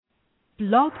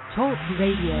Blog Talk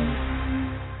Radio.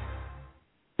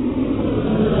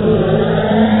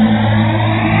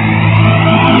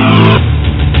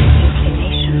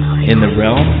 In the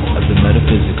realm of the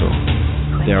metaphysical,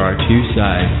 there are two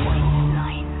sides.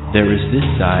 There is this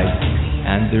side,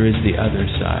 and there is the other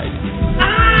side.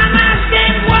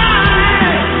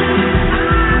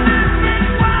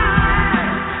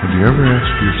 Have you ever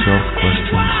asked yourself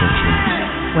questions such as,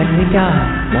 when we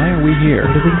die, why are we here?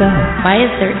 where do we go? Why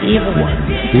is there evil?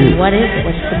 Fear. What is it?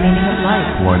 What's the meaning of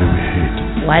life? Why do we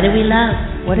hate? Why do we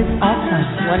love? What is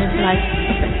Alzheimer's? What is life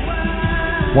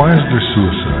purpose? Why is there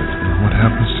suicide? And what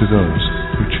happens to those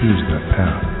who choose that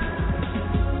path?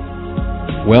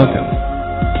 Welcome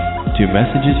to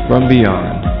Messages from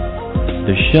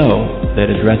Beyond, the show that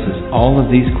addresses all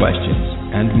of these questions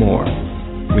and more,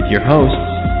 with your hosts,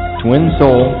 twin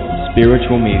soul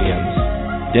spiritual mediums,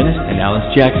 Dennis and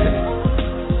Alice Jackson.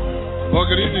 Well,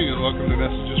 good evening and welcome to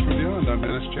Messages from Beyond. I'm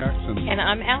Dennis Jackson. And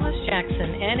I'm Alice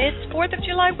Jackson, and it's 4th of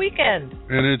July weekend.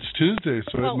 And it's Tuesday,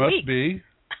 so it must be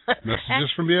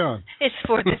Messages from Beyond. It's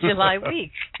 4th of July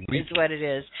week is what it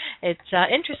is. It's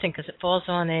interesting because it falls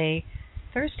on a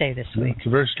Thursday this week. It's a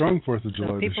very strong 4th of July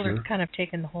so this people year. are kind of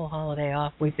taking the whole holiday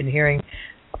off. We've been hearing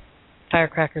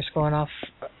firecrackers going off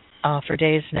for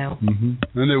days now.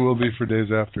 Mm-hmm. And they will be for days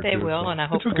after. They too, will, so. and I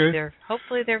hope they're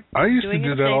I used to doing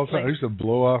do it that all the safely. time. I used to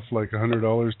blow off like $100,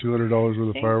 $200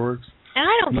 worth of fireworks. And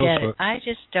I don't get sweat. it. I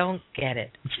just don't get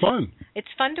it. It's fun. It's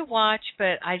fun to watch,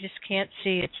 but I just can't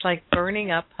see. It's like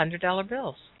burning up $100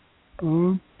 bills.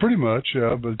 Pretty much,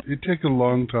 yeah, but it takes a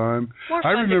long time. More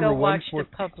fun to go watch the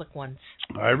public ones.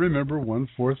 I remember one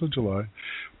 4th of July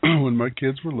when my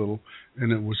kids were little,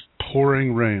 and it was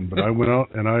pouring rain, but I went out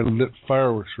and I lit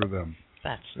fireworks for them.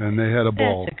 And they had a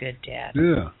ball. That's a good dad.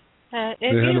 Yeah. They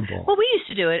had a ball. Well, we used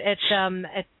to do it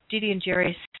at Dee and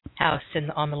Jerry's house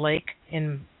on the lake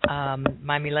in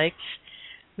Miami Lakes.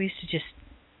 We used to just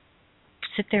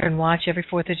sit there and watch every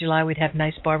 4th of July. We'd have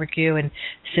nice barbecue and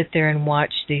sit there and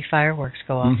watch the fireworks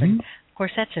go off. Mm-hmm. And of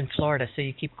course, that's in Florida, so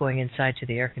you keep going inside to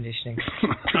the air conditioning.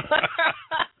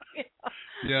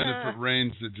 Yeah, and if it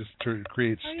rains, it just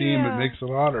creates steam. It makes it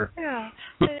hotter. Yeah,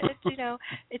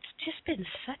 it's just been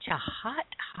such a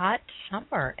hot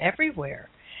summer everywhere.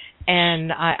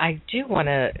 And I do want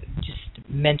to just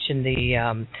mention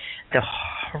the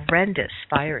horrendous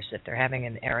fires that they're having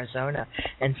in Arizona,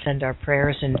 and send our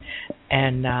prayers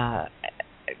and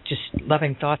just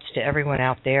loving thoughts to everyone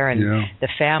out there and the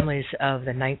families of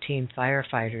the 19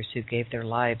 firefighters who gave their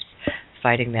lives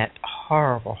fighting that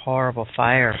horrible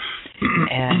fire.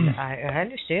 And I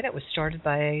understand it was started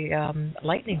by a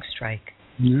lightning strike.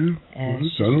 Yeah,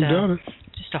 and I don't doubt it.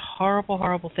 Just a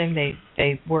horrible thing.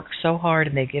 They work so hard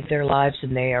and they give their lives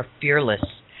and they are fearless.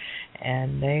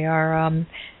 And they are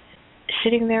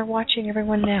sitting there watching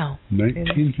everyone now.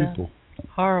 19 people.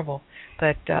 Horrible.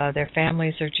 But their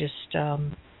families are just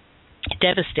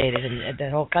devastated, and the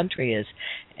whole country is.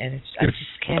 And I just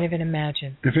can't even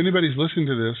imagine. If anybody's listening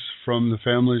to this from the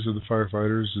families of the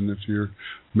firefighters, and if you're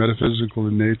metaphysical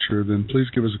in nature, then please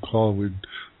give us a call. We'd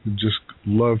just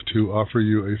love to offer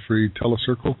you a free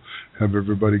telecircle, have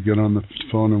everybody get on the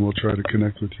phone, and we'll try to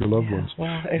connect with your loved ones.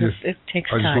 Well, it takes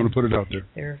time. I just want to put it out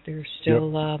there. They're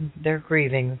still they're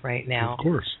grieving right now. Of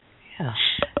course. Yeah.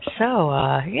 So,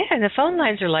 the phone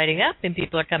lines are lighting up, and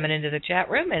people are coming into the chat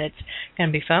room, and it's going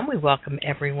to be fun. We welcome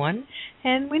everyone,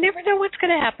 and we never know what's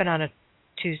going to happen on a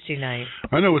Tuesday night.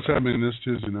 I know what's happening this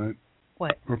Tuesday night.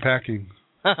 What? We're packing.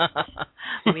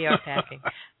 We are packing.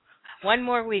 One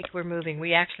more week we're moving.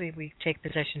 We take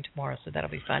possession tomorrow, so that'll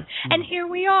be fun. And here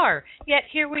we are. Yet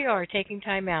here we are taking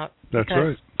time out. That's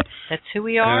right. That's who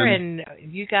we are, and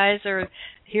you guys are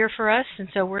here for us, and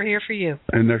so we're here for you.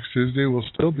 And next Tuesday we'll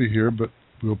still be here, but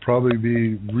we'll probably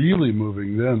be really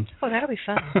moving then. Oh, that'll be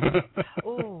fun.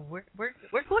 Oh, we're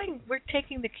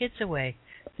taking the kids away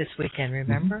this weekend,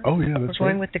 remember? Mm-hmm. Oh yeah, that's right. We're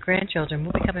going with the grandchildren.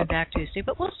 We'll be coming back Tuesday,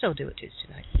 but we'll still do it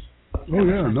Tuesday night. Oh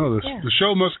yeah, no, the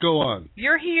show must go on.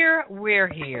 You're here, we're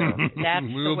here. That's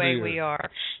the way we are.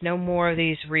 No more of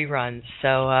these reruns.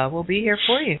 So we'll be here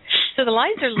for you. So the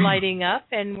lines are lighting up,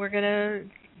 and we're gonna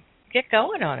get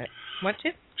going on it. Want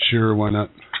to? Sure, why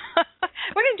not?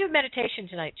 We're gonna do meditation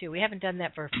tonight too. We haven't done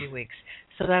that for a few weeks,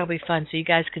 so that'll be fun. So you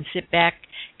guys can sit back,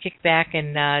 kick back,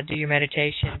 and do your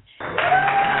meditation.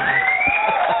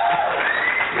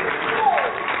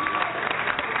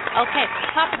 Okay,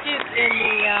 Papa Duke in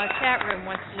the chat room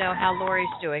wants to know how Lori's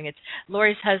doing.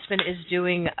 Lori's husband is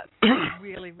doing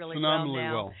really phenomenally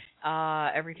well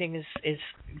now. Everything is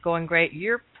going great.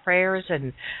 Your prayers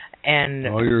and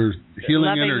all your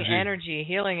healing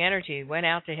healing energy went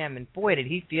out to him, and boy, did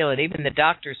he feel it. Even the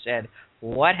doctor said,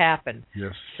 what happened.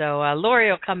 Yes. So Lori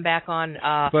will come back on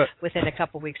But within a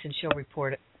couple of weeks, and she'll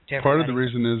report it to everybody. part of the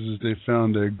reason is they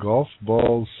found a golf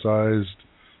ball-sized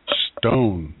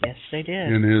stone Yes, they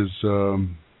did. in his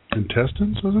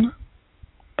intestines, wasn't it?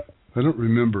 I don't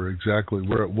remember exactly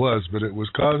where it was, but it was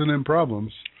causing him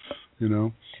problems. You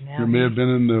know, Now it may have been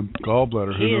in the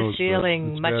gallbladder. He Who knows? is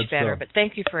feeling It's much bad better, stuff. but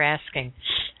thank you for asking.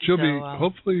 She'll be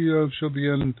hopefully she'll be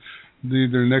in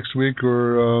either next week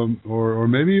or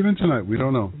maybe even tonight. We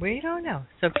don't know. We don't know.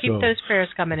 So keep those prayers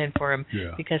coming in for him,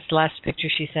 Yeah. because the last picture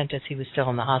she sent us, he was still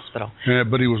in the hospital. Yeah,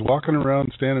 but he was walking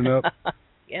around, standing up,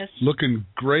 Yes. looking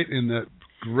great in that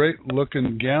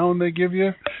great-looking gown they give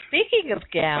you. Speaking of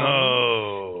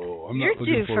gowns, I'm you're not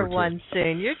looking due for forward to one it.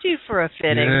 soon. You're due for a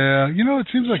fitting. Yeah, you know, it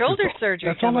seems like Shoulder that's surgery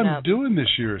That's all coming I'm up. doing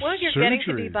this year. Well, you're surgery. getting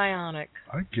to be bionic,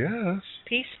 I guess.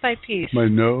 piece by piece. My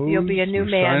nose. You'll be a new my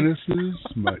man. Sinuses.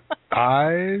 My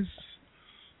eyes.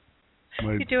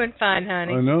 You're doing fine,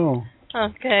 honey. I know.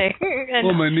 Okay. And,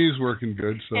 Well, my knee's working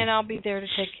good, so. and I'll be there to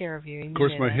take care of you. Of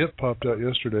course, my hip popped out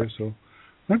yesterday, so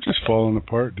I'm just falling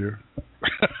apart, dear.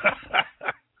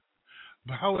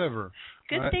 However,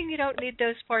 good thing you don't need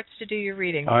those parts to do your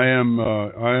reading. I am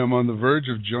on the verge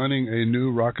of joining a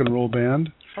new rock and roll band.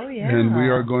 Oh yeah. And we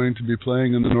are going to be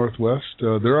playing in the Northwest.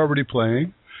 They're already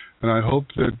playing, and I hope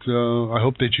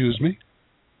they choose me.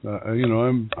 You know,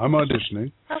 I'm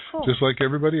auditioning, oh, cool. just like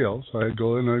everybody else. I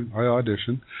go in, I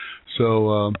audition.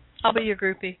 So I'll be your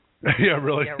groupie. yeah,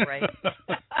 really. Yeah, right.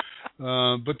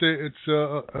 But it's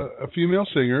a female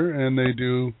singer, and they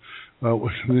do. He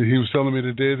was telling me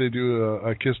today they do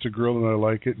I Kissed a Girl and I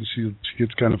Like It, and she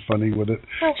gets kind of funny with it.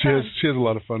 Oh, she has a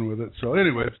lot of fun with it. So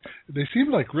anyway, they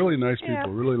seem like really nice people,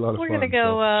 really a lot of We're fun. We're going to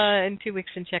go in 2 weeks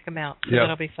and check them out. So Yep.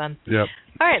 that'll be fun. Yep.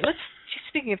 All right,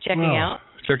 speaking of checking out.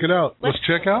 Check it out. Let's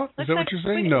check out? Is that what you're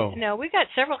saying? No. No, we got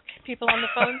several people on the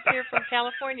phones here from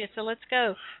California, so let's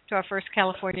go to our first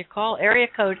California call. Area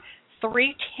code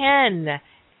 310.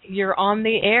 You're on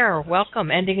the air. Welcome,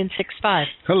 ending in 65.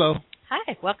 Hello.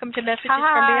 Hi, welcome to Messages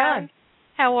Hi. from Beyond.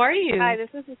 How are you? Hi, this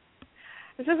is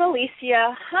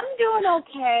Alicia. I'm doing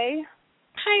okay.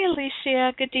 Hi,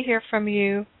 Alicia. Good to hear from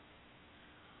you.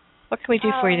 What can we do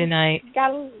for you tonight? I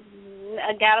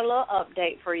got a little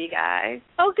update for you guys.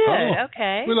 Oh, good. Oh,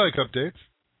 okay. We like updates.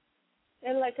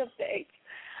 I like updates.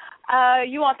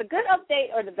 You want the good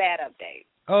update or the bad update?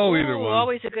 Oh, either one.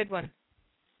 Always a good one.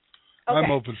 Okay.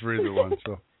 I'm open for either one.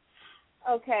 So.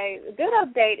 Okay, the good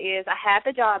update is I had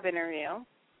the job interview.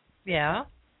 Yeah.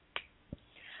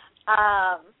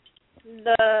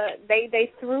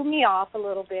 They threw me off a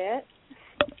little bit.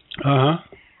 Uh-huh.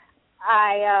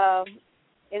 I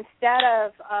instead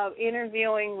of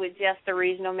interviewing with just the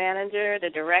regional manager, the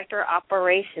director of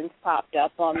operations popped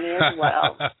up on me as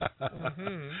well.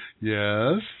 Mm-hmm.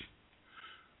 Yes.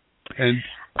 And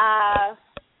I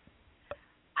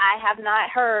have not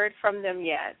heard from them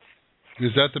yet.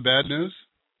 is that the bad news?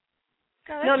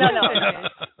 No.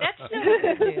 That's still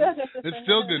good news. It's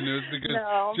still good news because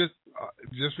No.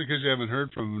 just because you haven't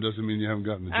heard from them doesn't mean you haven't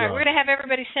gotten the job. All right, we're going to have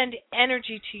everybody send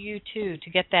energy to you, too, to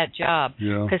get that job.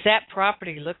 Yeah. Because that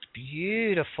property looked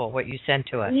beautiful, what you sent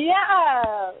to us.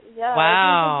 Yeah.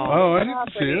 Wow. Oh, I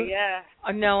didn't see it. Yeah.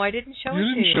 Oh, no, I didn't show You it to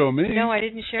didn't you. show me. No, I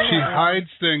didn't share She that.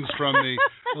 hides things from me.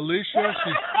 Alicia,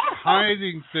 she's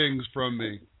hiding things from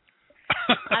me.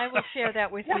 I will share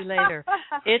that with you later.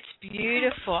 It's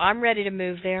beautiful. I'm ready to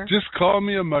move there. Just call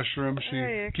me a mushroom. She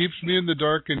Hey. keeps me in the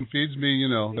dark and feeds me,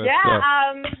 that Yeah, stuff.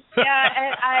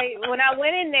 and when I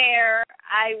went in there,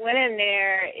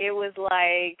 it was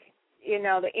like,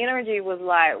 the energy was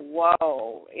like,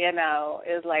 whoa, it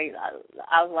was like,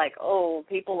 I was like, oh,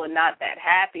 people are not that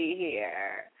happy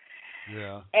here.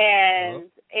 Yeah. And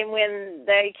when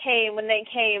they came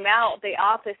out the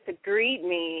office to greet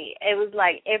me, it was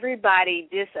like everybody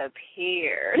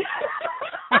disappeared.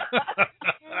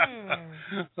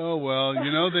 Oh, well,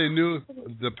 they knew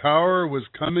the power was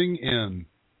coming in.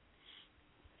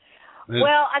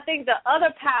 Well, I think the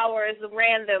other powers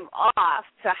ran them off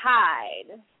to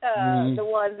hide, the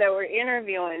ones that were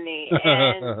interviewing me.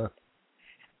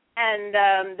 And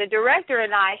the director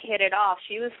and I hit it off.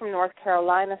 She was from North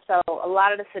Carolina, so a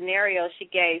lot of the scenarios she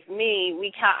gave me,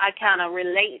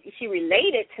 she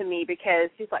related to me because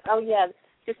she's like, oh, yeah,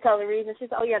 just tell the reason.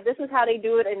 She's like, oh, yeah, this is how they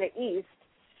do it in the East.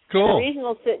 Cool. And the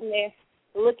regional sitting there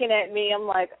looking at me. I'm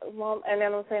like, Mom, and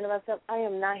then I'm saying to myself, I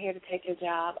am not here to take your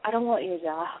job. I don't want your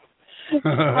job. I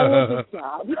want your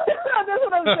job. That's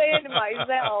what I'm saying to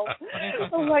myself.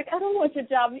 I'm like, I don't want your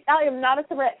job. I am not a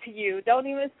threat to you. Don't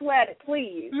even sweat it,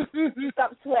 please.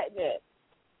 Stop sweating it.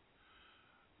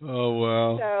 Oh,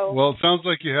 wow. So, well, it sounds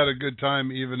like you had a good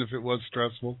time, even if it was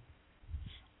stressful.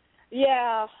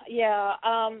 Yeah.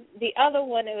 The other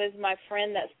one, it was my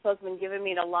friend that's supposed to be giving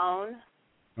me the loan.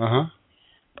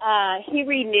 He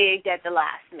reneged at the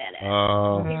last minute.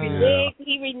 Oh,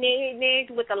 He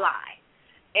reneged with a lie,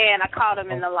 and I caught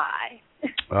him in the lie.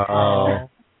 Oh.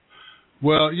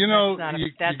 Well, you know,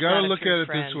 you got to look at it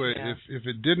this way. Yeah. If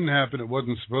it didn't happen, it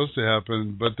wasn't supposed to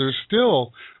happen. But there's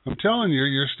still, I'm telling you,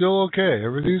 you're still okay.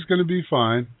 Everything's going to be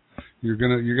fine. You're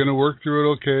gonna work through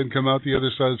it okay and come out the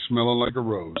other side smelling like a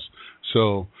rose.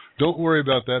 So don't worry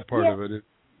about that part of it.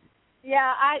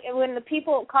 When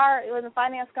the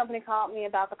finance company called me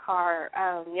about the car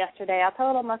yesterday, I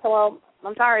told them, I said, well,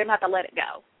 I'm sorry, I'm going to have to let it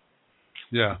go.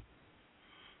 Yeah.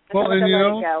 Well, and you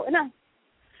know,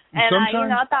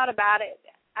 I thought about it.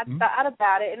 Thought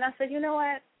about it, and I said, you know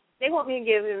what? They want me to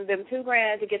give them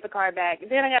 $2,000 to get the car back.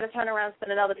 Then I got to turn around and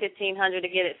spend another $1,500 to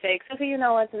get it fixed. So you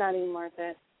know what? It's not even worth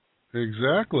it.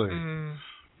 Exactly.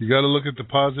 You got to look at the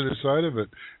positive side of it.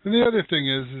 And the other thing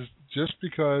is just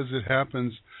because it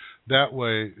happens that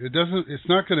way, it's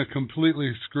not going to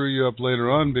completely screw you up later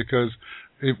on, because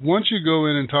once you go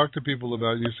in and talk to people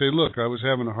about it, you say, look, I was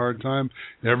having a hard time.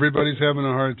 Everybody's having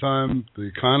a hard time. The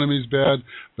economy's bad,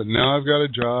 but now I've got a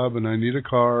job and I need a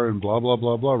car and blah, blah,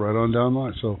 blah, blah, right on down the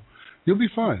line. So you'll be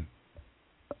fine.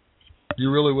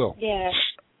 You really will. Yeah.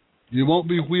 You won't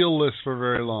be wheelless for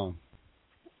very long.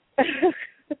 If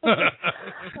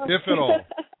at all.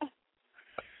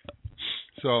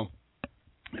 So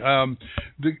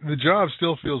the job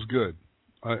still feels good.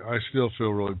 I still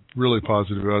feel really, really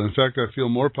positive about it. In fact, I feel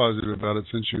more positive about it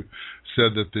since you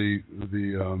said that the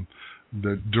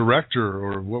director,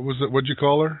 or what was it? What'd you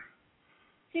call her?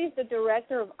 She's the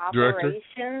director of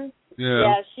operations.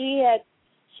 Yeah. She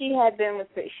had been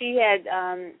with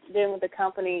the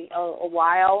company a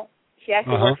while. She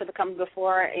actually worked for the company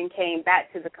before and came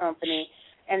back to the company.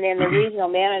 And then the regional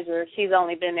manager, she's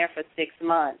only been there for 6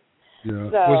 months. Yeah.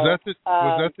 So, was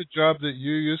that the job that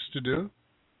you used to do?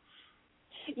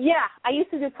 Yeah, I used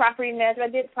to do property management.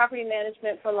 I did property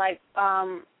management for like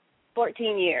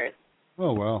 14 years.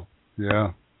 Oh wow,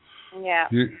 yeah. Yeah.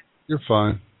 You're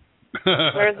fine.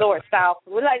 Resort style.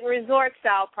 We like resort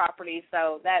style property,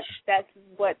 so that's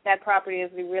what that property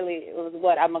is. Was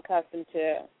what I'm accustomed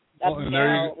to.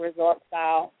 Resort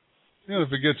style. Yeah,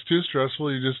 if it gets too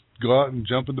stressful, you just go out and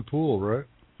jump in the pool, right?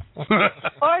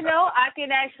 Or no, I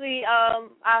can actually.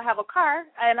 I'll have a car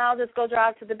and I'll just go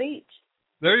drive to the beach.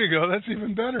 There you go. That's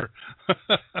even better.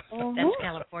 That's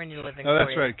California living. Oh,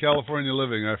 that's right. California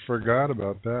living. I forgot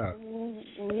about that.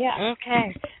 Yeah.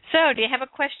 Okay. So, do you have a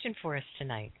question for us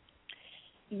tonight?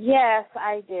 Yes,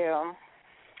 I do.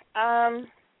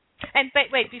 And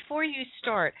wait, before you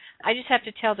start, I just have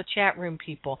to tell the chat room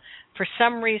people, for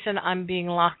some reason I'm being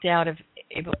locked out of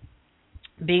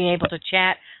being able to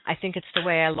chat. I think it's the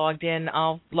way I logged in.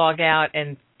 I'll log out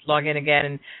and log in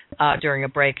again during a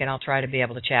break, and I'll try to be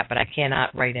able to chat, but I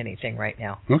cannot write anything right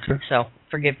now. Okay. So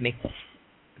forgive me.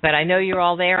 But I know you're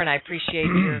all there, and I appreciate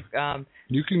your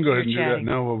you can go ahead and chatting. do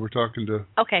that now while we're talking to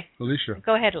Alicia.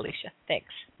 Go ahead, Alicia.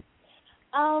 Thanks.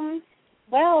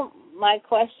 Well, my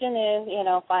question is,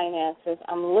 finances.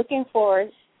 I'm looking for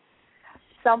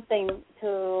something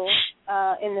to,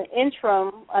 in the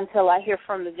interim, until I hear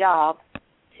from the job,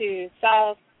 to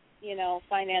solve,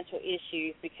 financial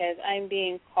issues, because I'm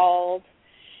being called,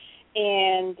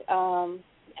 and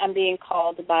I'm being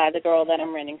called by the girl that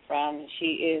I'm renting from.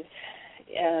 She's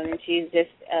just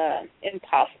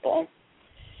impossible.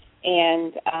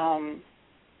 And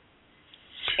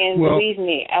believe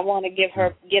me, I want to get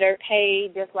her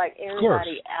paid just like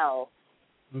everybody else.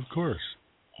 Of course.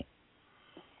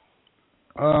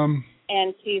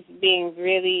 And she's being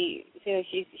really,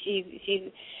 she's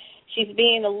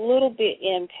being a little bit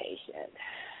impatient.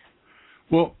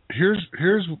 Well, here's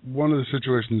one of the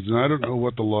situations, and I don't know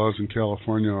what the laws in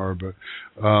California are, but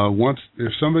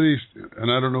if somebody's, and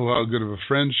I don't know how good of a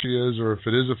friend she is, or if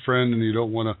it is a friend and you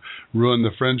don't want to ruin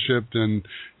the friendship, then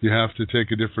you have to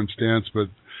take a different stance. But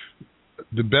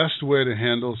the best way to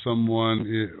handle someone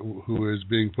who is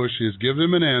being pushy is give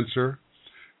them an answer,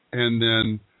 and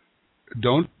then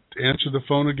don't answer the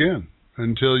phone again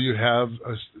until you have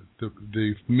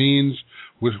the means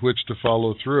with which to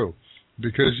follow through.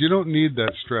 Because you don't need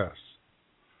that stress.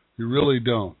 You really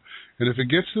don't. And if it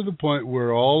gets to the point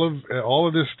where all of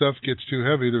this stuff gets too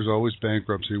heavy, there's always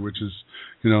bankruptcy, which is,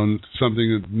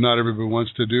 something that not everybody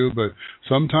wants to do. But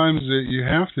sometimes you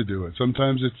have to do it.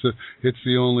 Sometimes it's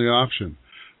the only option.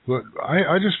 But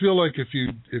I just feel like if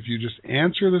you just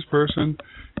answer this person,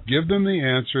 give them the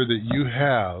answer that you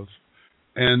have,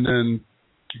 and then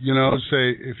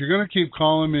say, if you're going to keep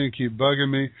calling me and keep bugging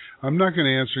me, I'm not going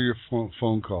to answer your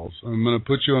phone calls. I'm going to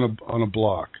put you on a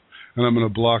block. and I'm going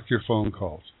to block your phone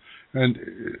calls. And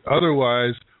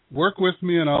otherwise, work with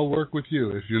me and I'll work with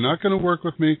you. If you're not going to work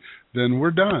with me, then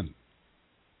we're done.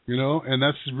 And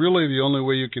that's really the only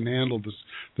way you can handle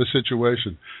the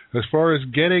situation. As far as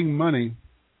getting money,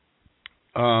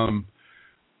 all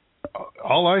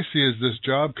I see is this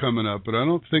job coming up, but I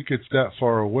don't think it's that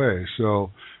far away.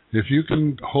 So if you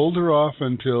can hold her off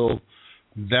until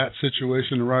that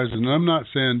situation arises, and I'm not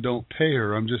saying don't pay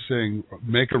her, I'm just saying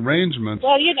make arrangements.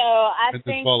 Well, I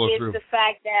think it's through. the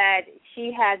fact that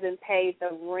she hasn't paid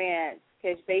the rent,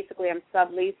 because basically I'm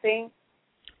subleasing.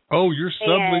 Oh, you're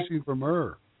subleasing from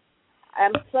her.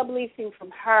 I'm subleasing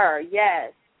from her,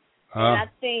 yes. And I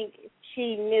think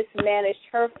she mismanaged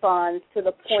her funds to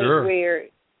the point where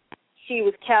she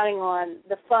was counting on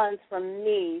the funds from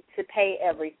me to pay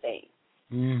everything.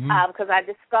 Because I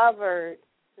discovered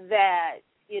that,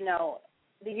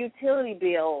 the utility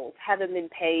bills haven't been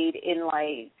paid in,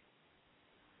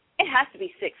 it has to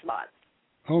be 6 months.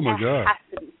 Oh, my God. It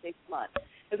has to be 6 months.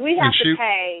 Because we have to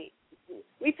pay...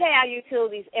 We pay our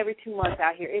utilities every 2 months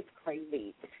out here. It's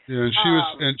crazy. Yeah,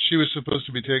 and she was supposed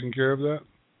to be taking care of that?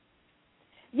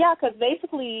 Yeah, because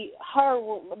basically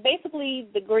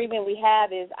the agreement we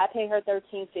have is I pay her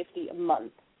 $13.50 a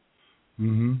month. I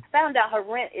found out her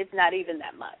rent is not even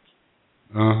that much.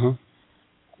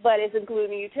 But it's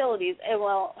including utilities. And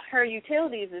her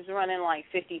utilities is running like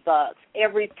 $50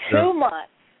 every 2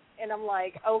 months. And I'm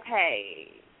like, okay.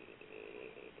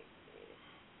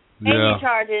 And you're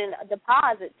charging a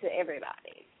deposit to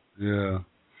everybody. Yeah.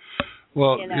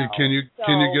 Well, can you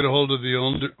get a hold of the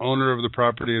owner of the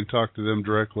property and talk to them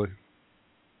directly?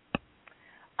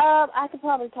 I could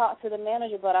probably talk to the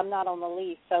manager, but I'm not on the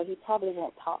lease, so he probably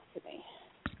won't talk to me.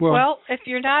 Well, if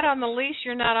you're not on the lease,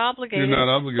 you're not obligated. You're not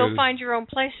obligated. Go find your own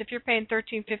place. If you're paying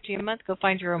 $13.50 a month, go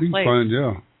find your own place.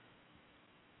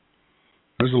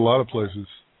 There's a lot of places.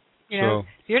 If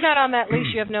you're not on that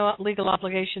lease, you have no legal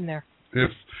obligation there.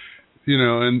 If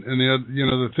and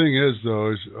the thing is,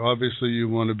 though, is obviously you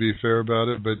want to be fair about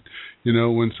it, but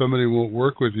when somebody won't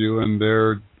work with you and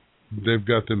they've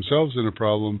got themselves in a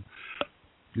problem,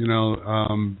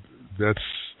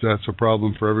 that's a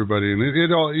problem for everybody. And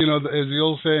it all, as the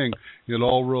old saying, it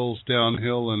all rolls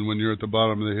downhill, and when you're at the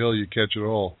bottom of the hill, you catch it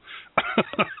all.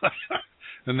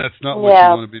 And that's not what you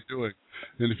want to be doing.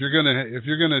 And if you're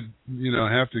gonna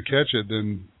have to catch it,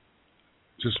 then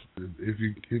just if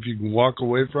you can walk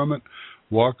away from it,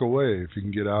 walk away if you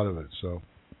can get out of it. So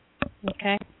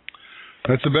okay,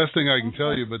 that's the best thing I can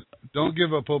tell you. But don't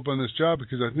give up hope on this job,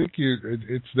 because I think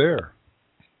it's there.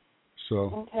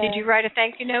 So did you write a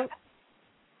thank you note?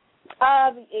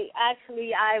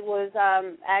 Actually, I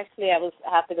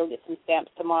have to go get some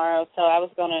stamps tomorrow, so I was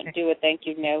going to do a thank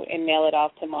you note and mail it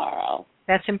off tomorrow.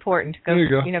 That's important. There you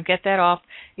go. Get that off.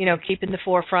 Keep in the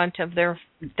forefront of their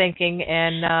thinking,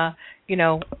 and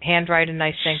handwrite a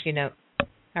nice thank you note.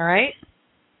 All right.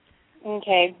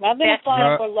 Okay. I've been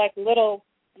applying for little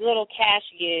cash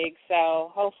gigs,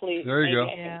 so hopefully. There you go.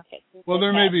 Well,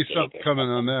 there may be something coming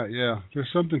on that. Yeah, there's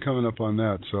something coming up on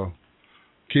that. So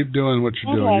keep doing what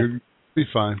you're doing. You'll be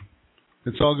fine.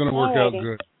 It's all going to work out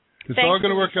good. It's all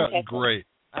going to work out great.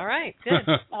 All right. Good.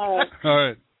 All right. All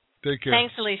right. Take care.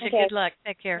 Thanks, Alicia. Okay. Good luck.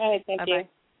 Take care. All right. Thank Bye-bye. you.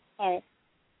 All right.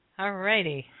 All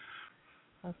righty.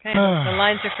 Okay. The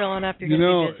lines are filling up. You're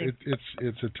going to be busy.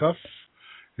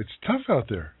 It's tough out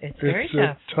there. It's very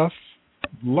tough. It's a tough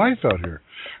life out here.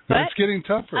 But it's getting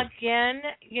tougher. Again,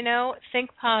 think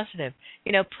positive.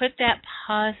 Put that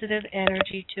positive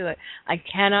energy to it. I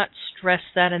cannot stress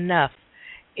that enough.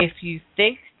 If you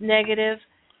think negative,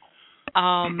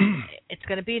 it's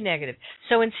going to be negative.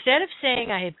 So instead of saying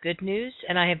I have good news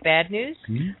and I have bad news,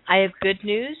 I have good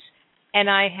news and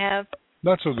I have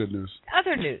not so good news.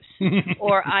 Other news.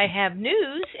 Or I have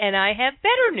news and I have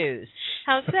better news.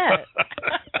 How's that?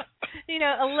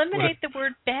 Eliminate the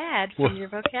word bad from your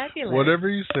vocabulary. Whatever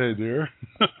you say, dear.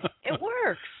 It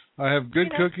works. I have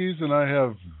good cookies and I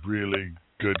have really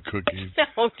good cookies.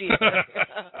 Oh, dear.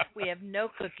 We have no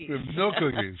cookies. We have no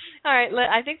cookies. All right,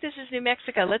 I think this is New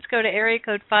Mexico. Let's go to area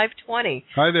code 520.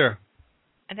 Hi there.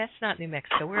 And that's not New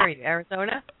Mexico. Where are you?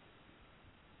 Arizona?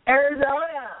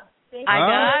 Arizona. I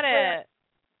got it.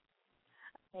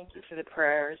 Thank you for the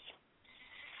prayers.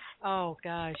 Oh,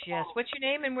 gosh, yes. What's your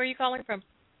name and where are you calling from?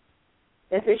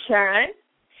 This is Sharon.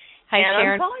 Hi,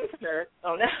 Sharon. I'm calling from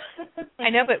Arizona. I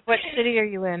know, but what city are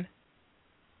you in?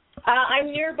 I'm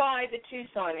nearby the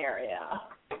Tucson area.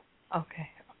 Okay.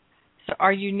 So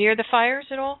are you near the fires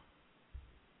at all?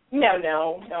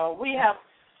 No. We have...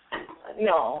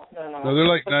 No. No, they're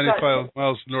like 95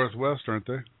 miles northwest, aren't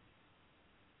they?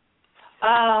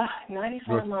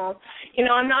 95 miles. You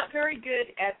know, I'm not very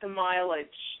good at the mileage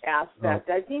aspect.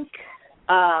 I think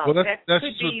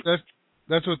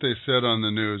that's what they said on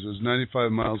the news. It was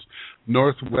 95 miles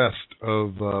northwest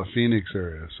of Phoenix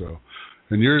area. So,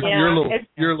 and you're a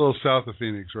little south of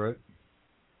Phoenix, right?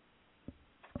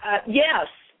 Yes.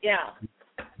 Yeah.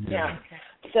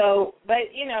 So,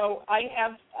 but you know, I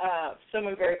have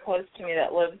someone very close to me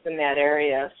that lives in that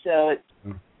area. So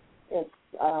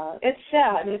it's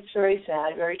sad. It's very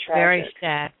sad, very tragic. Very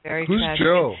sad, very Who's tragic.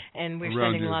 Joe? And we're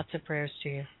around sending you? lots of prayers to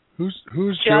you.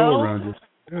 Who's Joe around you?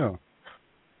 Yeah.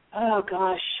 Oh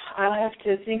gosh, I'll have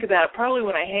to think about it. Probably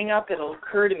when I hang up, it'll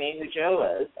occur to me who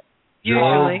Joe is.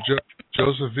 Usually.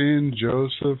 Josephine,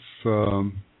 Joseph,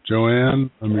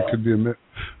 Joanne. I mean, it could be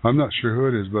I'm not sure who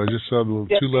it is, but I just saw the little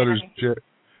two letters J.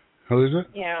 Who is it?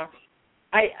 Yeah.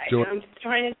 I'm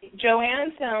trying to think.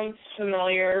 Joanne sounds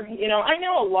familiar. You know, I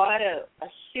know a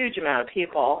huge amount of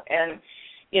people, and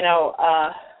you know,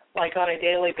 like on a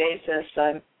daily basis,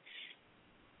 I'm.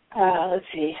 Let's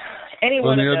see, any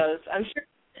one of those. I'm sure.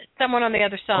 Someone on the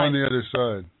other side. On the other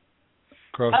side.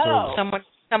 Crossover.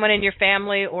 Someone in your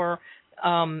family, or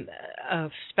a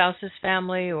spouse's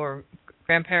family, or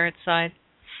grandparents' side.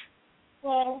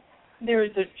 Well,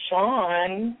 there's a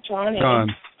Johnny. John.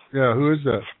 Yeah, who is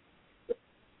that?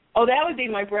 Oh, that would be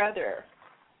my brother.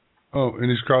 Oh, and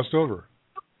he's crossed over.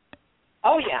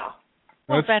 Oh, yeah.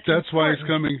 That's why he's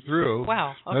coming through.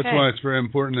 Wow. Okay. That's why it's very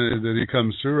important that he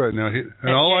comes through right now.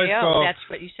 That's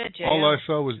what you said, J.O. All I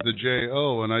saw was the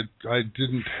J.O., and I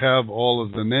didn't have all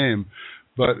of the name,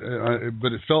 but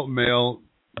it felt male.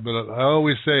 But I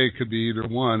always say it could be either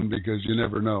one because you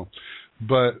never know.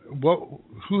 But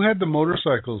who had the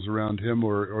motorcycles around him,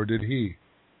 or did he?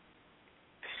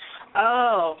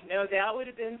 Oh, no, that would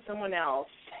have been someone else,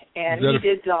 and he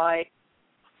did die.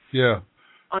 Yeah,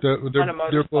 they're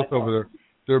both over there.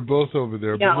 They're both over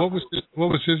there. Yeah. But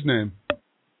what was his name?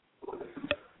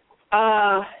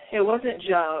 It wasn't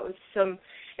Joe. It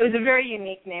was a very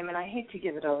unique name, and I hate to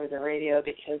give it over the radio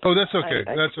because. Oh, that's okay.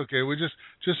 That's okay. We just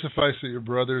suffice that your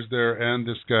brother's there and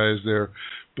this guy is there.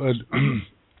 But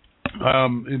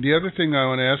and the other thing I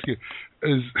want to ask you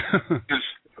is,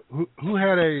 who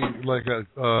had a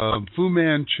Fu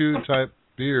Manchu type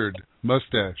beard,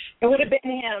 mustache? It would have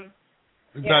been him.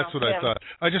 That's what I thought.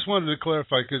 I just wanted to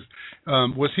clarify because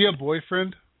was he a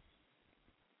boyfriend?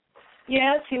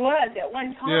 Yes, he was at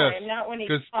one time. Yes, not when he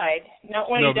died. Not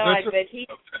when he died, but he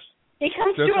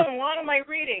comes through in a lot of my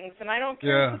readings, and I don't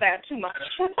care for that too much.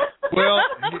 Well,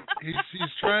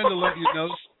 he's trying to let you know.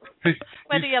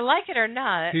 Whether you like it or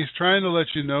not. He's trying to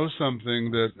let you know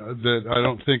something that I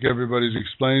don't think everybody's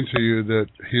explained to you, that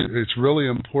it's really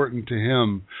important to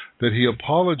him that he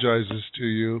apologizes to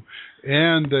you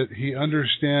and that he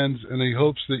understands, and he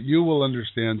hopes that you will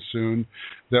understand soon,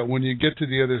 that when you get to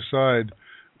the other side,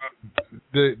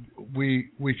 that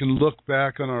we can look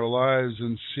back on our lives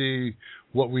and see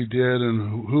what we did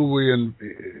and who we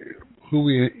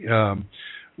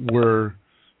were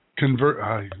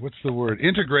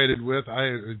integrated with.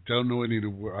 I don't know any.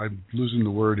 I'm losing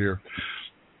the word here.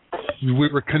 We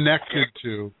were connected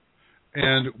to,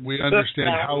 and we understand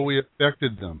how we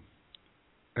affected them.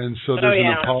 And so there's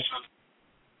an apology.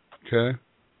 Okay.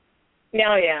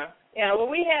 No, yeah. Well,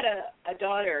 we had a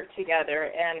daughter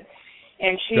together, and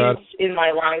she's in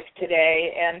my life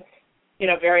today, and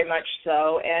very much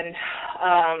so. And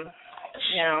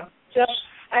so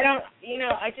I don't,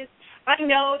 I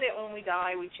know that when we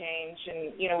die, we change,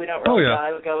 and we don't really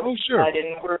die. We go with God,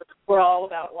 and we're all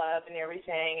about love and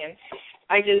everything. And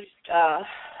I just,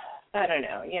 I don't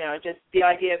know, just the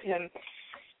idea of him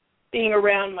being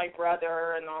around my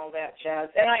brother and all that jazz.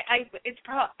 And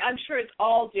I'm sure it's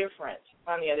all different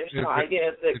on the other side.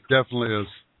 It definitely is.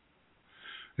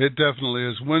 It definitely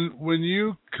is. When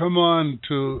you come on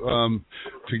to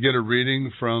get a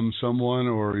reading from someone,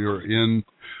 or you're in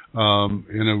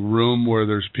a room where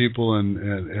there's people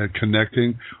and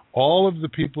connecting, all of the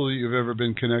people that you've ever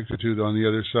been connected to on the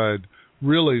other side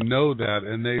really know that,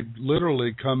 and they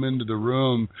literally come into the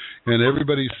room, and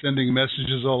everybody's sending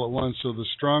messages all at once, so the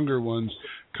stronger ones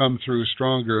come through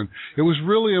stronger. And it was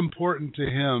really important to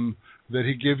him that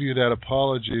he give you that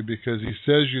apology, because he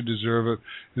says you deserve it,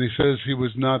 and he says he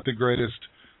was not the greatest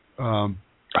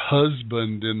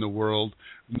husband in the world.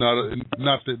 Not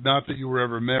that you were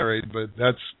ever married, but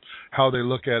that's how they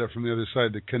look at it from the other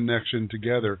side, the connection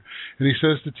together. And he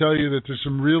says to tell you that there's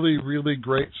some really, really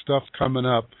great stuff coming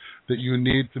up that you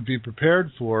need to be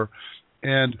prepared for,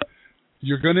 and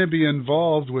you're going to be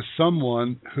involved with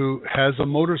someone who has a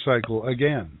motorcycle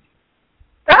again.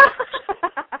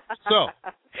 So.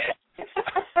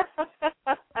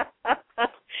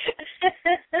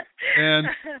 And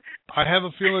I have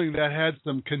a feeling that had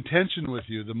some contention with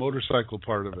you, the motorcycle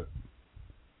part of it.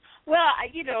 Well,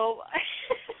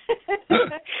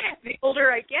 the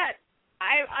older I get,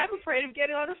 I'm afraid of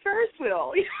getting on a Ferris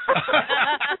wheel.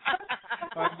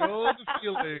 I know the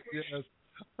feeling, yes.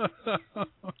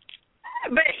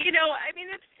 But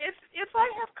if I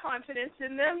have confidence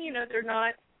in them, they're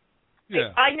not.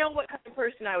 Yeah. I know what kind of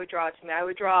person I would draw to me. I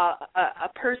would draw a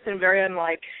person very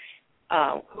unlike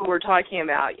who we're talking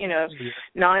about.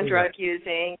 Non-drug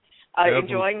using,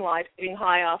 enjoying life, getting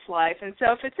high off life. And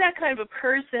so if it's that kind of a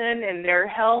person and they're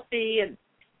healthy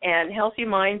and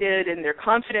healthy-minded and they're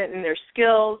confident in their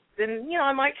skills, then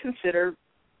I might consider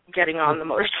getting on the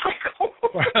motorcycle.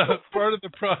 Part of the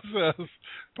process of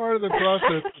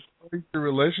your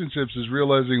relationships is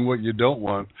realizing what you don't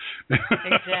want.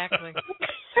 Exactly.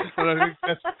 And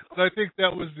I think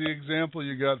that was the example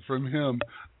you got from him.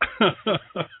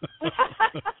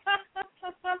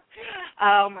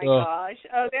 Oh my gosh!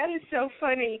 Oh, that is so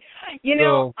funny. I did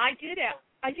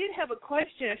have a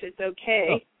question, if it's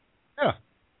okay. Yeah.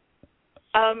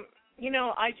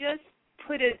 I just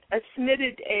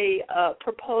submitted a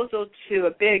proposal to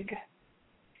a big,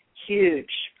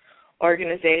 huge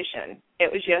organization.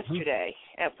 It was yesterday.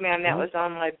 Man, that was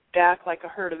on my back like a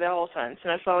herd of elephants,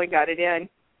 and I finally got it in.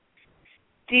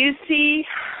 Do you see,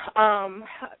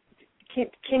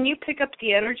 can you pick up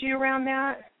the energy around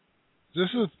that? Is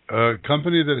this a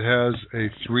company that has a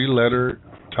 3-letter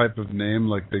type of name,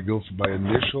 like they go by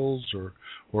initials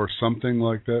or something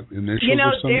like that? Initials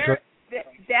or something?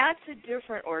 That's a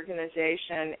different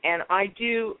organization, and I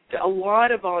do a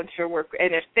lot of volunteer work.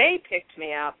 And if they picked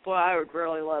me up, boy, I would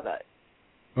really love it.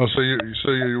 Oh, so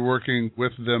you're working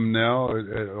with them now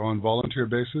on volunteer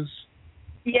basis?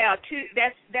 Yeah,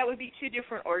 that would be 2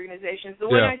 different organizations. The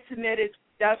one I submitted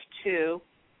stuff to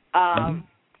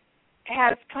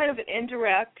has kind of an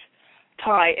indirect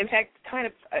tie. In fact, kind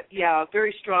of a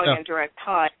very strong indirect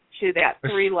tie to that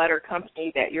 3-letter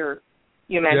company that you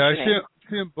mentioned. Yeah, I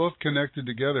see them both connected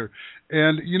together,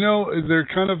 and they're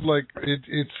kind of like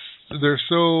they're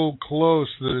so close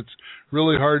that it's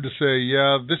really hard to say,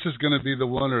 yeah, this is going to be the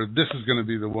one or this is going to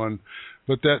be the one.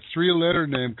 But that 3-letter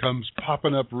name comes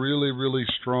popping up really, really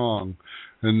strong.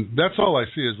 And that's all I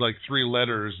see is like 3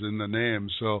 letters in the name.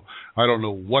 So I don't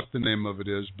know what the name of it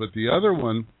is. But the other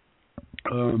one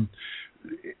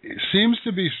seems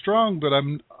to be strong, but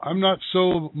I'm not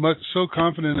so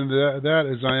confident in that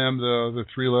as I am the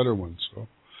 3-letter one.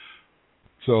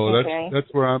 So okay.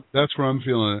 that's where I'm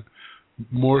feeling it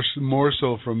more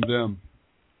so from them.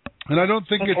 And I don't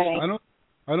think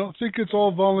I don't think it's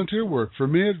all volunteer work. For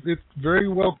me, it very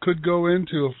well could go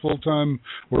into a full-time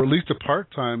or at least a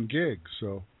part-time gig.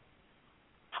 So.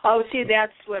 Oh, see,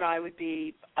 that's what I would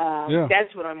be.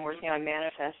 That's what I'm working on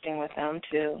manifesting with them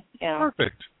too. Yeah.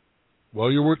 Perfect.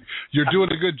 Well, you're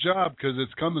doing a good job because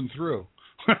it's coming through.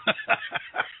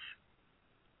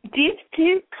 Do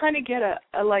you kind of get a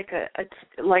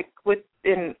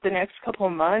within the next couple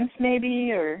of months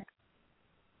maybe or?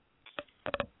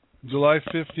 July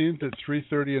 15th at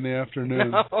 3:30 in the afternoon.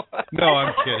 No,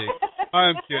 I'm kidding.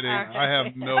 I'm kidding. I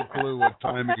have no clue what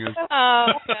timing is. Oh,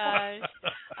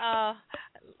 gosh.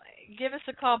 Give us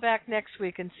a call back next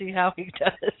week and see how he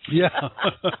does. Yeah.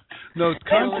 No,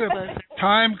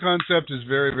 time concept is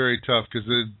very, very tough because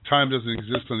the time doesn't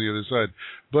exist on the other side.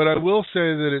 But I will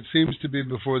say that it seems to be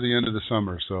before the end of the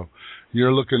summer. So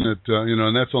you're looking at,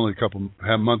 and that's only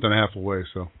a month and a half away.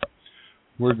 So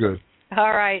we're good.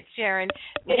 All right, Sharon.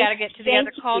 We got to get to the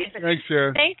other calls. Thanks,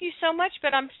 Sharon. Thank you so much,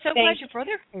 but I'm so glad your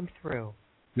brother came through.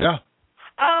 Yeah.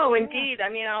 Oh, indeed. I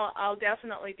mean, I'll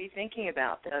definitely be thinking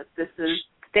about this.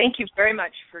 Thank you very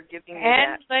much for giving me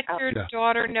that. And let your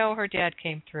daughter know her dad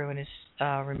came through and is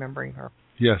remembering her.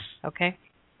 Yes. Okay?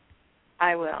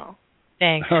 I will.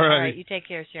 Thanks. All right. All right. You take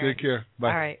care, Sharon. Take care. Bye.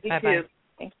 All right. You bye-bye. too.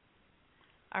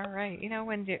 All right.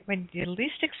 When you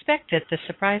least expect it, the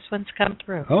surprise ones come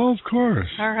through. Oh, of course.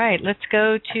 All right. Let's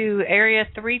go to area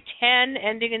 310,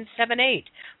 ending in 78.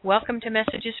 Welcome to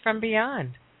Messages from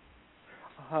Beyond.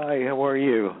 Hi, how are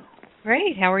you?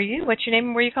 Great. How are you? What's your name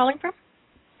and where are you calling from?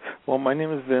 Well, my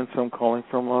name is Vince. I'm calling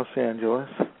from Los Angeles.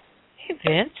 Hey,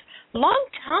 Vince. Long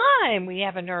time we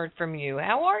haven't heard from you.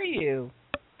 How are you?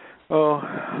 Oh,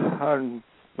 I'm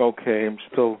okay. I'm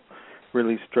still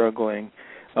really struggling.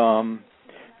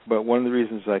 But one of the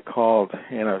reasons I called,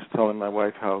 and I was telling my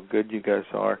wife how good you guys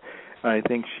are, I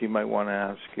think she might want to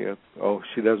ask you. Oh,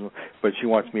 she doesn't, but she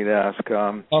wants me to ask.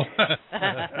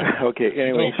 Okay.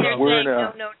 Anyway, we're in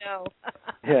a no.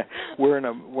 yeah, we're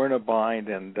in a bind,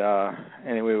 and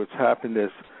anyway, what's happened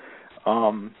is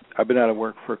I've been out of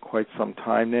work for quite some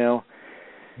time now,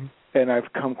 and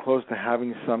I've come close to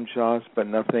having some jobs, but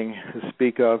nothing to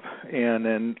speak of. And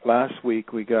then last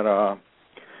week we got a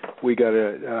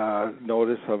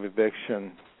notice of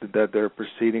eviction that they're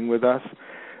proceeding with us.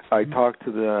 I talked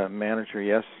to the manager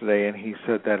yesterday, and he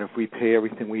said that if we pay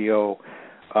everything we owe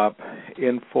up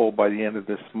in full by the end of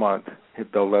this month,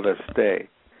 they'll let us stay.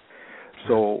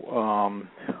 So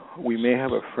we may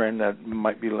have a friend that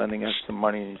might be lending us some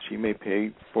money, and she may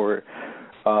pay for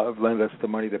lend us the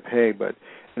money to pay. But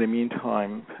in the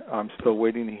meantime, I'm still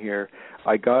waiting to hear.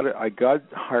 I got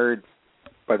hired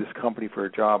by this company for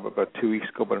a job about 2 weeks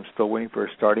ago, but I'm still waiting for a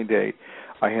starting date.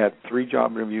 I had 3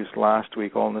 job interviews last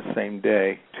week, all on the same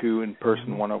day, 2 in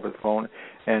person, 1 over the phone,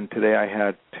 and today I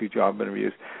had 2 job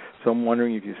interviews. So I'm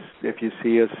wondering if you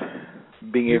see us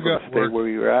being able to stay where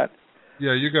we were at.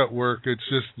 Yeah, you got work. It's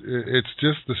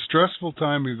just the stressful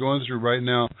time you're going through right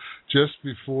now, just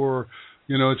before,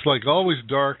 it's like always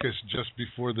darkest just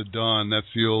before the dawn. That's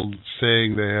the old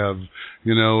saying they have.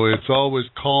 It's always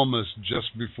calmest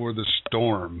just before the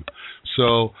storm.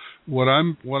 So what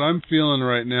I'm feeling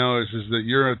right now is that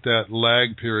you're at that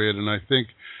lag period, and I think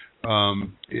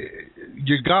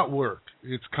you got work.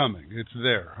 It's coming. It's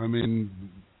there. I mean,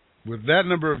 with that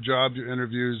number of job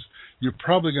interviews, you're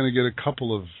probably going to get a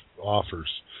couple of offers.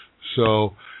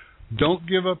 So don't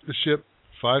give up the ship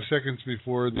 5 seconds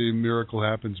before the miracle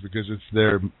happens, because it's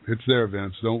there. It's there,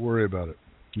 Vince. Don't worry about it.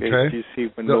 Okay? Do you see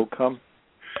when they'll come?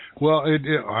 Well,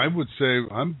 I would say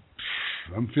I'm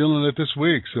feeling it this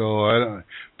week. So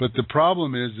but the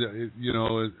problem is,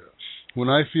 when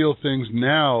I feel things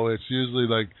now, it's usually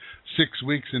like 6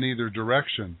 weeks in either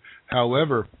direction.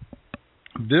 However,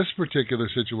 this particular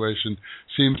situation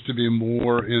seems to be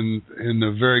more in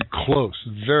the very close,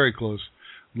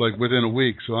 like within a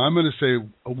week. So I'm going to say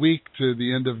a week to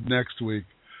the end of next week,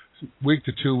 week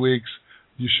to 2 weeks,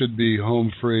 you should be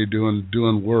home free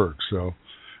doing work. So,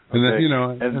 and okay.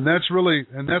 then, and that's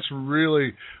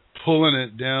really pulling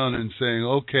it down and saying,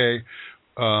 okay,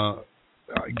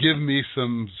 give me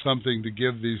something to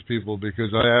give these people,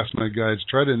 because I asked my guys,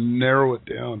 try to narrow it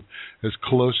down as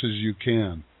close as you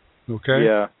can. Okay.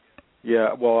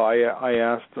 Yeah. Well, I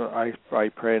asked. I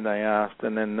prayed and I asked,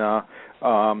 and then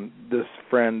this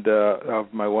friend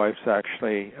of my wife's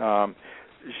actually,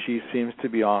 she seems to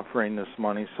be offering this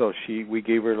money. So we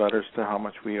gave her letters to how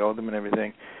much we owe them and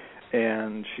everything,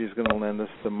 and she's going to lend us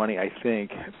the money, I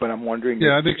think. But I'm wondering.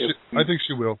 Yeah, I think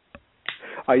she will.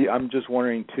 I'm just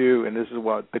wondering too, and this is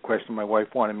what the question my wife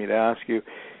wanted me to ask you.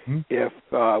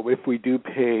 If we do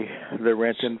pay the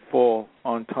rent in full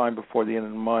on time before the end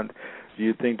of the month, do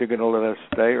you think they're going to let us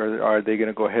stay, or are they going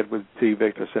to go ahead to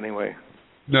evict us anyway?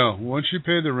 No. Once you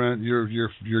pay the rent, you're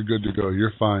good to go.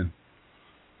 You're fine.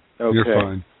 Okay. You're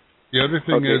fine. The other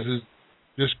thing is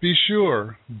just be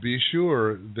sure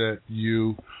that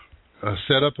you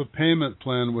set up a payment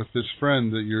plan with this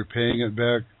friend, that you're paying it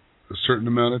back a certain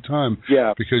amount of time.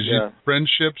 Yeah. Because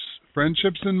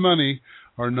friendships and money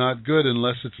are not good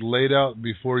unless it's laid out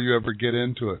before you ever get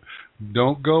into it.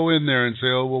 Don't go in there and say,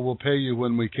 oh, well, we'll pay you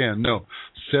when we can. No.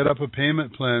 Set up a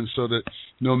payment plan so that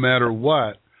no matter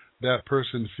what, that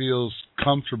person feels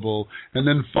comfortable, and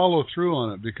then follow through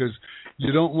on it, because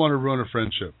you don't want to ruin a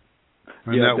friendship.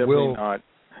 And definitely not.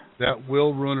 That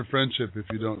will ruin a friendship if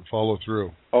you don't follow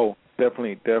through. Oh,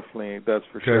 definitely, that's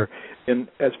for sure. And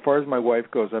as far as my wife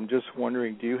goes, I'm just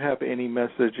wondering, do you have any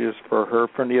messages for her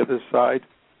from the other side?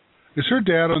 Is her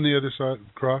dad on the other side of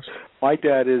the cross? My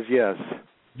dad is, yes.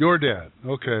 Your dad?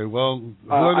 Okay, well...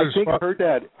 I think her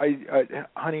dad...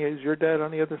 honey, is your dad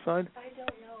on the other side? I don't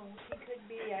know. He could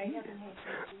be. I haven't had...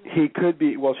 He could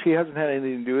be. Well, she hasn't had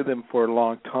anything to do with him for a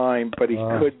long time, but he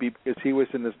could be, because he was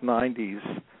in his 90s.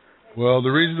 Well, the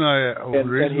reason I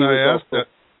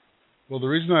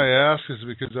ask is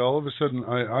because all of a sudden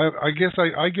I guess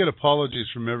I get apologies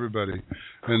from everybody,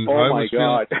 and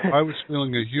I was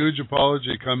feeling a huge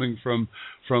apology coming from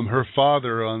her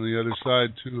father on the other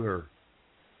side to her.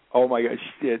 Oh my gosh,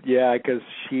 yeah, because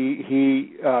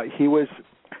he was,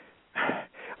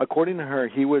 according to her,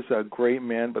 he was a great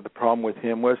man, but the problem with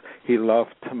him was he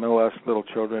loved to molest little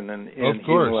children, and he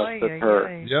molested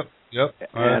her. Yep.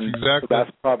 And exactly. So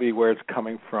that's probably where it's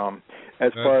coming from.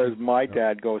 As far as my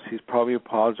dad goes, he's probably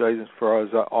apologizing for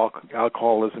his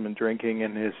alcoholism and drinking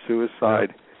and his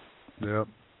suicide. Yep.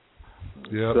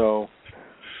 So,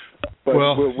 but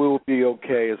we'll be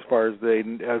okay as far as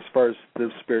the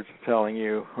spirits are telling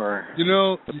you. Or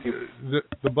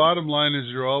the bottom line is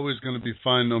you're always going to be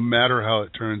fine, no matter how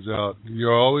it turns out.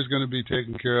 You're always going to be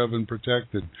taken care of and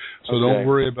protected. So don't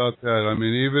worry about that. I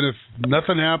mean, even if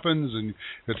nothing happens and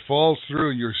it falls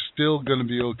through, you're still going to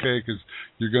be okay, because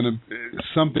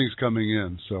something's coming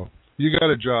in. So you got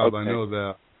a job. I know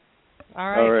that. All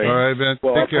right. All right, Ben.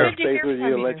 Well, Take care. I'll touch base with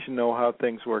you and let you know how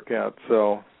things work out.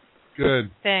 So.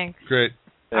 Good. Thanks. Great.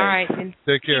 All right. And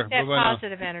take care. Keep that Bye-bye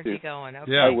positive now. energy going.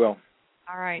 Okay. Yeah, I will.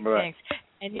 All right. Bye. Thanks.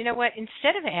 And you know what?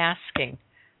 Instead of asking,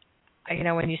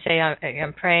 when you say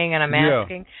I'm praying and I'm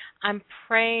asking, I'm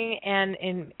praying and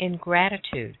in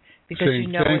gratitude because saying, you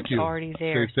know it's you. already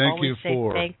there. Say, thank Always you say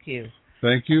for. thank you.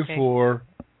 Thank you for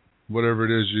whatever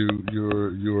it is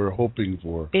you're hoping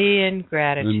for. Be in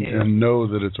gratitude. And know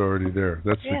that it's already there.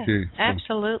 That's the key.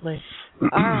 Absolutely.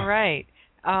 All right.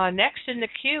 Next in the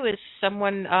queue is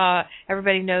someone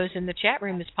everybody knows in the chat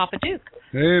room is Papa Duke.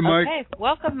 Hey, Mike. Okay.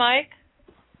 Welcome, Mike.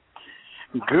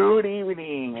 Good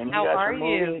evening. And How you guys are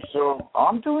moving, you? so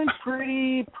I'm doing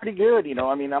pretty good.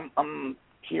 I'm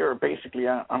here basically.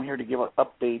 I'm here to give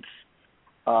updates.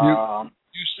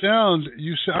 You sound.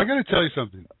 I got to tell you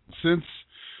something. Since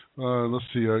let's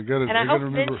see, I got to. And I hope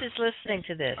remember, Vince is listening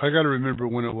to this. I got to remember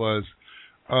when it was.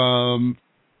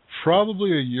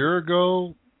 Probably a year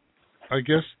ago. I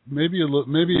guess maybe a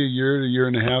year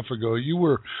and a half ago.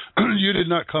 You did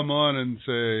not come on and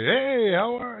say, "Hey,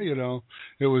 how are you?"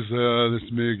 It was this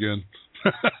is me again.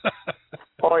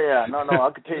 Oh yeah, no,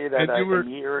 I could tell you that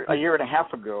a year and a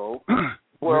half ago.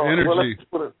 Well,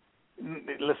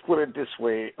 let's put it this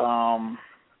way.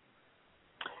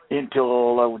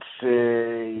 Until I would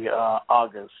say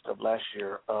August of last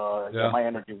year, my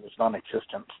energy was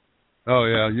non-existent. Oh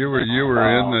yeah, you were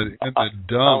in the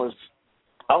dumps.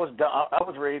 I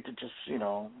was ready to just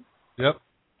Yep.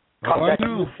 Contact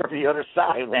you from the other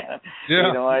side, man.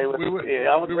 Yeah. I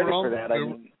was ready for that.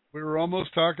 We were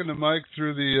almost talking to Mike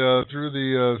through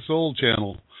the Soul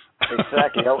channel.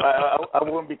 Exactly. I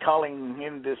wouldn't be calling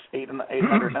him this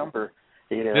 800 number.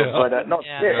 But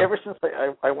ever since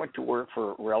I went to work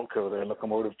for Relco, the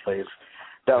locomotive place,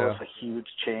 that was a huge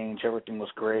change. Everything was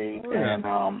great, and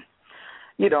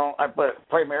but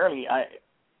primarily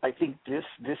I think this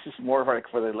is more of like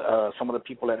for the some of the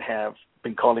people that have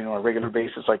been calling on a regular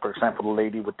basis, like for example the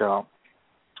lady with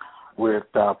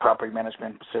property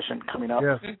management position coming up.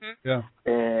 Yes. Yeah.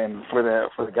 And for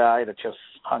the guy that just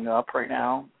hung up right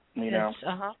now, Vince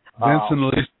and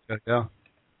Lisa,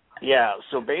 Yeah,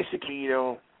 so basically,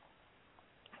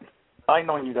 I've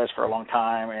known you guys for a long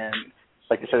time, and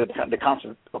like I said, the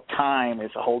concept of time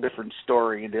is a whole different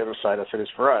story in the other side as it is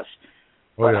for us.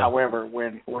 But however,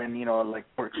 when like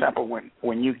for example,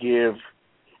 when you give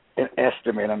an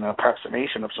estimate, an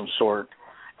approximation of some sort,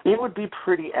 it would be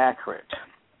pretty accurate.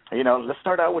 Let's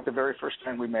start out with the very first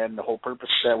time we met, and the whole purpose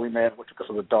that we met was because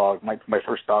of the dog, my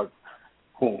first dog,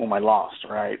 whom I lost,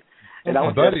 right? And I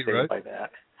was devastated by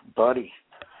that, Buddy.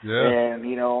 Yeah. And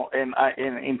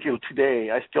and until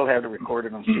today, I still have it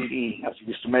recorded on CD, as I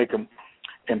used to make them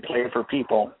and play it for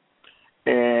people.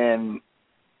 And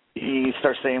he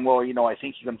starts saying, well, I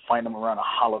think you can find them around the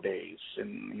holidays.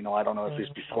 And, I don't know if it's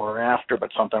before or after,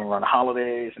 but sometime around the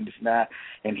holidays and this and that.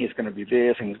 And he's going to be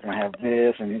this and he's going to have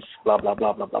this and he's blah, blah,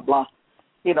 blah, blah, blah, blah.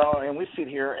 And we sit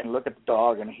here and look at the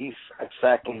dog, and he's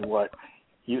exactly what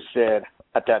you said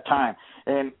at that time.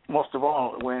 And most of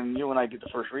all, when you and I did the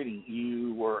first reading,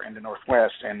 you were in the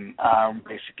Northwest and I'm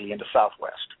basically in the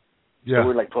Southwest. Yeah. So we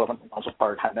were like 1,200 miles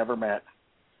apart, had never met,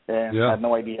 and had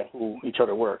no idea who each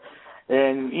other were.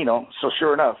 And, so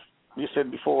sure enough, you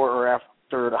said before or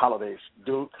after the holidays,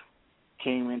 Duke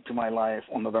came into my life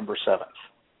on November 7th.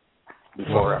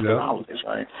 Before or after the holidays,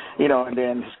 right? And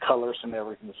then his colors and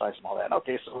everything, the size and all that.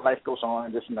 Okay, so life goes on,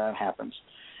 and this and that happens.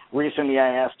 Recently, I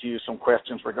asked you some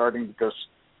questions regarding, because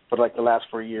for like the last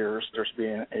 4 years, there's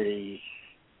been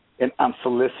an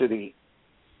unsolicited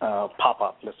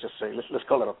pop-up. Let's just say, let's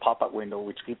call it a pop-up window,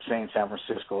 which keeps saying San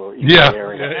Francisco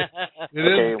area.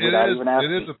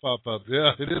 It is a pop-up.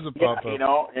 Yeah, it is a pop-up.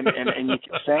 And you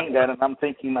keep saying that, and I'm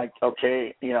thinking like,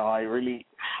 okay,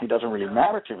 it doesn't really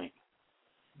matter to me.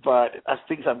 But as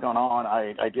things have gone on,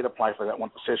 I did apply for that one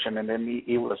position, and then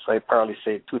it was, I probably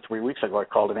say 2-3 weeks ago, I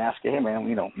called and asked, hey,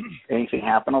 man, anything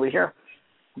happen over here?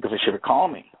 Because they should have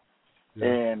called me. Yeah.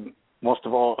 And most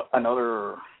of all,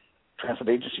 another transit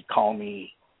agency called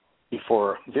me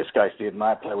before this guys did, and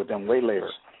I applied with them way later.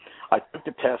 I took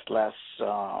the test last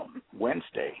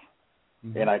Wednesday,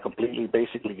 and I completely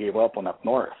basically gave up on up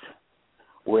north.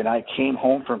 When I came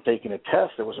home from taking the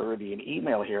test, there was already an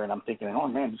email here, and I'm thinking, oh,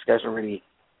 man, these guys already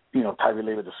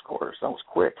tabulated the scores. That was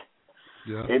quick.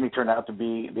 Yeah. And it turned out to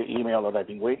be the email that I've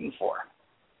been waiting for.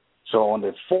 So on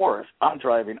the 4th, I'm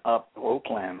driving up to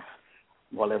Oakland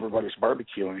while everybody's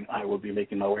barbecuing. I will be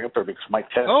making my way up there because my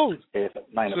test is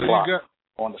at 9 o'clock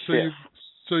on the 5th.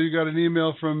 So you got an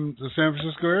email from the San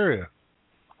Francisco area?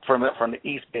 From the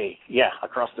East Bay,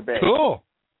 across the bay. Cool.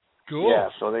 Cool. Yeah,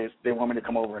 so they want me to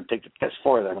come over and take the test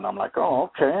for them, and I'm like, oh,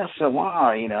 okay. I said,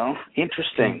 wow,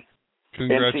 interesting.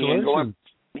 Congratulations.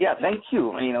 Yeah, thank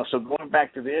you. So going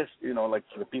back to this, like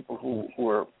for the people who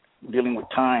are dealing with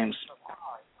times,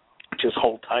 just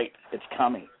hold tight. It's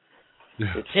coming.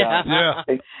 It's, yeah.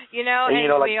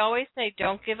 We always say,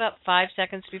 don't give up 5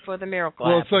 seconds before the miracle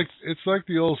Well, happens. it's like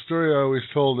the old story I always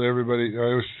told everybody. I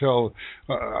always tell.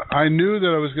 I knew that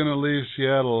I was going to leave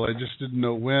Seattle. I just didn't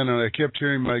know when, and I kept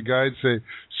hearing my guide say,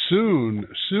 "Soon,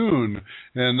 soon,"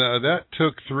 and that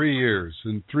took 3 years.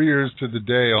 And 3 years to the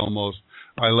day, almost,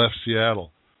 I left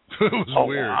Seattle. It was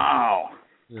weird. Wow.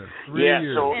 Yeah, 3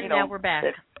 years. So, and now we're back.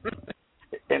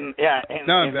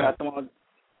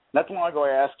 Not too long ago,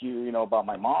 I asked you, about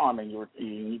my mom, and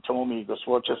you told me, you goes,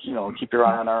 well, just, keep your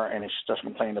eye on her, and if she starts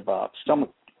complaining about stomach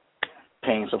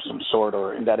pains of some sort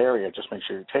or in that area, just make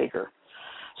sure you take her.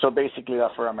 So basically,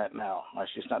 that's where I'm at now.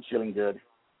 She's not feeling good,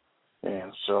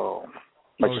 and so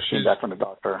I just came back from the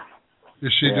doctor.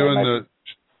 Is she doing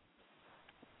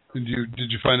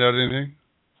Did you find out anything?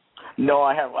 No,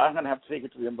 I'm going to have to take her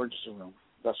to the emergency room.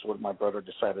 That's what my brother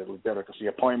decided. It was better because the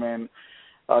appointment.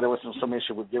 There was some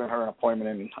issue with giving her an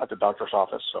appointment at the doctor's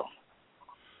office, so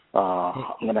I'm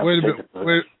going to have to take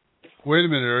her. Wait a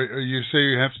minute. Are you say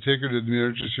you have to take her to the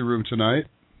emergency room tonight?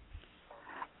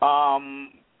 I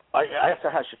asked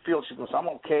her how she feels. She goes, I'm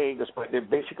okay. But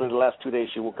basically, the last 2 days,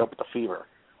 she woke up with a fever,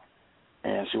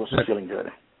 and she wasn't feeling good.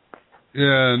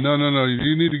 Yeah, no.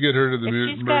 You need to get her to the emergency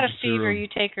room. If she's got a fever, you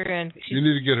take her in. You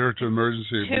need to get her to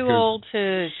emergency. Too old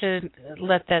to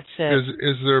let that sit.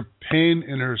 Is there pain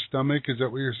in her stomach? Is that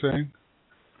what you're saying?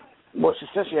 Well, she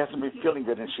says she hasn't been feeling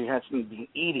good, and she hasn't been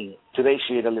eating. Today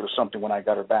she ate a little something when I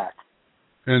got her back.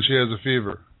 And she has a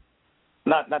fever.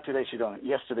 Not today. She don't.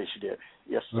 Yesterday she did.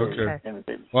 Yesterday.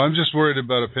 Okay. Well, I'm just worried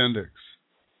about appendix.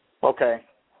 Okay.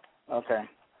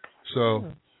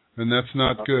 So. And that's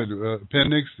not good.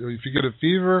 Appendix. If you get a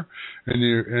fever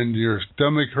and your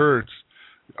stomach hurts,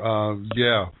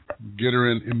 get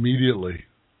her in immediately.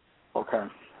 Okay.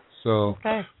 So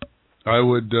I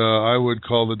would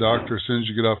call the doctor as soon as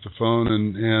you get off the phone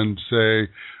and say,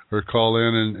 or call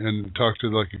in and talk to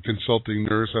like a consulting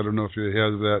nurse. I don't know if you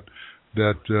have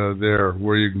that there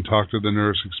where you can talk to the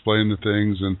nurse, explain the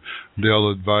things, and they'll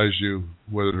advise you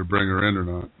whether to bring her in or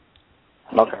not.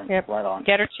 Okay. Yep. Right on.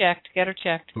 Get her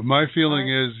checked. But my feeling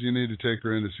is you need to take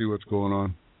her in to see what's going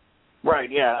on.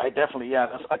 Right. Yeah. I definitely. Yeah.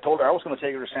 I told her I was going to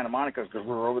take her to Santa Monica because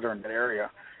we were over there in that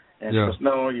area, and she goes,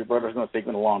 "No, your brother's going to take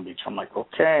me to Long Beach." I'm like,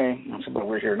 "Okay." I said, "But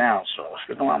we're here now, so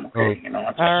she goes, no, I'm okay."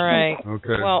 All right.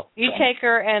 Okay. Well, you take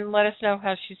her and let us know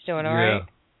how she's doing. All right.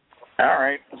 All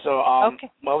right. So,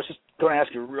 okay. Well, I was just going to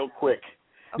ask you real quick.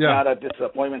 Okay. Now that this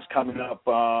appointment's coming up,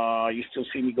 you still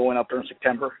see me going up there in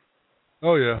September?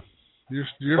 Oh yeah. You're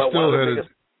still headed.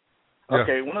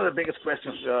 Okay, one of the biggest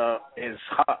questions is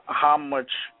how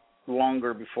much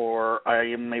longer before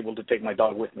I am able to take my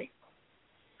dog with me?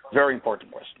 Very important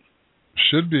question.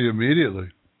 Should be immediately.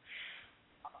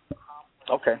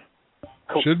 Okay.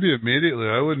 Cool. Should be immediately.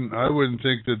 I wouldn't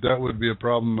think that would be a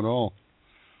problem at all.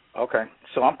 Okay,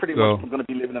 so I'm pretty much going to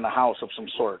be living in a house of some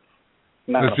sort.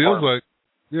 It feels like.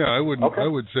 Yeah, I would. Okay. I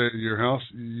would say your house.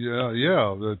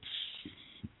 Yeah. That's.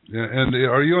 Yeah, and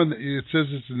are you on? It says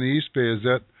it's in the East Bay. Is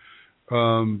that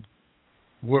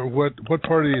what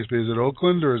part of the East Bay? Is it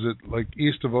Oakland or is it like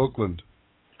east of Oakland?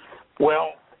 Well,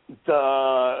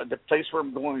 the place where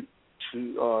I'm going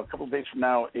to a couple of days from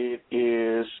now, it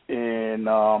is in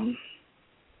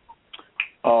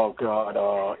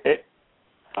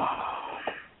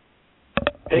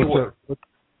Hayward.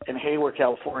 In Hayward,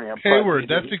 California. Hayward.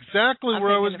 That's exactly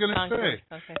where I was going to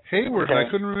say. Okay. Hayward. Okay.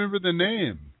 I couldn't remember the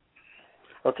name.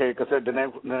 Okay, because the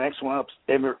next one up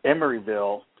is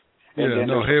Emeryville. And then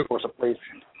there's, of course, a place.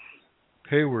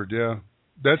 Hayward, yeah.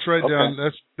 That's right down.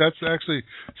 That's actually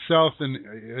south and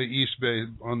East Bay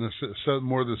on the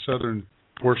more the southern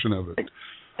portion of it.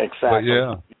 Exactly.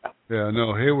 But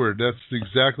no, Hayward. That's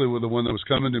exactly the one that was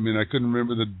coming to me, and I couldn't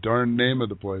remember the darn name of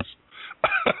the place.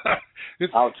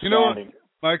 Outstanding. You know what,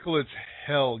 Michael? It's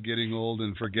hell getting old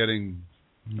and forgetting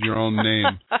your own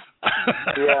name.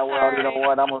 Yeah, well, you know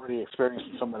what? I'm already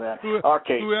experiencing some of that.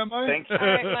 Okay. Who am I? Thank you. All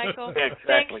right, Michael.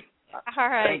 Exactly. Thanks. All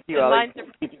right. Thank you. Lines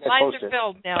are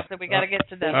filled now, so we got to get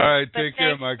to them. All right, take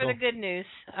care, Michael. Thanks for the good news.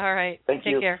 All right. Thank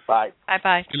you. Take care. Bye.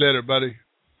 Bye-bye. See you later, buddy.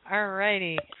 All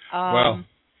righty. Wow.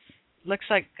 Looks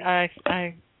like I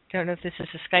don't know if this is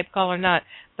a Skype call or not,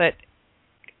 but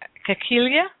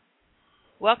Kakilia,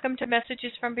 welcome to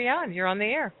Messages from Beyond. You're on the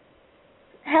air.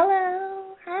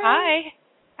 Hello. Hi.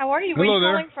 How are you? Hello Where are you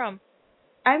there. calling from?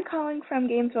 I'm calling from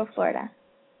Gainesville, Florida.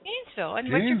 Gainesville.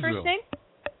 And what's your first name?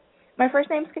 My first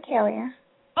name's Kakalia.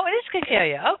 Oh, it is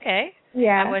Cecilia. Okay.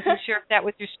 Yeah. I wasn't sure if that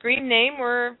was your screen name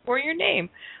or your name.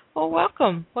 Well,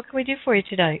 welcome. What can we do for you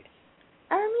tonight?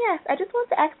 Yes, I just want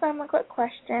to ask them a quick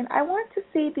question. I want to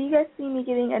see, do you guys see me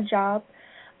getting a job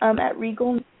at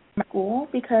Regal School?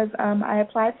 Because I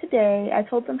applied today. I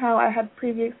told them how I had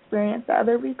previous experience at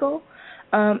other Regal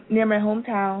near my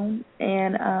hometown,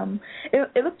 and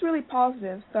it looks really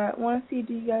positive. So I want to see,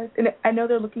 do you guys? And I know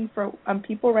they're looking for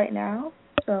people right now.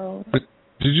 So. But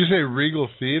did you say Regal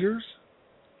Theaters?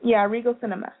 Yeah, Regal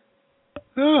Cinema.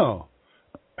 No.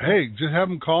 Hey, just have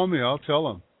them call me. I'll tell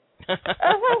them.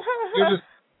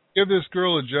 Give this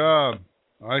girl a job.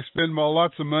 I spend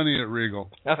lots of money at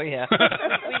Regal. Oh yeah, we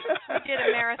did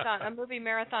a movie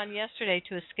marathon yesterday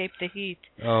to escape the heat.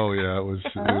 Oh yeah, it was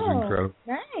incredible.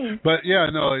 Nice. But yeah,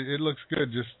 no, it looks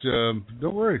good. Just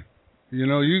don't worry. You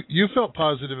know, you felt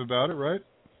positive about it, right?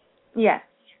 Yeah.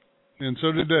 And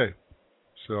so did they.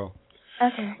 So.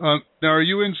 Okay. Now, are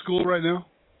you in school right now?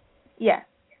 Yeah.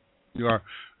 You are,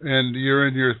 and you're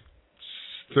in your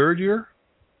third year.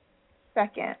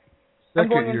 Second. I'm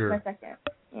going year. into my second.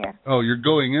 Yeah. Oh, you're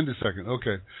going into second.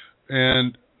 Okay.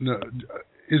 And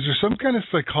is there some kind of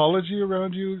psychology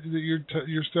around you that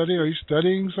you're studying? Are you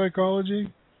studying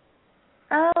psychology?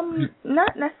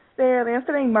 Not necessarily. I'm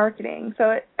studying marketing,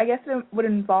 so I guess it would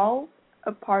involve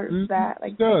a part of that,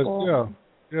 like it does, people.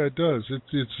 Yeah, it does.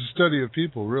 It's a study of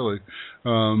people, really.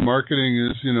 Marketing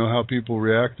is, how people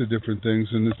react to different things,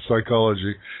 and it's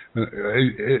psychology.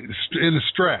 In a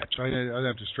stretch, I'd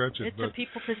have to stretch it. It's a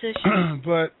people position.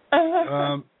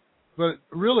 But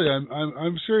really,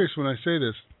 I'm serious when I say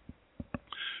this.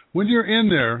 When you're in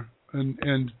there,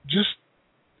 and just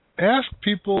ask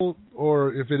people,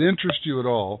 or if it interests you at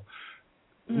all,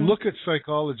 look at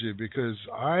psychology, because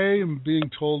I am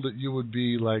being told that you would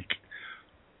be like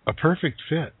a perfect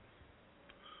fit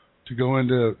to go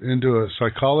into a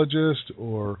psychologist,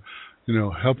 or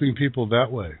helping people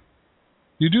that way.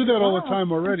 You do that all the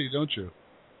time already, don't you?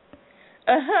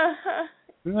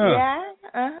 Yeah.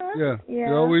 Yeah.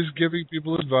 You're always giving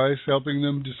people advice, helping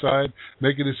them decide,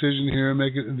 make a decision here,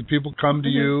 and the people come to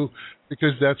you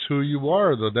because that's who you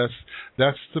are, though.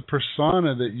 That's the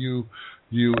persona that you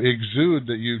exude,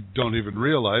 that you don't even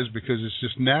realize, because it's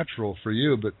just natural for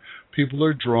you. But people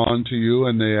are drawn to you,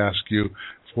 and they ask you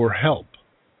for help.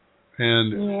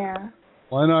 And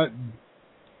why not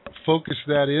focus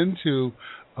that into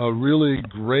a really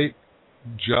great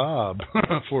job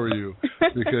for you?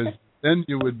 Because then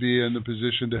you would be in the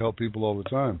position to help people all the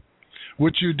time,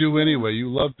 which you do anyway. You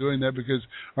love doing that, because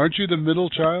aren't you the middle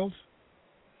child?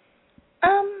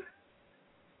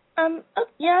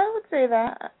 Yeah, I would say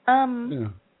that.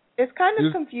 It's kind of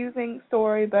a confusing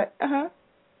story, but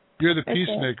You're the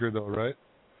peacemaker, though, right?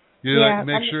 You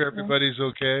make sure everybody's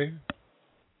okay.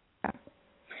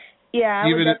 Yeah, I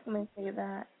would definitely say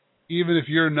that. Even if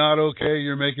you're not okay,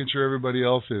 you're making sure everybody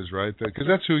else is, right? Because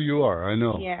that's who you are. I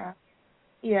know. Yeah.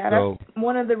 Yeah, that's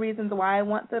one of the reasons why I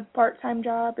want the part-time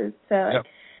job, is to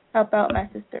help out my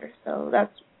sister. So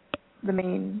that's the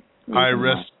main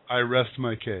reason. I rest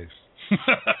my case.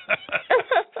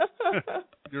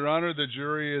 Your Honor, the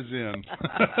jury is in,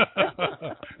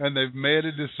 and they've made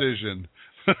a decision.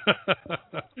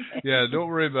 Yeah, don't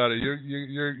worry about it.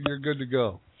 You're good to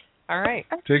go. All right.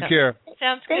 Take care.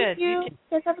 Sounds good. Thank you.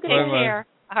 Yes, have a good day. Take care.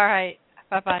 All right.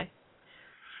 Bye-bye.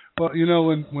 Well,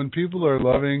 when people are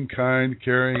loving, kind,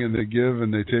 caring, and they give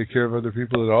and they take care of other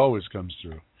people, it always comes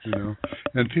through,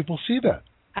 and people see that.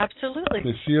 Absolutely.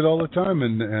 They see it all the time,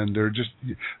 and they're just,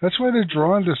 that's why they're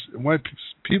drawn to, why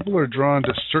people are drawn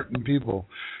to certain people,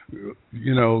 to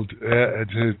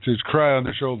cry on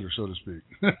their shoulder, so to speak.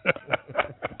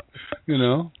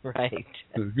 Right.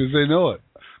 Because they know it.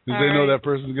 Because they know that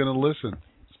person's going to listen.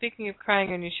 Speaking of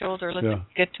crying on your shoulder, let's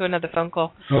get to another phone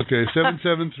call. Okay,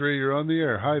 773, you're on the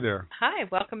air. Hi there. Hi,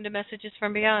 welcome to Messages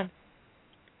from Beyond.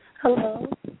 Hello.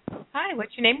 Hi,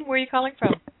 what's your name and where are you calling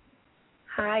from?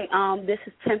 Hi, this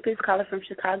is Tempest calling from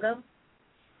Chicago.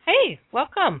 Hey,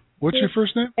 welcome. What's your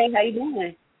first name? Hey, how you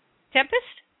doing?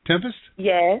 Tempest?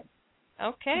 Yes.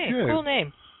 Okay, cool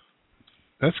name.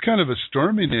 That's kind of a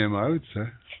stormy name, I would say.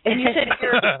 And you said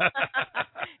you're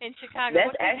in Chicago.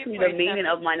 That's actually the meaning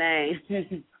of my name. Yes.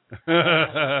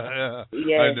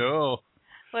 I know.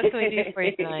 What can we do for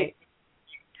you tonight?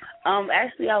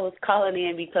 Actually, I was calling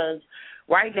in because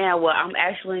right now, I'm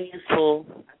actually in school.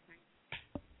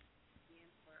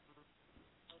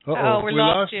 Uh-oh, we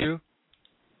lost you.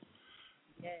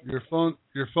 Your phone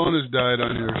has died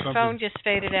on you or something. Your phone just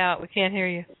faded out. We can't hear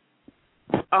you.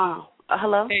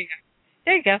 Hello?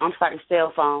 There you go. I'm sorry,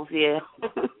 cell phones, yeah.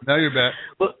 Now you're back.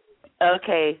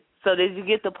 Okay, So did you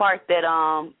get the part that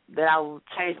I will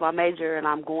change my major and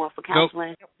I'm going for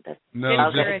counseling? Nope. No.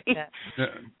 Okay.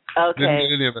 Okay. Didn't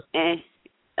get any of it.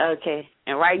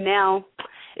 And right now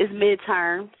it's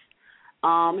midterms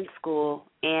in school,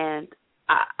 and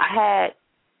I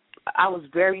was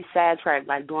very sidetracked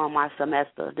like during my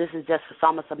semester. This is just a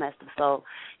summer semester, so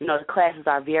the classes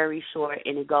are very short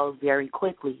and it goes very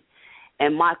quickly.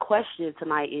 And my question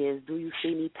tonight is, do you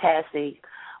see me passing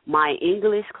my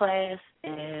English class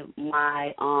and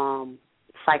my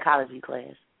psychology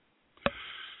class?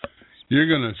 You're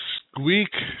going to squeak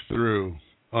through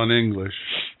on English.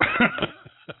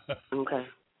 Okay.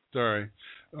 Sorry.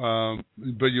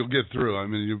 But you'll get through. I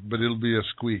mean, but it'll be a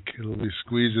squeak. It'll be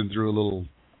squeezing through a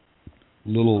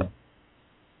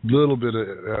little bit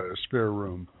of spare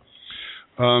room.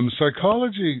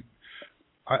 Psychology,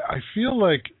 I feel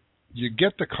like you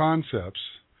get the concepts,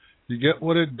 you get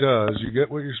what it does, you get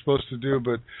what you're supposed to do,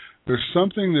 but there's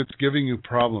something that's giving you a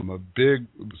problem,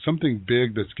 something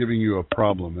big that's giving you a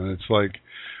problem, and it's like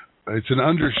it's an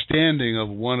understanding of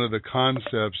one of the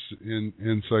concepts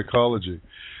in psychology.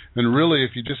 And really,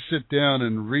 if you just sit down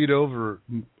and read over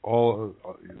all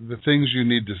the things you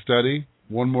need to study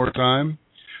one more time,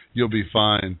 you'll be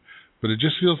fine. But it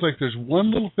just feels like there's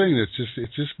one little thing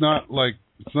it's not like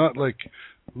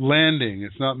landing.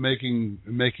 It's not making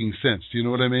sense. Do you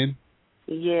know what I mean?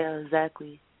 Yeah,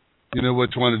 exactly. You know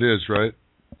which one it is, right?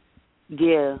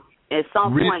 Yeah. At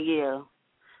some point, yeah.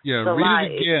 Yeah,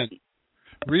 read it again.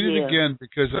 Read it again,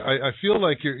 because I feel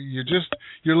like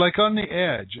you're like on the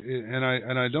edge, and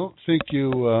I don't think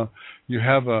you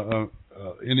have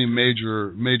any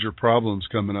major problems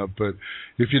coming up. But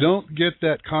if you don't get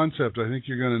that concept, I think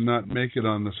you're going to not make it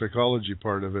on the psychology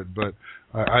part of it. But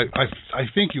I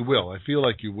think you will. I feel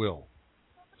like you will.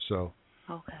 So.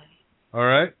 Okay. All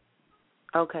right.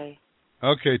 Okay.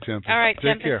 Okay, Tempest. All right,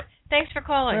 Take care. Thanks for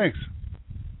calling. Thanks.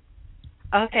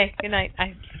 Okay, good night.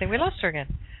 I think we lost her again.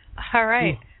 All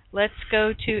right, let's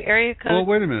go to area code. Well,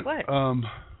 wait a minute. What?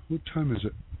 What time is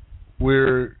it?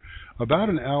 We're about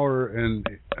an hour and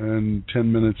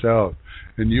 10 minutes out,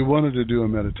 and you wanted to do a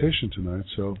meditation tonight,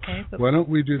 so why don't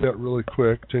we do that really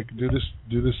quick? Do this.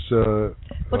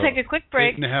 We'll take a quick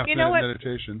break. 8.5 minute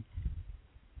meditation.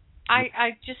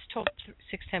 I just told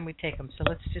 610 we'd take them, so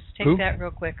let's just take that real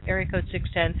quick. Area code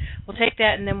 610. We'll take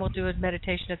that, and then we'll do a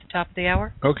meditation at the top of the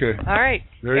hour. Okay. All right.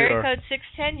 There Area code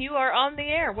 610, you are on the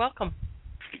air. Welcome.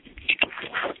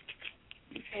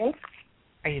 Hello?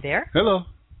 Are you there? Hello.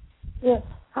 Yes.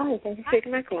 Hi, thank you for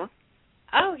taking my call.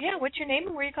 Oh, yeah. What's your name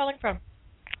and where are you calling from?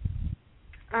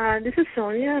 This is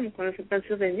Sonia. I'm calling from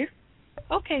Pennsylvania.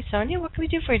 Okay, Sonia. What can we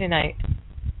do for you tonight?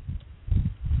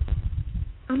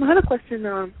 I had a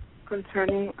question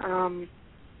concerning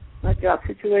my job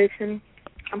situation.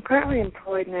 I'm currently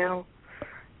employed now,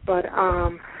 but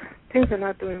things are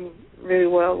not doing really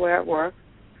well where I work.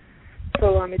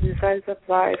 So I decided to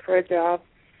apply for a job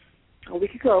a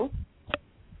week ago,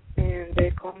 and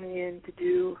they called me in to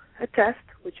do a test,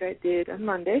 which I did on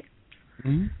Monday.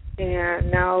 Mm-hmm.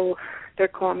 And now they're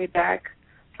calling me back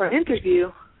for an interview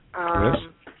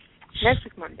next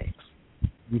week, Monday.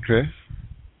 Okay.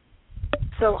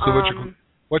 So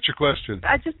what's your question?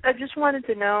 I just wanted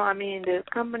to know, the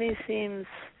company seems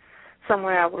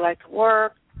somewhere I would like to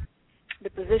work. The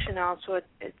position also,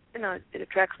 it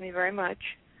attracts me very much.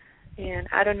 And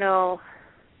I don't know,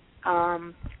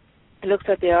 it looks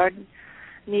like they are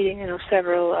needing,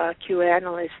 several QA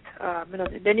analysts.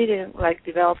 They're needing, like,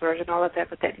 developers and all that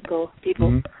type of technical people.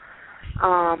 Mm-hmm.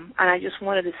 And I just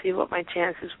wanted to see what my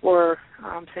chances were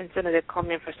since they called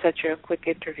me in for such a quick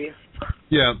interview.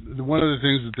 Yeah, one of the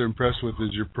things that they're impressed with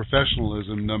is your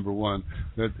professionalism, number one.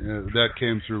 That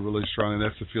came through really strong, and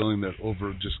that's the feeling that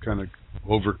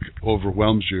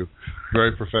overwhelms you.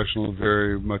 Very professional,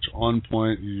 very much on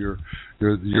point. You're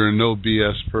a no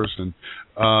BS person,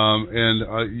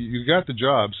 and you got the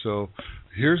job. So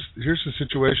here's the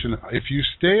situation. If you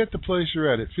stay at the place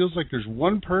you're at, it feels like there's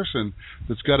one person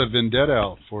that's got a vendetta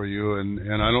out for you, and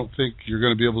I don't think you're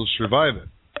going to be able to survive it.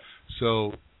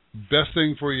 So best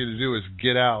thing for you to do is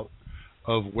get out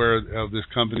of this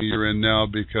company you're in now,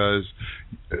 because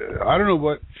I don't know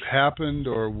what happened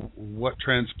or what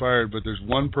transpired, but there's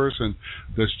one person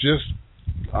that's just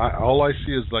all I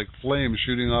see is like flames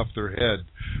shooting off their head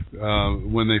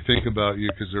when they think about you,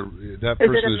 because that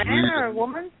person is. Is it a man or a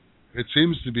woman? It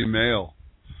seems to be male,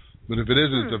 but if it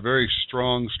isn't, it's a very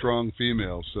strong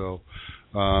female. So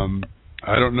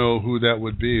I don't know who that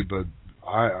would be, but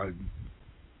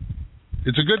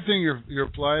it's a good thing you're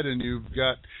applied and you've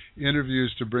got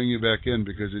interviews to bring you back in,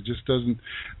 because it just doesn't.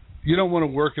 You don't want to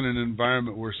work in an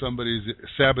environment where somebody's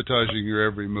sabotaging your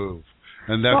every move,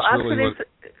 and that's really what.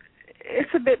 it's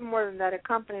a bit more than that. A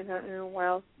company not doing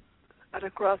well, and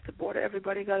across the board,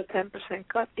 everybody got a 10%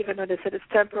 cut, even though they said it's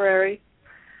temporary.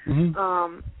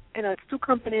 Mm-hmm. It's two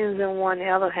companies in one. The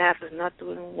other half is not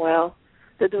doing well.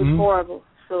 They're doing horrible.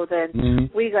 So then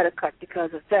we got a cut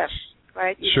because of them,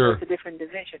 right? Even though it's a different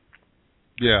division.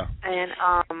 Yeah. And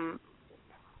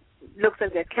looks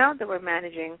like the account that we're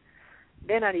managing,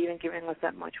 they're not even giving us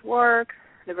that much work.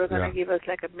 They were going to give us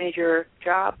like a major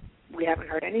job. We haven't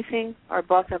heard anything. Our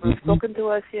boss hasn't spoken to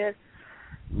us yet.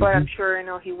 But I'm sure,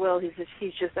 he will.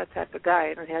 He's just that type of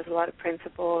guy. He has a lot of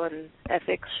principle and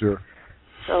ethics. Sure.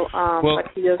 So,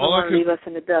 but he doesn't want to leave us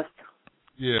in the dust.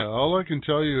 Yeah, all I can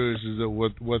tell you is that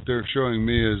what they're showing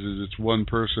me is it's one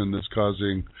person that's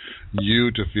causing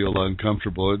you to feel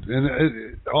uncomfortable,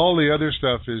 and all the other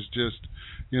stuff is just,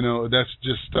 that's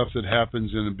just stuff that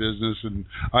happens in a business, and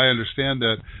I understand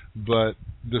that, but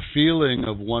the feeling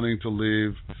of wanting to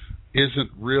leave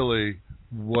isn't really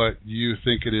what you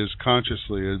think it is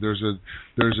consciously. There's a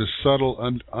subtle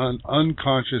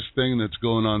unconscious thing that's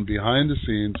going on behind the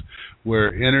scenes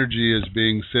where energy is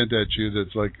being sent at you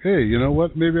that's like, hey, you know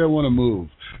what, maybe I want to move,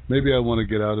 maybe I want to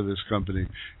get out of this company.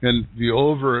 And the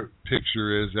over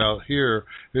picture is out here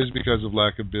is because of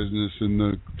lack of business and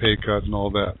the pay cut and all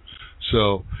that.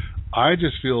 So I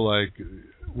just feel like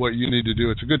what you need to do,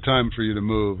 it's a good time for you to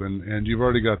move, and you've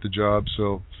already got the job,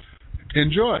 so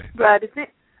enjoy. Right. The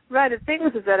thing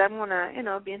is that I'm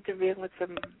gonna, be interviewing with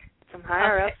some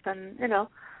higher ups, and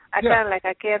I kind of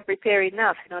I can't prepare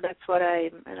enough. That's what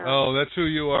I. Oh, that's who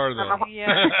you are, though.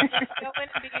 Yeah.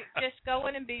 Just go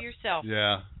in and be yourself.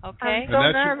 Yeah. Okay. I'm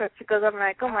so nervous because I'm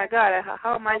like, oh my God,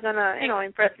 how am I gonna,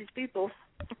 impress these people?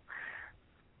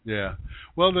 Yeah.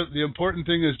 Well, the important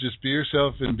thing is just be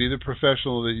yourself and be the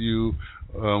professional that you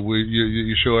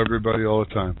show everybody all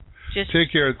the time. Just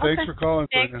take care. Thanks for calling.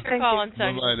 Thanks for calling,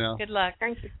 Sonia. Bye now. Good luck.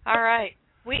 Thank you. All right.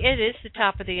 It is the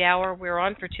top of the hour. We're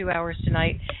on for 2 hours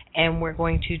tonight, and we're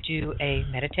going to do a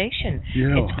meditation.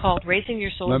 Yeah. It's called Raising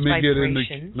Your Soul's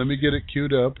Vibration. Let me get it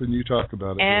queued up, and you talk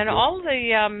about it. And all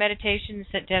the meditations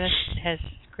that Dennis has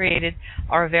created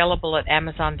are available at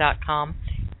Amazon.com.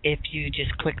 If you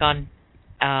just click on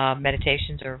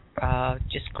meditations or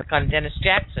just click on Dennis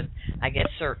Jackson,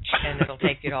 search, and it'll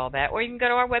take you to all that. Or you can go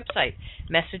to our website,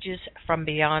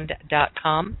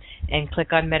 messagesfrombeyond.com, and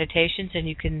click on meditations, and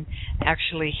you can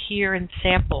actually hear and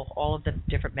sample all of the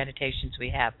different meditations we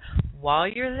have. While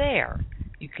you're there,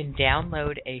 you can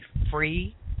download a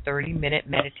free 30-minute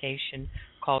meditation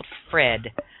called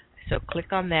Fred. So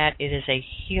click on that. It is a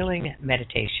healing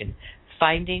meditation.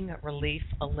 Finding Relief,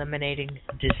 Eliminating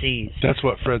Disease. That's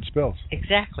what Fred spells.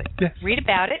 Exactly. Yes. Read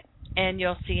about it, and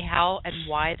you'll see how and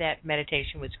why that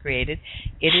meditation was created.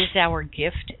 It is our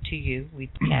gift to you.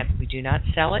 We do not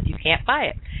sell it. You can't buy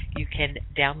it. You can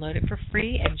download it for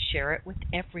free and share it with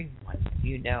everyone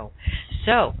you know.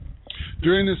 So,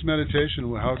 during this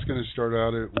meditation, how it's going to start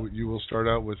out, you will start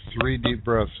out with 3 deep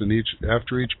breaths, and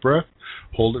after each breath,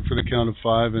 hold it for the count of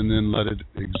 5, and then let it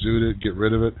exude it, get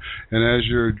rid of it. And as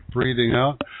you're breathing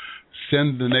out,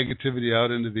 send the negativity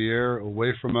out into the air,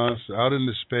 away from us, out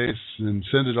into space, and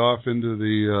send it off into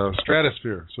the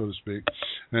stratosphere, so to speak,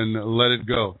 and let it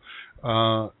go.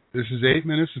 This is 8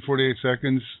 minutes and 48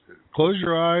 seconds. Close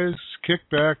your eyes, kick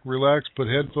back, relax, put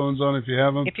headphones on if you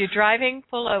have them. If you're driving,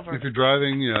 pull over. If you're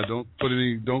driving,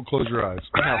 don't close your eyes.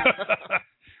 No.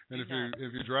 And if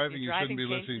you're driving, you shouldn't be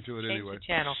listening to it anyway. The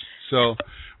channel. So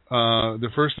the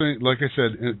first thing, like I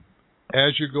said,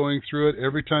 as you're going through it,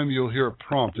 every time you'll hear a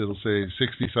prompt, it'll say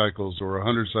 60 cycles or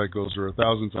 100 cycles or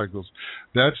 1,000 cycles.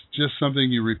 That's just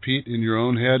something you repeat in your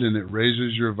own head, and it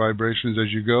raises your vibrations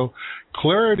as you go.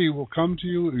 Clarity will come to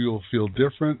you. You'll feel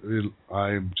different.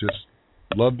 I just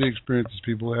love the experiences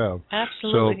people have.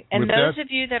 Absolutely. So and those of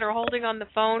you that are holding on the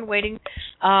phone waiting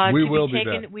to be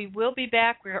taken, we will be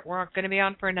back. We're going to be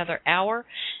on for another hour.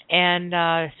 And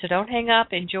so don't hang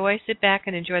up. Sit back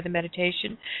and enjoy the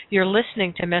meditation. You're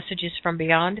listening to Messages from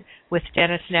Beyond with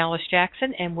Dennis and Alice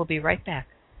Jackson, and we'll be right back.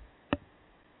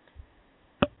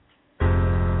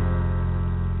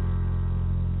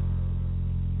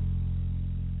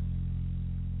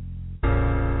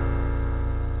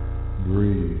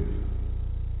 Breathe.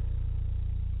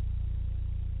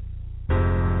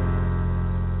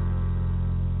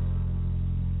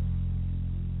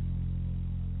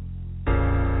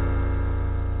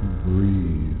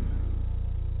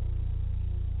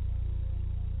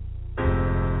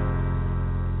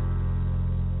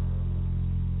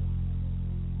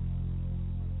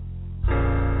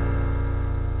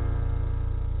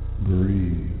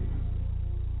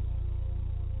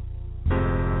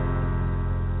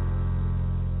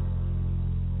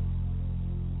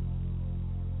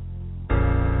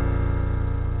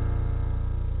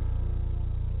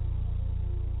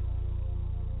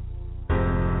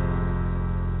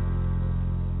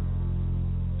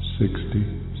 60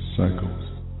 cycles.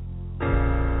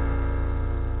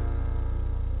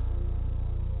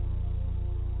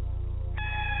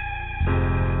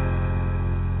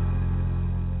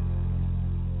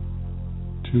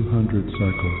 $200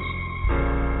 cycles.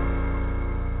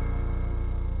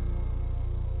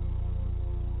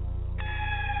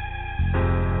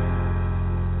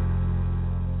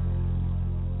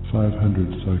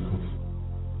 $500 cycles.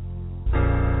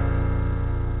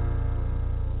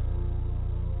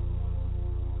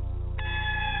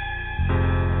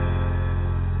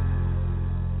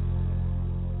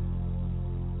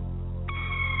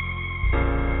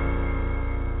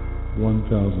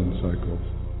 $1,000 cycles.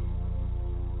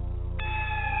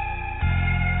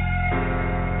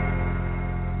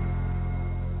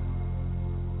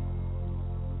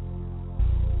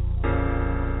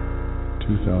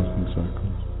 $2,000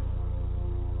 cycles.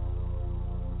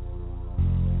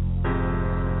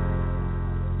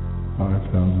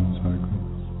 $5,000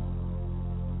 cycles.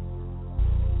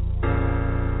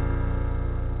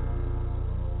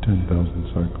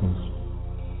 $10,000 cycles.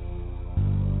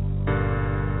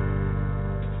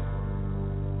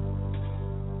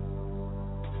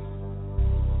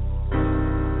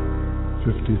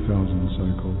 $50,000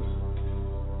 cycles.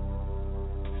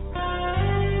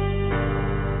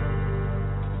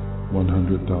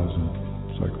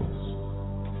 $100,000 cycles.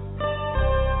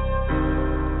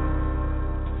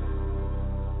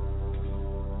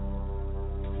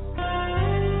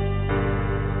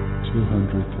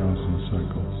 $200,000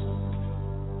 cycles.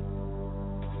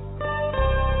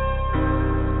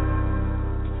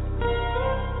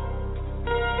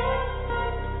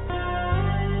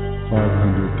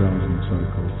 $500,000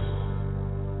 cycles.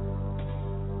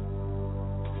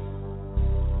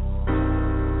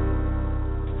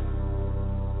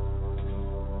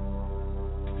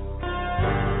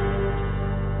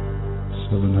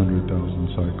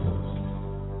 $700,000 cycles.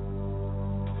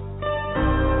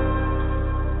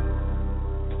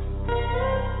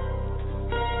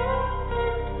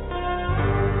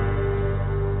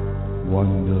 $1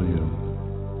 million.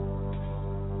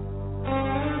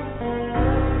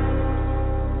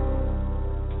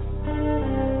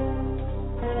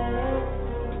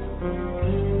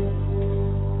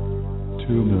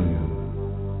 $2 million.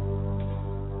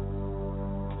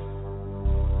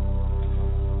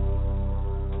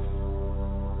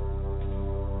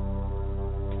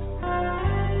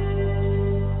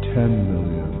 $10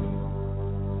 million.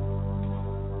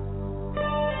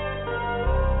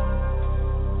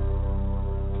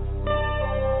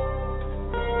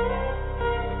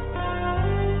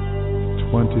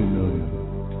 $20 million.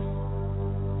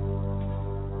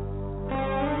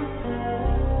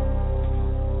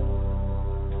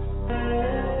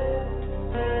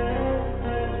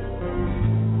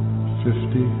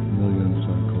 $50 million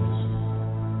cycles.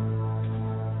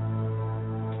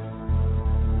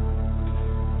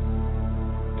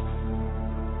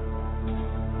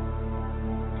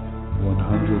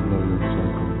 $100 million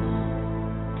cycles.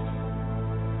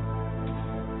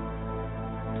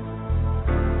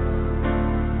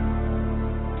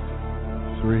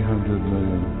 $300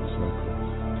 million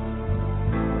cycles.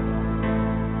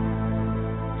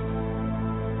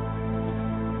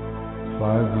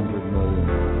 $500 million.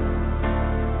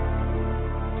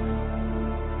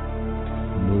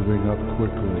 Moving up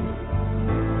quickly.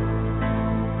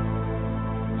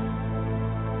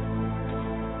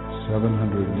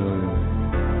 $700 million.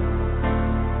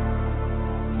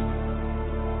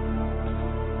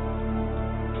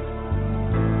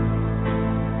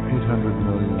 $800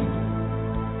 million.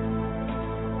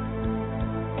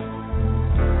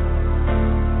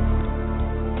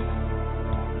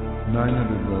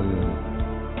 $900 million.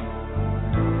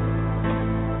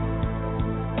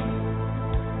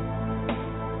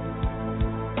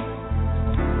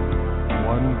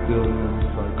 $1 billion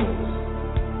cycles.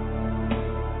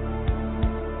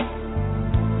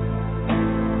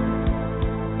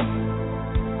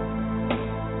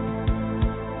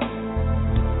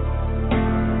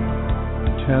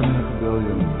 $10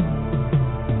 billion.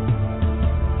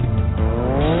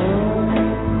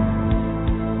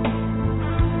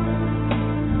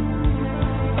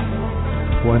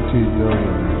 $20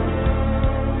 billion.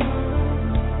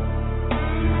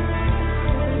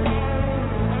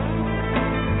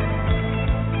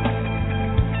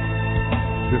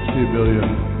 $50 billion.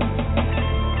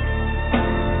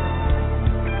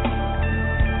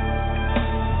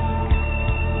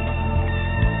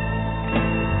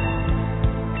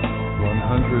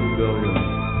 $100 billion.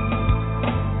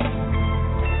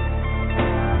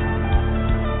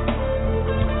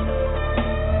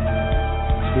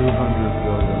 $200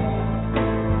 billion.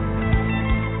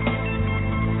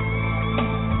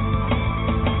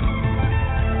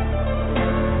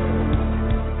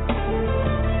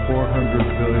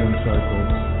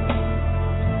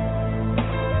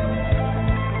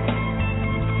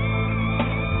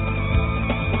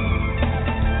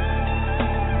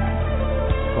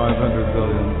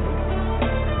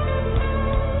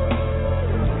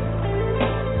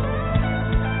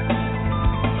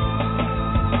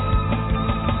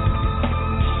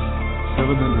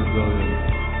 700 billion.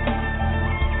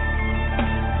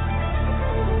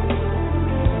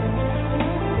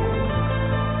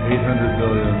 800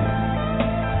 billion.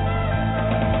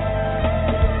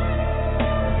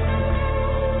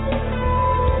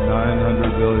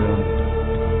 900 billion.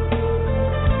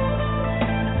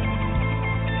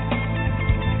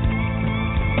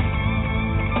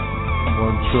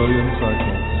 1 trillion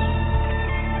cycles.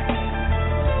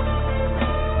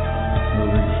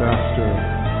 Moving faster.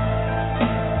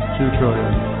 2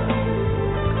 trillion.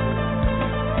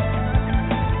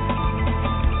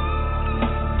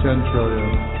 10 trillion.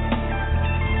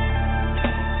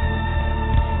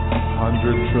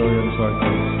 100 trillion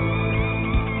cycles.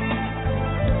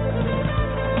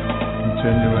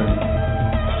 Continuing.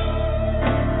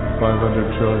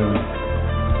 500 trillion.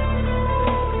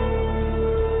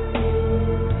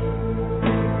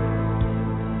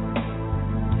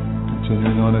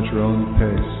 Continuing on at your own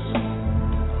pace.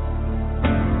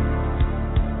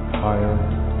 Higher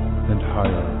and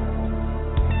higher.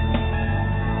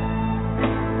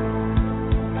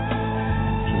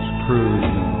 Just cruise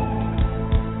now.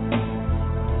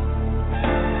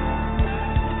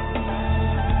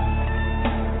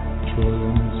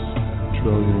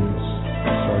 Trillions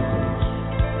cycles.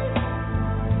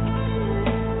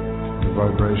 The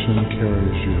vibration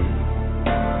carries you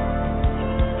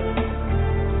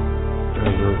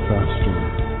ever faster.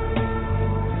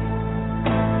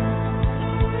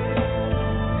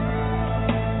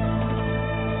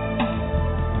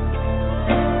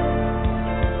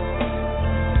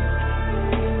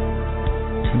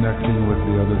 Connecting with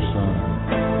the other side.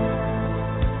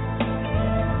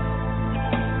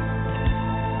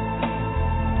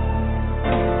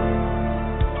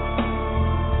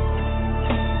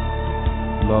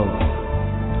 Love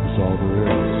is all there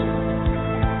is.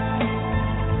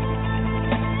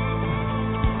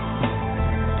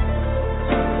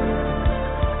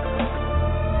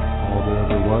 All there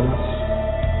ever was,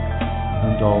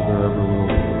 and all there ever will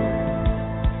be.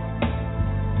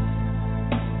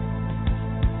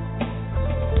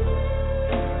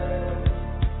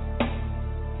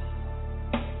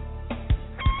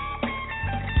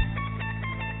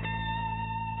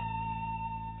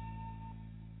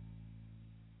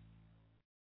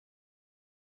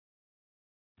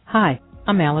 Hi,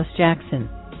 I'm Alice Jackson.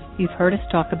 You've heard us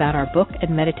talk about our book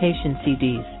and meditation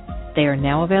CDs. They are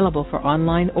now available for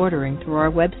online ordering through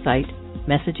our website,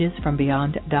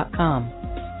 messagesfrombeyond.com.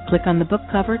 Click on the book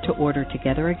cover to order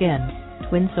Together Again,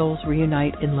 Twin Souls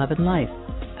Reunite in Love and Life,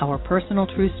 our personal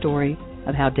true story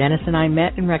of how Dennis and I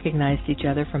met and recognized each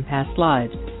other from past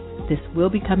lives. This will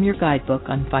become your guidebook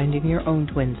on finding your own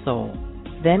twin soul.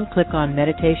 Then click on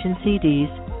Meditation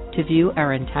CDs to view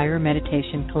our entire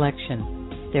meditation collection.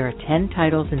 There are 10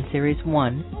 titles in Series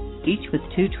 1, each with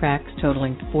 2 tracks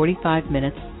totaling 45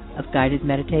 minutes of guided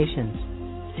meditations.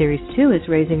 Series 2 is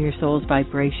Raising Your Soul's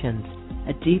Vibrations,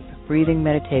 a deep breathing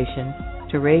meditation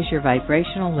to raise your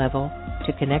vibrational level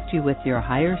to connect you with your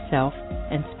higher self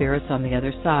and spirits on the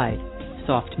other side.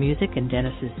 Soft music and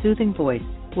Dennis's soothing voice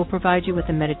will provide you with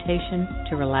a meditation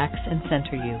to relax and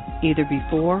center you, either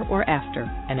before or after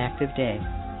an active day.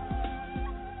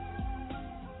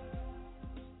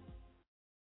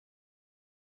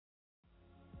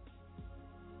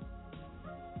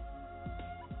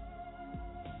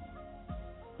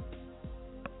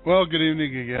 Well, good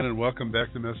evening again, and welcome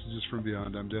back to Messages from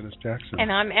Beyond. I'm Dennis Jackson.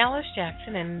 And I'm Alice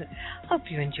Jackson, and hope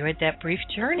you enjoyed that brief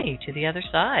journey to the other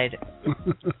side.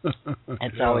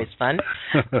 It's always fun.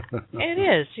 It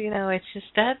is. You know, it's just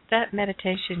that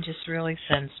meditation just really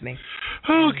sends me.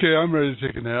 Okay, I'm ready to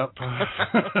take a nap.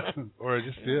 Or I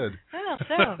just did. Well,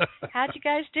 so, how'd you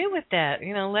guys do with that?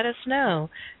 You know, let us know.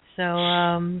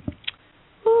 So,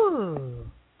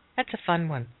 that's a fun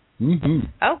one. Mm-hmm.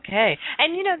 Okay.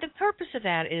 And, you know, the purpose of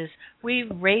that is we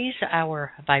raise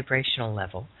our vibrational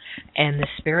level, and the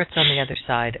spirits on the other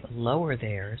side lower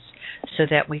theirs so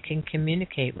that we can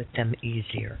communicate with them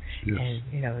easier. Yes. And,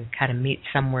 you know, kind of meet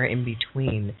somewhere in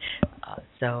between.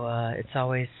 So it's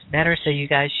always better. So you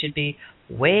guys should be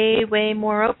way, way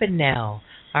more open now.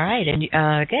 All right. And,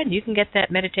 again, you can get that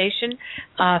meditation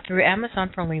through Amazon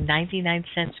for only 99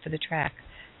 cents for the track.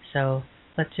 So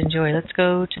let's enjoy. Let's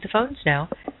go to the phones now.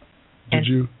 Did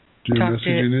you do your message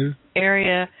you needed?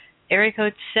 Area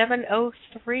code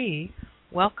 703.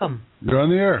 Welcome. You're on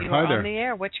the air. You're Hi there. on the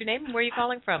air. What's your name and where are you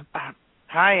calling from?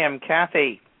 Hi, I'm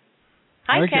Kathy.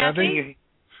 Hi, Kathy.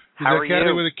 How are Kathy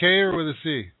you? with a K or with a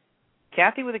C?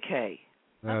 Kathy with a K.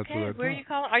 That's okay, what I where are thought. you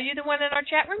calling? Are you the one in our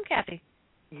chat room, Kathy?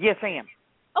 Yes, I am.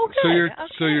 Oh, good.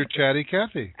 So you're Chatty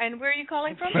Kathy. And where are you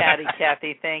calling from? Chatty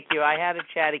Kathy, thank you. I had a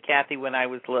Chatty Kathy when I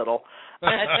was little. So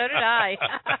did I.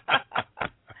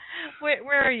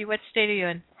 where are you? What state are you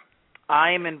in?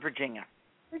 I am in Virginia.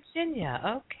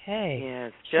 Virginia. Okay.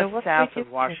 Yes, just south of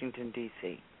Washington,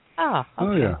 D.C. Oh, okay.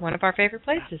 Oh, yeah. One of our favorite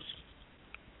places.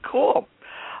 Cool.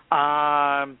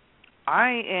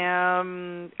 I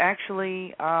am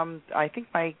actually, I think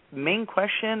my main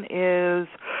question is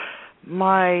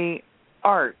my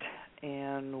art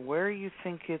and where you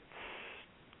think it's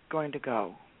going to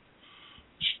go.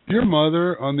 Your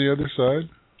mother on the other side?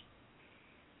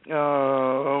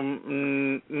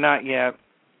 Not yet.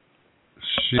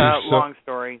 Long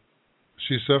story.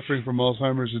 She's suffering from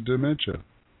Alzheimer's and dementia.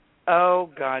 Oh,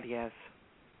 God, yes.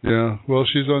 Yeah, well,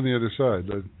 she's on the other side.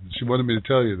 She wanted me to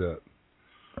tell you that.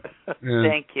 And,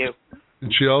 thank you.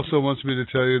 And she also wants me to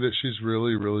tell you that she's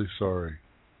really, really sorry.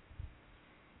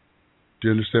 Do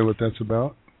you understand what that's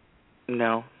about?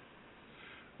 No.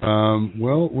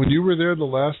 Well, when you were there the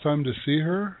last time to see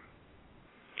her,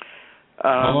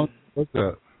 how long was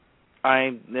that?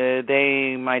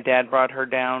 My dad brought her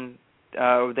down.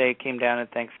 They came down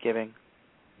at Thanksgiving.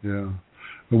 Yeah.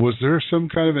 Was there some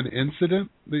kind of an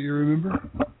incident that you remember?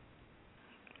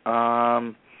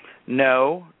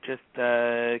 No, just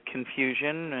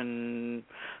confusion, and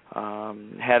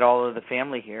had all of the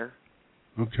family here.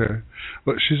 Okay.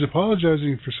 But she's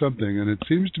apologizing for something, and it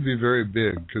seems to be very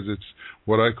big because it's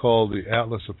what I call the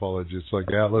Atlas apology. It's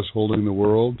like Atlas holding the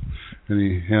world, and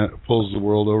he pulls the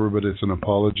world over, but it's an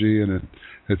apology, and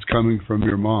it's coming from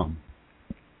your mom.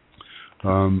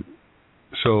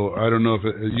 So I don't know if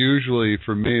usually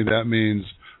for me that means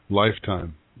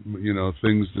lifetime,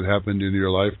 things that happened in your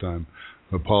lifetime,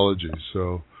 apologies.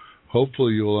 So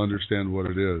hopefully you'll understand what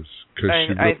it is.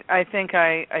 I think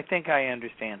I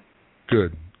understand.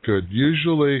 Good.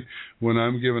 Usually when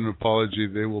I'm giving an apology,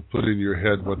 they will put in your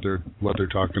head what they're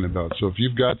talking about. So if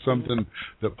you've got something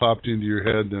that popped into your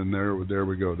head, then there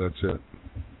we go. That's it.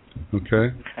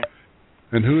 Okay?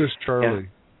 And who is Charlie? Yeah.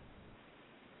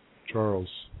 Charles.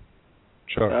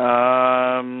 Chuck.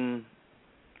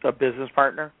 A business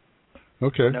partner.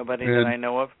 Okay. Nobody that I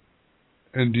know of.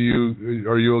 And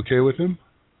are you okay with him?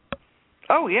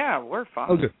 Oh yeah, we're fine.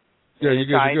 Okay. Yeah, you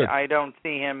guys are good. I don't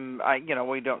see him.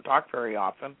 We don't talk very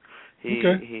often.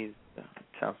 He's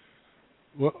so.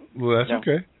 Well, that's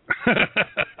okay.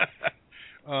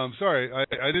 Sorry,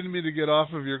 I didn't mean to get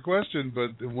off of your question,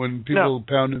 but when people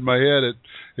pound in my head,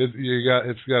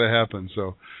 it's got to happen.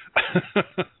 So.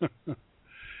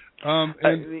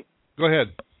 Go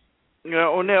ahead.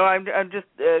 No, I'm just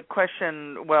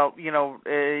question. Well,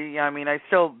 I'm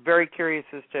still very curious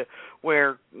as to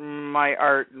where my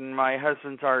art and my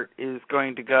husband's art is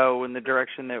going to go in the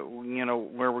direction that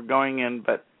where we're going in.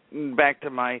 But back to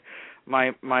my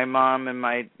mom and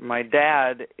my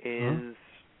dad is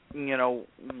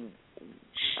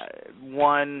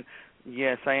one.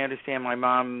 Yes, I understand. My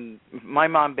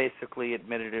mom basically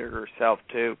admitted it herself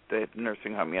to the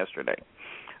nursing home yesterday.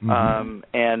 Mm-hmm.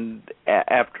 And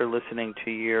after listening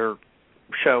to your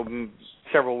show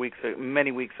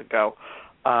many weeks ago,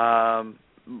 I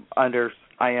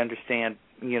understand,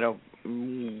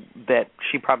 that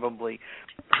she probably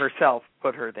herself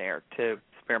put her there to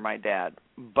spare my dad.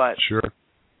 But sure,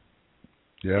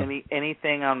 yeah.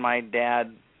 Anything on my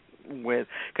dad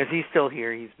because he's still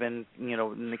here. He's been,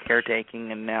 in the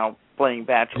caretaking and now playing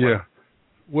bachelor. Yeah.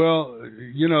 Well,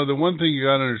 the one thing you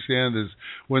got to understand is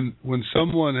when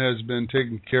someone has been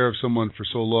taking care of someone for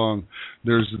so long,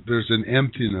 there's an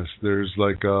emptiness. There's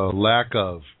like a lack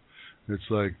of. It's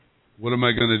like, what am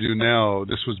I going to do now?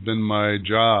 This has been my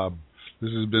job.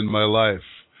 This has been my life.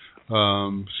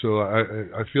 So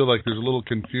I feel like there's a little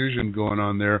confusion going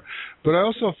on there. But I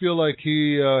also feel like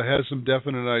he has some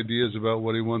definite ideas about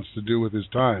what he wants to do with his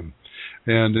time.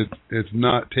 And it's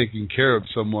not taking care of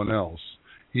someone else.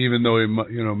 Even though he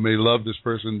may love this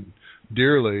person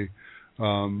dearly,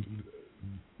 the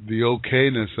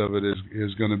okayness of it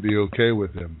is going to be okay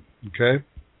with him. Okay?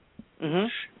 Mm-hmm.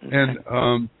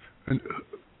 And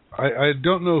I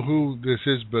don't know who this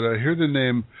is, but I hear the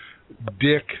name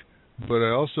Dick, but I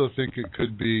also think it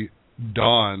could be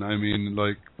Don. I mean,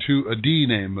 like a D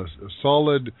name, a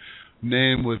solid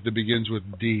name that begins with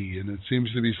D, and it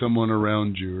seems to be someone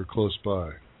around you or close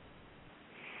by.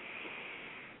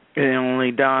 The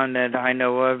only Don that I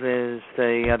know of is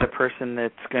the other person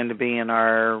that's going to be in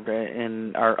our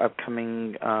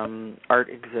upcoming art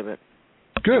exhibit.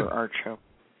 Good. Art show.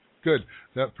 Good.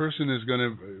 That person is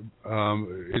going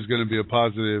to be a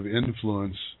positive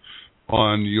influence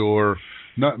on your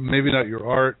maybe not your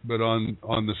art, but on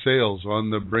the sales, on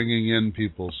the bringing in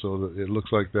people, so that it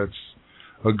looks like that's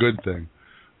a good thing.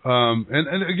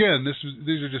 And again,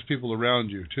 these are just people around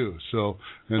you too. So,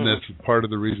 and that's part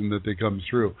of the reason that they come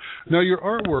through. Now, your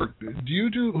artwork.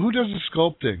 Who does the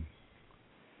sculpting?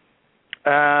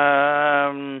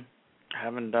 Haven't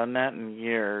done that in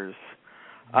years.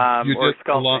 You Or did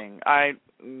sculpting.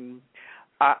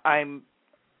 I'm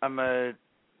a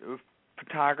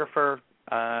photographer,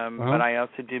 but I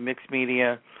also do mixed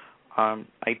media. I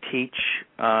teach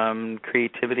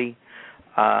creativity,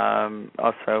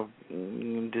 also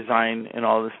design and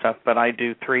all this stuff. But I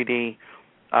do 3D.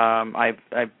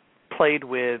 I've played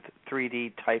with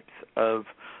 3D types of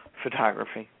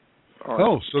photography.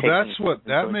 So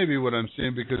that may be what I'm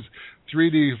seeing, because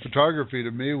 3D photography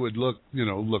to me would look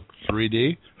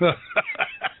 3D,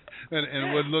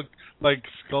 and would look like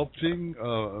sculpting,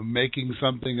 making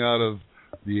something out of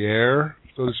the air,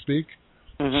 so to speak.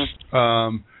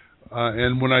 Mm-hmm.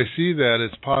 And when I see that,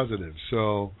 it's positive.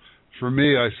 So for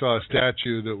me, I saw a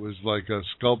statue that was like a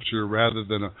sculpture rather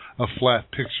than a flat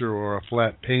picture or a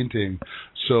flat painting.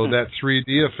 So that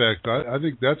 3D effect, I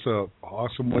think that's a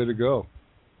awesome way to go.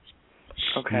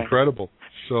 Okay. Incredible.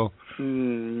 So,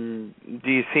 do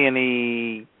you see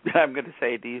any? I'm going to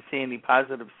say, do you see any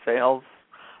positive sales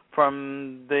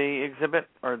from the exhibit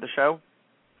or the show?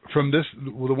 From the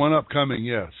one upcoming,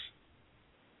 yes.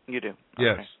 You do.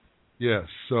 Yes, okay. Yes.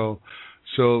 So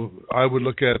I would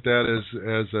look at that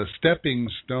as a stepping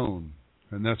stone,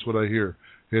 and that's what I hear.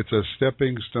 It's a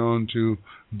stepping stone to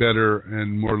better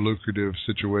and more lucrative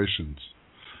situations.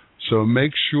 So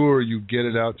make sure you get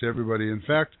it out to everybody. In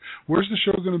fact, where's the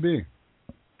show going to be?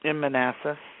 In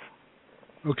Manassas.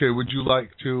 Okay, would you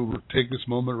like to take this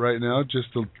moment right now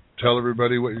just to tell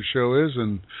everybody what your show is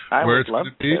and where it's going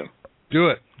to be? Do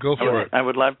it. Go for it. I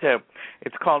would love to.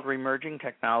 It's called Remerging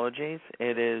Technologies.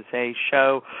 It is a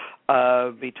show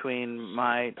between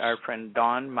our friend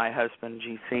Dawn, my husband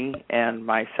GC, and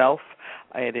myself.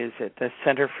 It is at the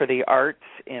Center for the Arts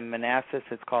in Manassas.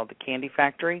 It's called the Candy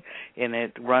Factory, and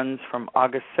it runs from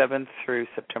August 7th through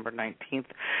September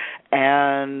 19th.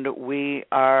 And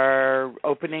our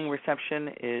opening reception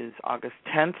is August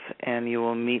 10th, and you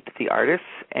will meet the artists.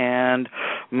 And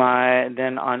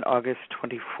then on August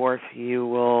 24th, we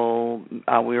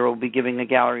will be giving a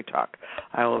gallery talk.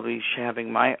 I will be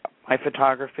having my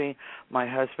photography, my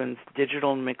husband's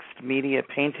digital mixed media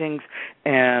paintings,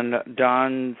 and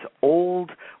Don's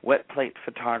old wet plate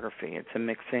photography. It's a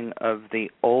mixing of the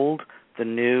old, the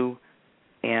new,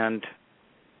 and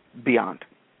beyond.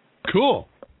 Cool.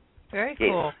 Very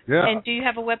cool. Yeah. And do you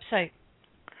have a website?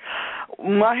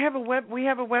 We have a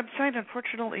website.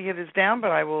 Unfortunately, it is down,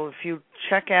 but if you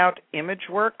check out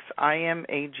ImageWorks,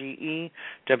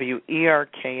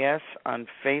 IMAGEWERKS on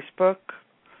Facebook,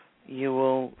 you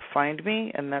will find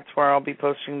me, and that's where I'll be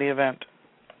posting the event.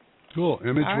 Cool.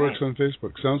 ImageWorks on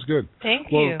Facebook. Sounds good.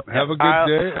 Thank you. Have a good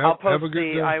day. Have a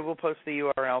good day. I will post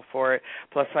the URL for it.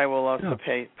 Plus, I will also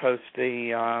post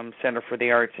the Center for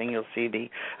the Arts, and you'll see the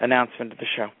announcement of the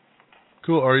show.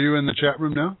 Cool. Are you in the chat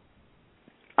room now?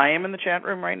 I am in the chat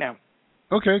room right now.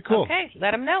 Okay, cool. Okay,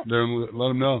 let them know. Let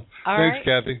them know. All Thanks,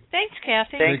 right. Kathy. Thanks,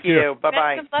 Kathy. Thank you.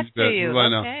 Bye-bye. Best of luck to you. Bye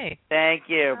now. Okay. Thank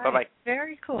you. Right. Bye-bye.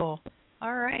 Very cool.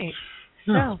 All right.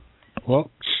 Yeah. So,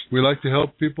 well, we like to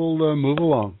help people move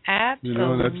along.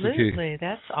 Absolutely. That's the key.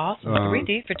 That's awesome.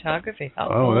 3D photography. How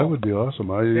cool. cool. That would be awesome.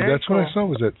 That's cool. what I saw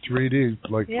was that 3D,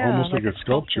 almost like a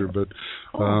sculpture, but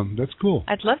cool. That's cool.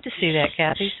 I'd love to see that,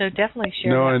 Kathy, so definitely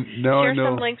share share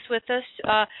some links with us.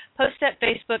 Post that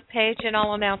Facebook page, and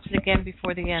I'll announce it again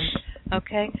before the end,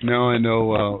 okay? Now I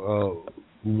know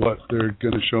what they're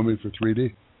going to show me for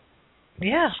 3D.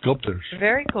 Yeah. Sculptors.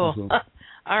 Very cool. So,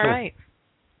 all right.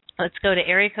 Let's go to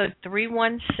area code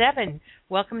 317.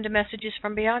 Welcome to Messages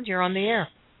from Beyond. You're on the air.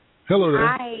 Hello there.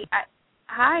 Hi.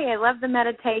 I love the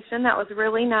meditation. That was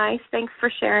really nice. Thanks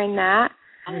for sharing that.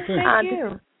 Thank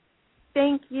you.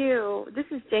 Thank you. This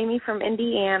is Jamie from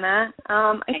Indiana.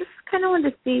 I just kind of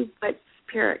wanted to see what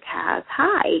Spirit has.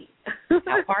 Hi.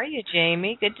 How are you,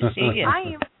 Jamie? Good to see you. I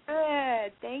am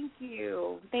good. Thank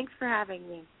you. Thanks for having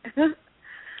me.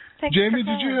 Jamie,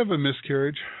 did you have a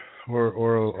miscarriage?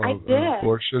 Or an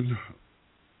abortion?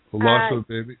 A loss of a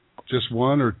baby? Just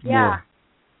one or more?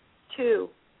 Two.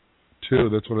 Two,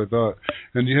 that's what I thought.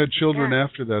 And you had children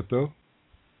after that, though?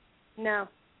 No,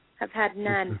 I've had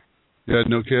none. You had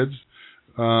no kids?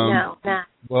 No, none.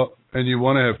 Well, and you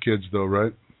want to have kids, though,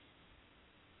 right?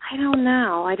 I don't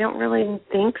know. I don't really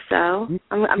think so.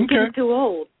 I'm getting too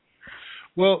old.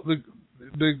 Well, the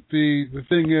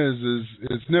thing is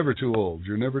it's never too old.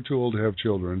 You're never too old to have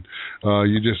children.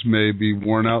 You just may be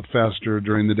worn out faster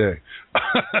during the day.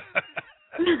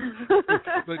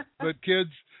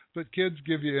 but kids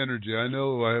give you energy. I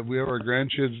know we have our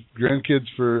grandkids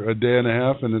for a day and a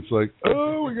half, and it's like,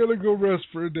 we got to go rest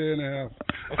for a day and a half.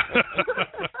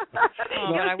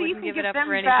 But I wouldn't give it up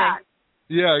for anything. Back.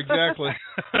 Yeah, exactly.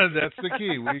 That's the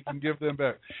key. We can give them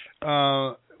back.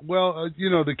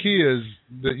 The key is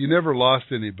that you never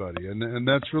lost anybody, and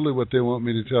that's really what they want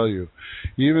me to tell you.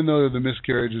 Even though the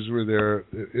miscarriages were there,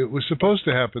 it was supposed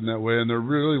to happen that way, and there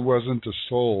really wasn't a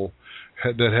soul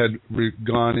that had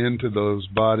gone into those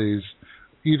bodies,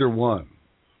 either one.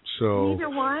 So neither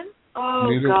one? Oh,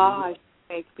 God.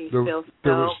 Makes me feel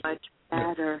so much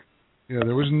better. Yeah,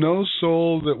 there was no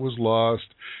soul that was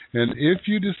lost. And if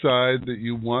you decide that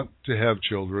you want to have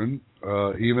children,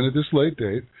 even at this late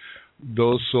date,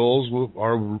 those souls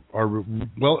are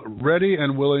ready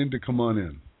and willing to come on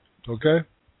in. Okay?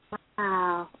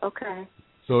 Wow. Okay.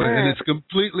 So, and it's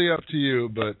completely up to you.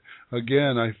 But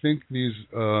again, I think these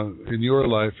in your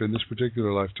life, in this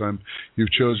particular lifetime,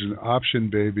 you've chosen option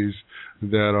babies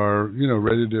that are,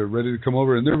 ready to come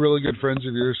over, and they're really good friends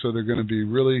of yours. So they're going to be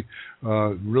really,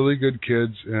 really good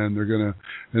kids, and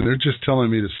they're just telling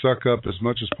me to suck up as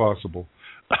much as possible.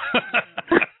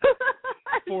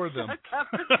 For them,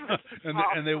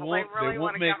 and they won't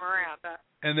make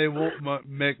and they won't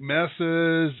make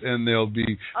messes, and they'll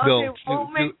do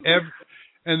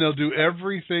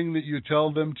everything that you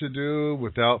tell them to do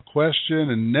without question,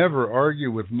 and never argue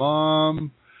with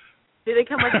Mom. Do they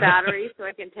come with batteries so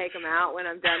I can take them out when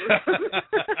I'm done with them?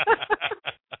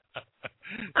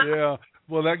 Yeah,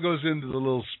 well, that goes into the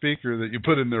little speaker that you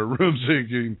put in their room so you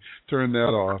can turn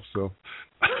that off. So.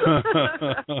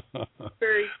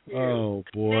 Very cute. Oh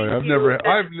boy,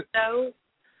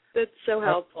 That's so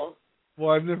helpful. Well,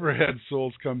 I've never had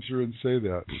souls come through and say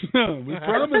that. We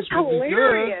promise we'll be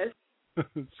good.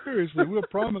 Seriously, we'll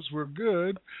promise we're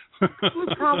good. We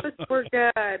promise we're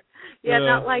good. Yeah,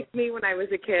 not like me when I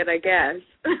was a kid, I guess.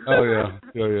 Oh yeah.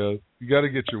 You got to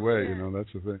get your way,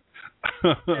 that's the thing.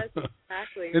 That's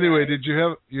exactly. Anyway,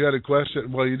 right. you had a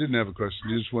question? Well, you didn't have a question.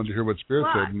 You just wanted to hear what Spirit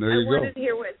said, and there you go. I wanted to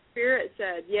hear what Spirit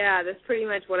said. Yeah, that's pretty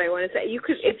much what I want to say. You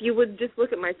could, if you would just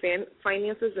look at my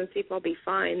finances and see if I'll be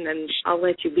fine, then I'll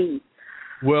let you be.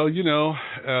 Well,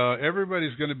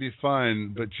 everybody's going to be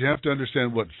fine, but you have to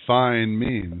understand what fine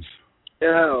means.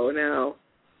 Oh, no.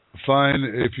 Fine,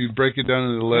 if you break it down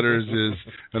into the letters, is,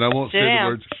 and I won't say the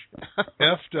words,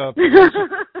 effed up,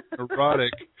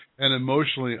 neurotic, and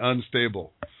emotionally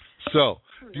unstable. So,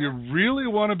 do you really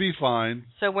want to be fine?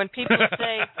 So when people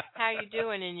say, how you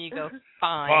doing, and you go,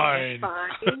 fine.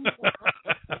 Fine.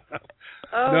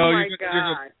 Oh, my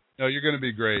God. You're going to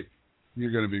be great.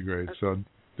 You're going to be great, so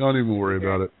don't even worry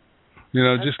about it.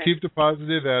 Just keep the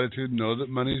positive attitude. Know that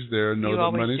money's there. Know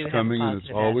that money's coming, and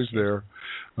it's always there.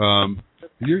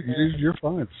 You're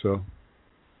fine. So,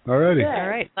 alrighty. All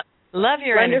right. Love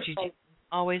your energy.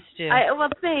 Always do. Well,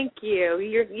 thank you.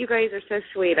 You guys are so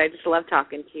sweet. I just love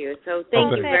talking to you. So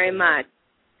thank you very much.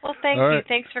 Well, thank you. Right.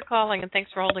 Thanks for calling, and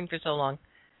thanks for holding for so long.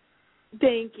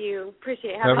 Thank you.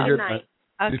 Appreciate it. Have a good night.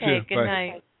 Okay. Good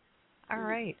night. All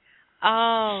right.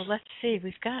 Oh, let's see.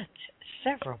 We've got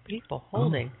several people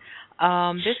holding.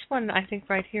 This one, I think,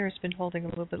 right here has been holding a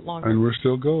little bit longer. And we're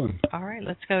still going. All right,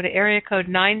 let's go to area code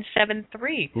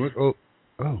 973. What?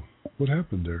 Oh, what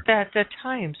happened there? The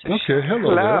times are okay,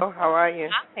 hello. Hello, how are you?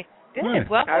 Hi, good. Hi.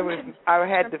 Welcome. I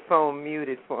had the phone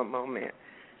muted for a moment.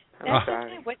 I'm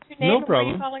sorry. Okay. What's your name? No problem.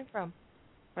 Where are you calling from?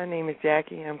 My name is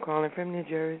Jackie. I'm calling from New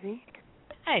Jersey.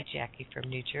 Hi, Jackie from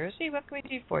New Jersey. What can we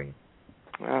do for you?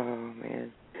 Oh,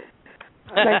 man.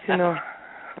 I'd like to know,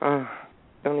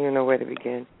 don't even know where to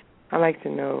begin. I'd like to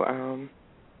know,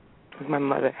 does my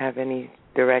mother have any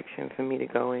direction for me to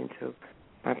go into?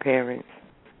 My parents.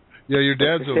 Yeah, your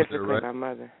dad's over there, right? My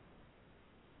mother.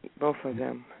 Both of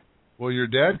them. Well, your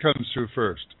dad comes through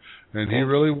first, and he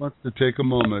really wants to take a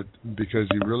moment because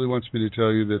he really wants me to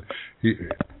tell you that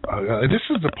this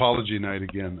is apology night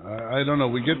again. I don't know.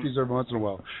 We get these every once in a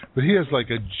while, but he has like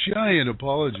a giant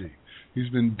apology. He's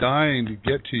been dying to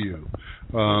get to you,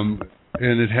 and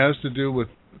it has to do with,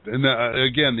 and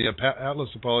again, the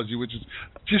Atlas apology, which is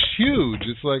just huge.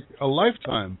 It's like a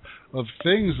lifetime of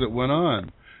things that went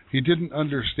on. He didn't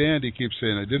understand. He keeps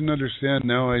saying, "I didn't understand.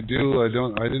 Now I do. I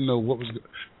didn't know what was."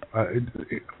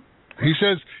 He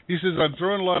says, "I'm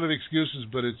throwing a lot of excuses,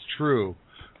 but it's true.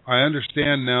 I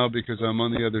understand now because I'm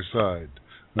on the other side,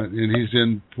 and he's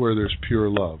in where there's pure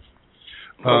love."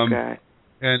 Okay.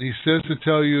 And he says to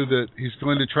tell you that he's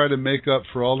going to try to make up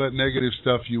for all that negative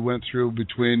stuff you went through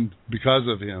because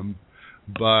of him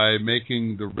by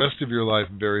making the rest of your life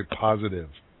very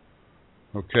positive.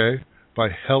 Okay? By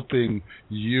helping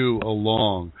you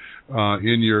along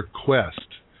in your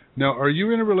quest. Now, are you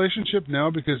in a relationship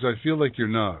now? Because I feel like you're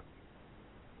not.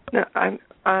 No,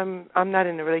 I'm not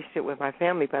in a relationship with my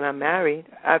family, but I'm married.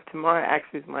 Tomorrow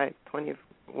actually is my 20th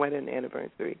wedding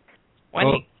anniversary.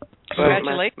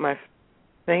 Congratulations.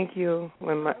 Thank you.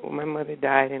 When my mother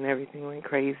died and everything went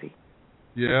crazy.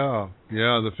 Yeah,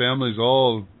 the family's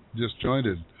all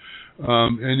disjointed.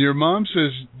 And your mom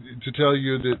says to tell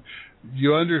you that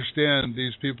you understand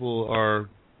these people are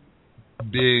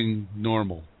being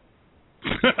normal.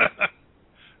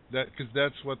 Because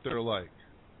that's what they're like.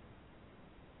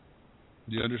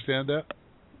 Do you understand that?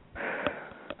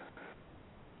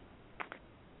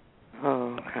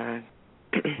 Oh, God.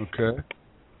 Okay.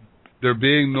 They're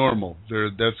being normal.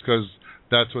 That's because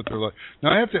that's what they're like.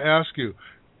 Now, I have to ask you,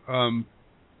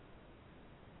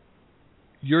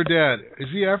 your dad, is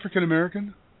he African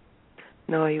American?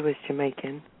 No, he was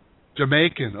Jamaican.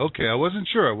 Jamaican. Okay, I wasn't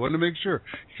sure. I wanted to make sure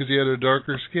because he had a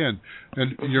darker skin.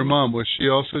 And your mom, was she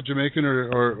also Jamaican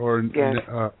or yes.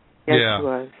 Yes, yeah. She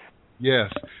was.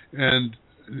 Yes. And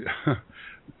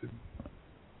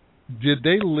did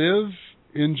they live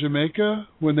in Jamaica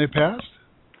when they passed?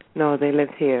 No, they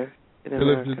lived here in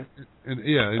America. Lived in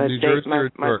New Jersey or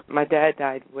New York. My dad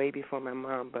died way before my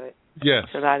mom, but yes,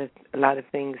 a lot of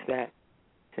things that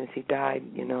since he died,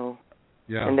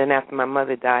 Yeah. And then after my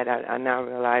mother died, I now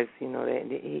realize,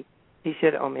 that he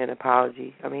should owe me an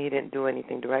apology. I mean, he didn't do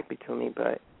anything directly to me,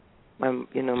 but my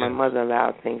mother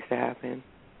allowed things to happen.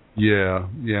 Yeah,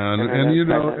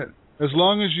 and as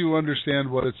long as you understand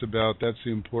what it's about, that's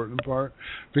the important part.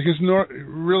 Because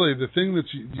really, the thing that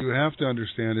you have to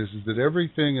understand is that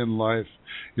everything in life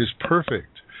is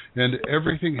perfect, and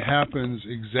everything happens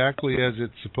exactly as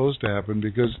it's supposed to happen.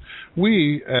 Because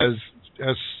we, as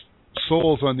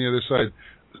souls on the other side,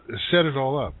 set it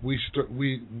all up. We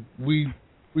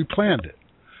planned it,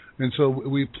 and so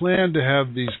we planned to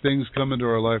have these things come into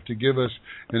our life to give us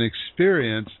an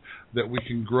experience that we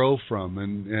can grow from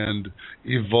and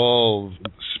evolve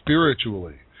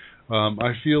spiritually.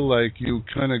 I feel like you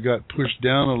kind of got pushed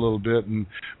down a little bit,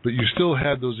 but you still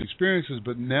had those experiences.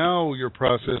 But now your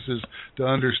process is to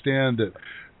understand that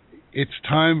it's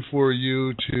time for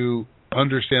you to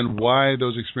understand why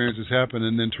those experiences happen,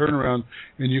 and then turn around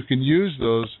and you can use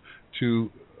those to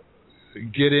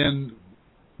get in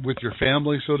with your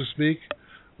family, so to speak.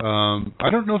 I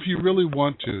don't know if you really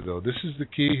want to, though. This is the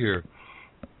key here.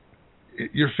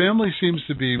 Your family seems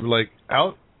to be like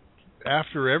out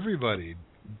after everybody.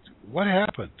 What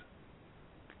happened?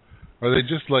 Are they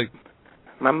just like...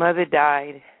 My mother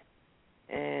died,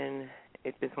 and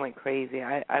it just went crazy.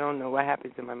 I don't know what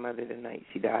happened to my mother the night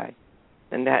she died.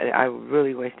 And that I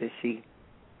really wish that she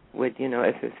would,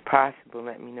 if it's possible,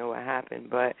 let me know what happened.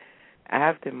 But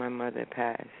after my mother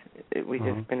passed, we've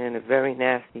just been in a very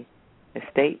nasty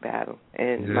estate battle.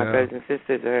 And my brothers and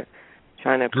sisters are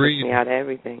trying to push me out of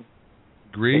everything.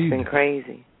 Greed. It's been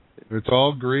crazy. It's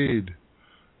all greed,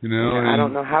 I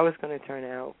don't know how it's going to turn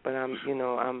out, but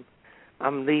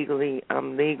I'm legally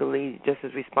just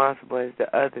as responsible as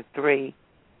the other three.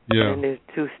 Yeah. And there's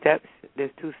two steps.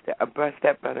 There's a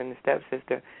stepbrother and a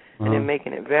stepsister, and they're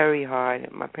making it very hard.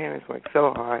 My parents worked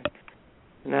so hard,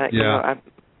 and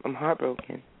I'm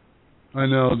heartbroken. I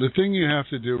know. The thing you have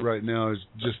to do right now is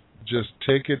just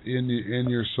take it in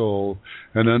your soul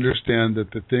and understand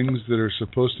that the things that are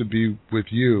supposed to be with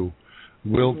you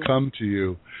will come to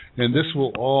you, and this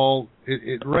will all.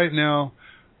 It right now.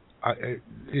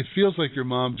 It feels like your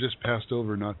mom just passed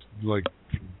over, not like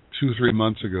 2-3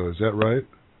 months ago. Is that right?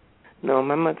 No,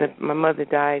 my mother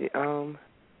died in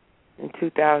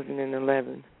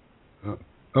 2011.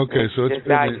 Okay, so it's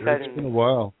been a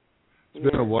while. It's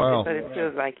been a while. But it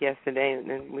feels like yesterday,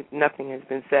 and nothing has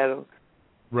been settled.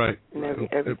 Right. And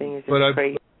everything is just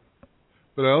crazy.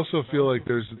 But I also feel like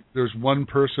there's one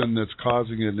person that's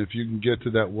causing it, and if you can get to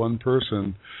that one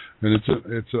person, and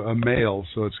it's a male,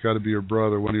 so it's got to be your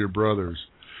brother, one of your brothers.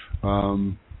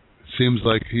 It seems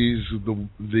like he's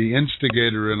the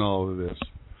instigator in all of this.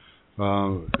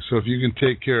 So if you can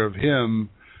take care of him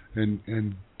and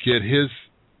get his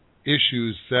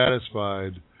issues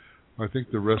satisfied, I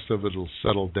think the rest of it will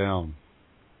settle down.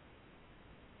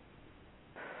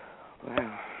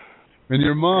 Wow. And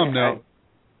your mom now,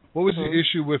 what was the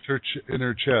issue with her in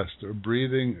her chest? Or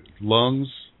breathing, lungs?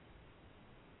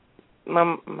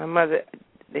 My mother,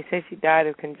 they say she died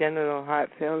of congenital heart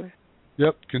failure.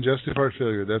 Yep, congestive heart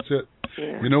failure. That's it.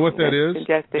 Yeah. You know what that is?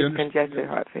 Congestive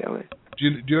heart failure. Do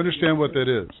you understand what that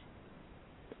is?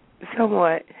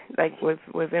 Somewhat, like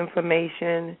with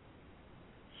inflammation.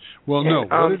 Well, no.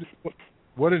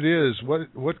 What it is,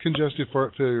 what congestive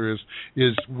heart failure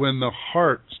is when the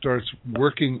heart starts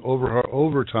working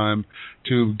overtime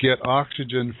to get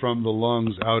oxygen from the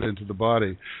lungs out into the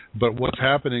body. But what's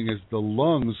happening is the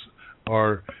lungs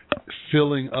are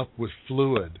filling up with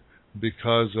fluid.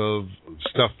 because of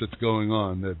stuff that's going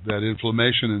on, that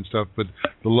inflammation and stuff. But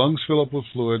the lungs fill up with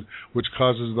fluid, which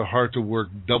causes the heart to work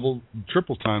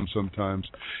triple time sometimes.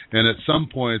 And at some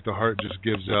point, the heart just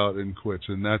gives out and quits,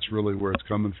 and that's really where it's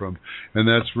coming from. And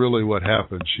that's really what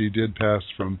happened. She did pass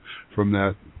from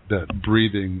that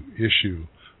breathing issue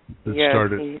that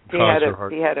started caused her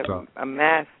heart to stop. A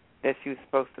mask that she was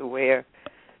supposed to wear,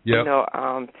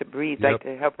 to breathe, like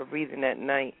to help her breathing at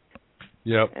night.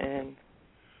 Yep.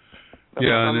 But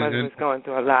my mother was going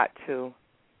through a lot too.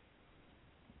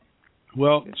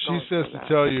 Well, she says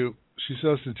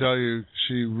to tell you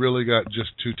she really got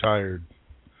just too tired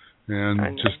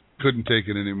and just couldn't take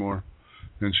it anymore,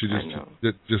 and she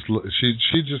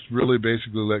just really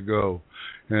basically let go,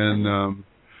 and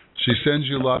she sends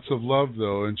you lots of love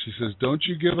though, and she says, "Don't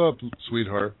you give up,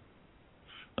 sweetheart."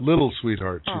 Little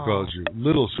sweetheart, she calls you,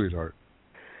 little sweetheart.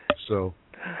 So,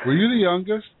 were you the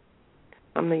youngest?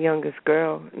 I'm the youngest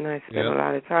girl, and I spent a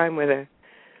lot of time with her.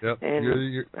 Yep, and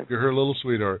you're her little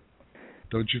sweetheart.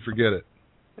 Don't you forget it.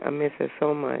 I miss her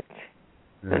so much.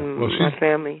 Yeah. And my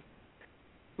family,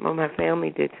 what my family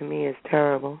did to me is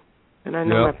terrible, and I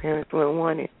know my parents wouldn't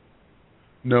want it.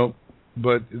 No,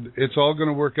 but it's all going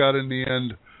to work out in the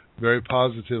end very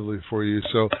positively for you.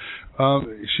 So,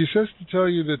 she says to tell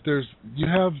you that you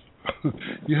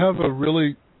have a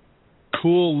really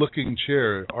cool looking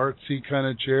chair, artsy kind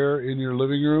of chair in your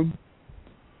living room.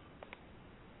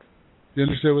 Do you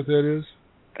understand what that is?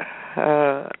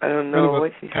 I don't know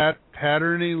what she said.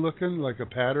 Patterny looking, like a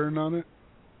pattern on it?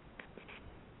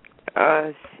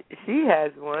 She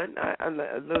has one, a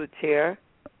little chair.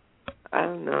 I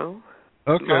don't know.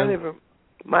 Okay.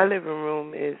 My living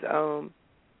room is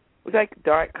it's like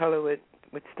dark color with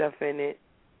stuff in it.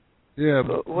 Yeah,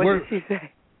 but what did she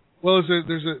say? Well,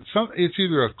 it's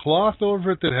either a cloth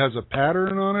over it that has a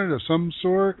pattern on it of some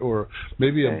sort, or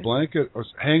maybe a blanket or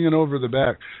hanging over the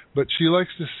back. But she likes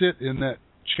to sit in that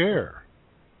chair.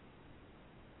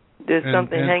 There's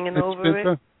something hanging over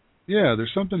it? Yeah,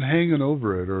 there's something hanging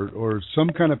over it, or some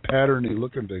kind of patterny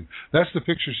looking thing. That's the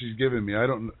picture she's giving me. I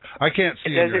can't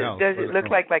see in your house. Does it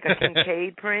look like a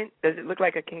Kincaid print? Does it look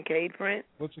like a Kincaid print?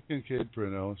 What's a Kincaid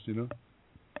print, Alice? Do you know?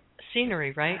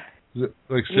 Scenery, right? Is it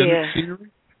like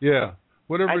scenery? Yeah.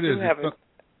 Whatever it is.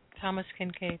 Thomas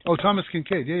Kincaid. Oh, Thomas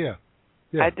Kincaid. Yeah.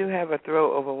 I do have a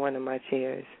throw over one of my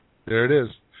chairs. There it is.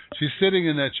 She's sitting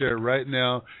in that chair right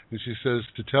now, and she says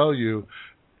to tell you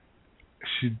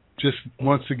she just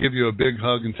wants to give you a big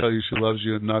hug and tell you she loves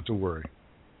you and not to worry.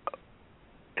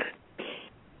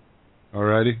 All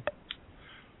righty?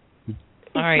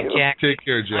 All right, Jack. Take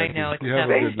care, Jack. I know. You have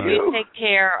a good night. You take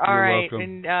care. All You're right.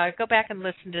 welcome. And go back and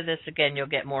listen to this again. You'll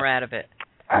get more out of it.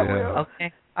 I will.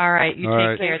 Okay. All right. You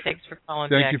take care. Thanks for calling,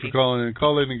 Jackie. Thank you for calling in.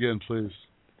 Call in again, please.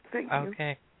 Thank you.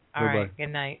 Okay. All right. Good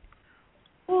night.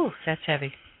 Ooh, that's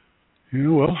heavy.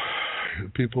 Well,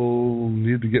 people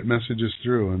need to get messages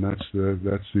through, and that's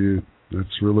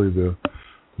really the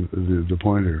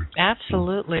point here.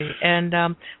 Absolutely.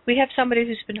 And we have somebody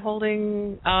who's been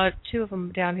holding two of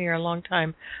them down here a long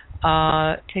time.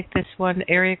 Take this one,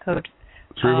 area code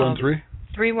 313.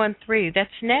 313.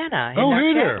 That's Nana in our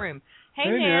chat there. room. Hey,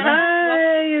 Nana.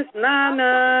 Hey, it's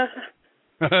Nana.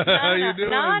 How you doing?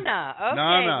 Nana. Okay,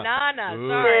 Nana. Ooh.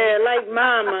 Sorry. Yeah, like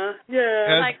Mama.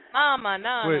 Yeah. Like Mama,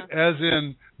 Nana. Wait, as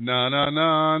in na.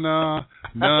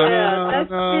 Yeah,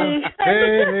 that's me.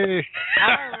 Hey.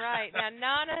 All right. Now,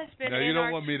 Nana has been you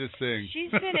don't want me to sing.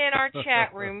 She's been in our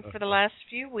chat room for the last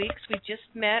few weeks. We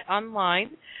just met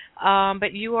online.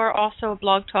 But you are also a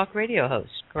Blog Talk Radio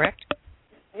host, correct?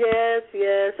 Yes.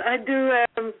 I do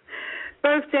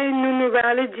birthday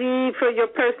numerology for your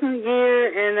person here,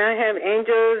 and I have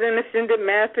angels and ascended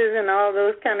masters and all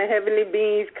those kind of heavenly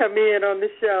beings come in on the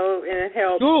show and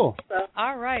help. Cool. So.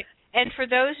 All right. And for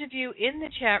those of you in the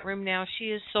chat room now,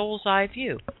 she is Soul's Eye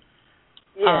View.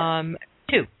 Yeah.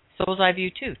 2. Soul's Eye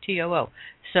View 2, TOO.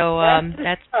 So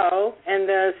that's. Oh, and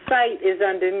the site is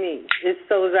underneath. It's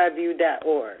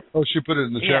soulseyeview.org. Oh, she put it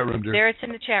in the chat room, dear. There it's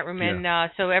in the chat room. And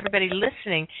so everybody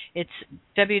listening, it's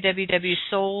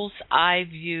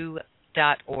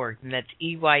www.soulseyeview.org. And that's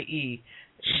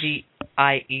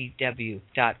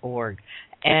EYEVIEW.org.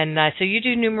 And so you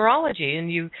do numerology,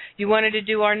 and you wanted to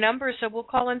do our numbers, so we'll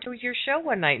call into your show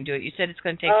one night and do it. You said it's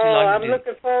going to take too long to do. I'm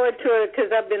looking forward to it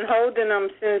because I've been holding them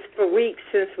for weeks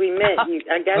since we met.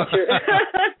 I got your.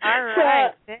 All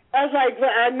right. So I was like,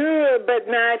 well, I knew it, but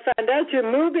now I found out you're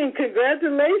moving.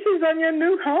 Congratulations on your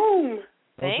new home.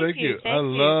 Thank you. I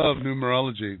love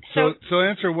numerology. So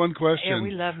answer one question. Yeah, we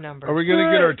love numbers. Are we going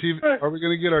to get our TV? Are we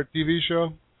going to get our TV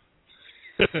show?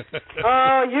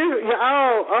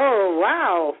 Oh,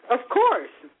 wow. Of course.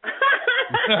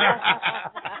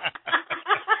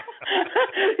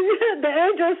 The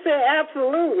angel said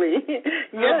absolutely. Yes.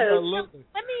 Absolutely.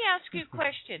 Let me ask you a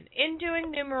question. In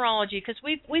doing numerology, because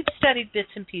we've studied bits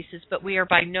and pieces, but we are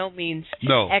by no means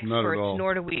experts, not at all.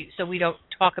 nor do we, so we don't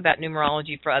talk about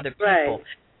numerology for other people. Right.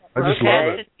 I just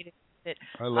love it.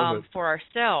 I love it. For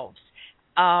ourselves.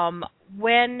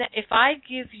 If I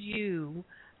give you,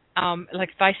 like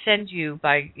if I send you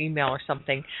by email or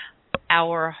something,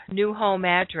 our new home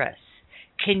address,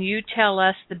 can you tell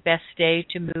us the best day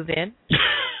to move in?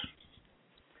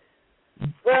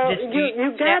 Well,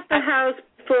 you got the house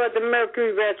for the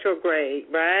Mercury retrograde,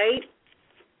 right?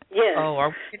 Yes. Oh, are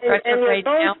we retrograde and you're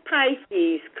both now?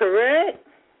 Pisces, correct?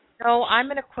 No, I'm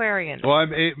an Aquarian. Well,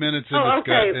 I'm 8 minutes into Well,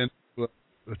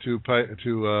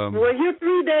 you're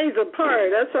 3 days apart.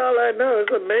 That's all I know.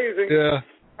 It's amazing. Yeah.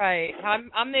 Right.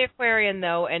 I'm the Aquarian,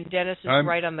 though, and Dennis is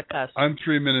right on the cusp. I'm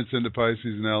 3 minutes into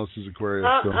Pisces, and Alice is Aquarius.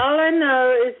 All I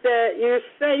know is that you're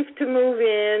safe to move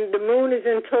in. The moon is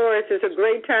in Taurus. It's a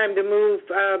great time to move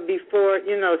before,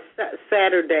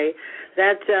 Saturday.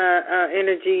 That's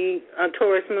energy,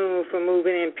 Taurus moon for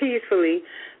moving in peacefully.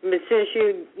 But since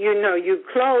you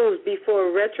close before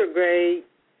retrograde,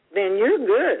 then you're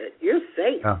good. You're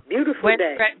safe. Yeah. Beautiful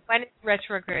day. When is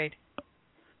retrograde?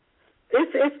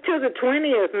 It's till the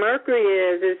 20th. Mercury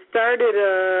is. It started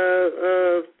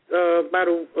about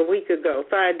a week ago,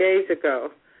 5 days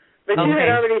ago. But you had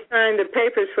already signed the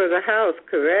papers for the house,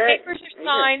 correct? Papers are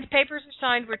signed. Papers are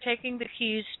signed. We're taking the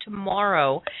keys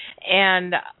tomorrow,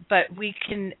 but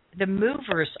the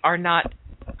movers are not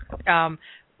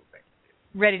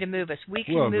ready to move us. We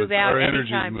can move out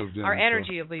anytime. Our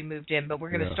energy will be moved in, but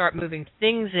we're going to start moving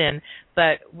things in.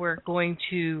 But we're going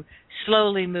to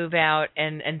slowly move out,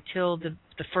 and until the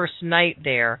first night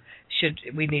there,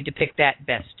 we need to pick that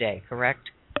best day, correct?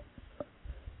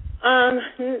 All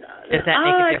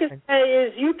I can say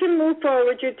is you can move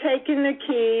forward. You're taking the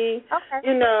key. Okay.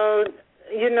 And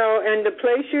the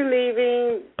place you're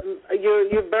leaving,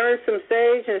 you burn some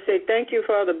sage and say thank you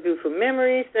for all the beautiful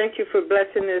memories. Thank you for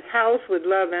blessing this house with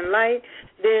love and light.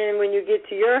 Then when you get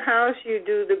to your house, you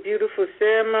do the beautiful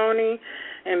ceremony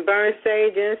and burn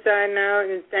sage inside and out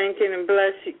and thank it and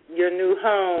bless your new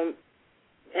home.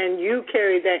 And you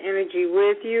carry that energy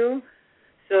with you.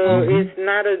 So it's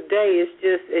not a day. It's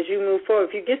just as you move forward.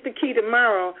 If you get the key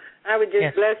tomorrow, I would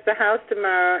just bless the house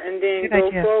tomorrow and then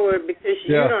go forward because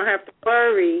you don't have to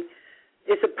worry.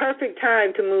 It's a perfect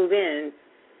time to move in.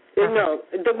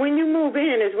 When you move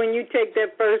in is when you take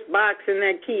that first box and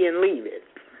that key and leave it.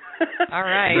 All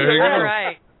right. All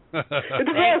right.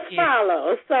 The rest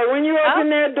follows. So when you open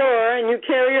that door and you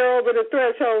carry her over the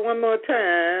threshold one more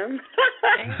time.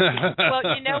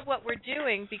 Well, you know what we're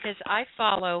doing, because I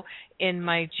follow in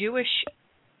my Jewish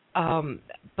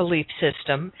belief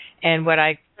system, and what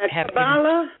I have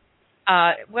Kabbalah?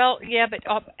 But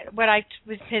what I've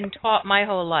been taught my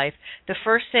whole life, the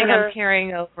first thing I'm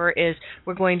carrying over is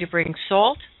we're going to bring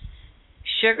salt,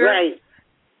 sugar,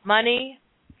 money,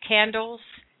 candles,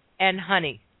 and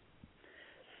honey.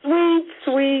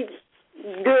 Sweet,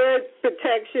 good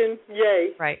protection,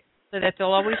 yay. Right. So that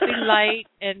there'll always be light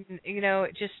and,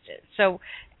 just so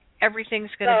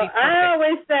everything's going to be perfect. I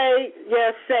always say,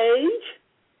 sage.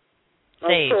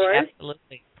 Sage, of course.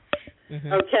 Absolutely.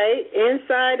 Mm-hmm. Okay,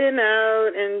 inside and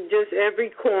out, and just every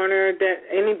corner that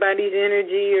anybody's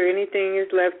energy or anything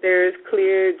is left there is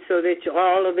cleared so that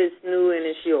all of it's new and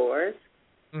it's yours.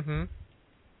 Mm-hmm.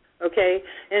 Okay,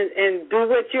 and do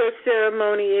what your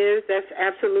ceremony is. That's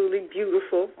absolutely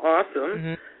beautiful, awesome.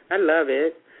 Mm-hmm. I love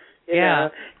it. You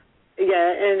know?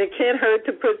 And it can't hurt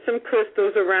to put some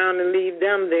crystals around and leave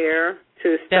them there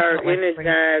to start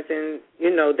energizing,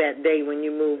 that day when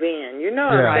you move in.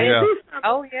 Right?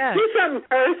 Yeah. Do something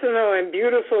personal and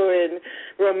beautiful and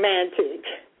romantic.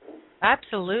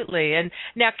 Absolutely. And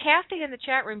now Kathy in the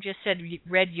chat room just said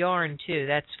red yarn, too.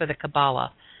 That's for the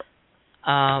Kabbalah.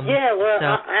 Absolutely.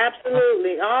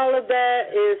 All of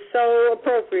that is so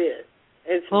appropriate.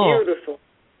 It's beautiful.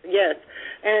 Yes.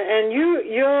 And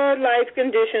your life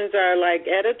conditions are like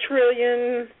at 1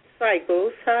 trillion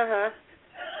cycles. That's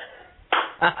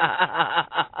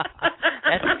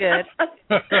good.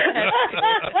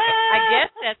 I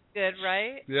guess that's good,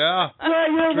 right? Yeah.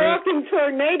 Well, you're walking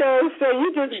tornadoes, so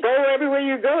you just go everywhere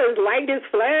you go. As light is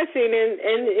flashing,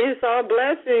 and it's all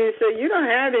blessings, so you don't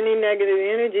have any negative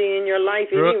energy in your life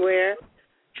anywhere.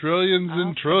 Trillions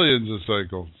and trillions of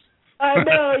cycles. I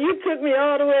know, you took me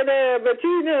all the way there, but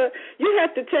you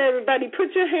have to tell everybody,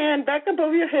 put your hand back up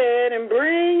over your head and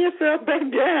bring yourself back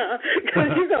down,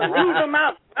 because you're going to leave them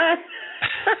out.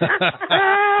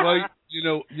 Well,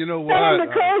 you know what? Tell them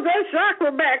to close that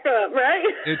chakra back up, right?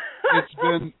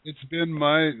 It's been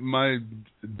my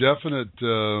definite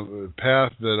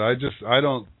path that I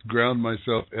don't ground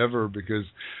myself ever because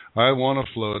I want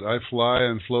to float. I fly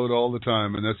and float all the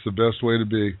time, and that's the best way to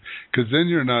be because then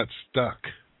you're not stuck.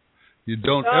 You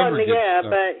don't ever get stuck.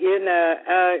 But you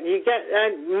got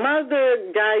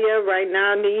Mother Gaia right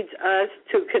now needs us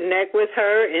to connect with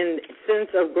her in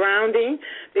sense of grounding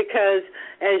because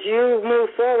as you move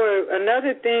forward,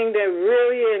 another thing that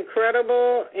really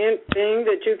incredible thing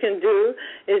that you can do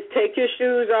is take your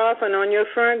shoes off and on your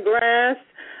front grass.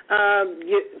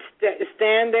 You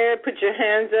stand there, put your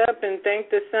hands up, and thank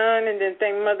the sun, and then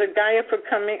thank Mother Gaia for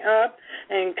coming up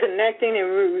and connecting.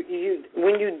 And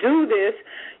when you do this,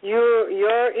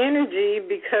 your energy,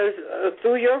 because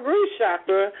through your root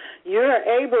chakra, you're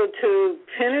able to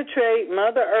penetrate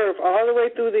Mother Earth all the way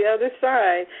through the other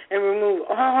side and remove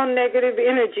all negative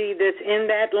energy that's in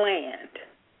that land.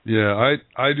 Yeah,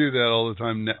 I do that all the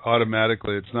time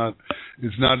automatically. It's not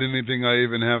anything I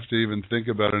even have to even think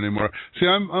about anymore. See,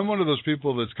 I'm one of those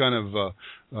people that's kind of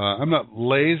I'm not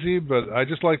lazy, but I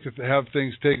just like to have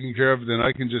things taken care of. Then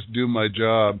I can just do my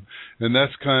job, and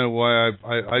that's kind of why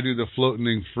I do the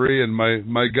floating free. And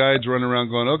my guides run around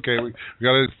going, okay, we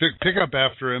got to pick up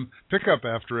after him.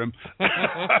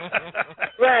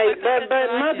 Right, but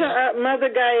Mother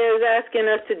Gaia is asking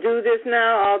us to do this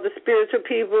now. All the spiritual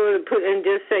people and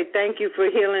just say thank you for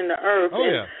healing the earth. Oh,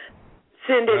 yeah.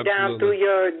 Send it down through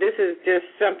this is just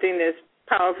something that's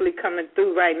powerfully coming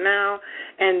through right now,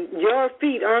 and your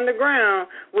feet on the ground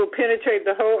will penetrate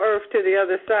the whole earth to the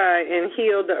other side and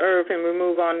heal the earth and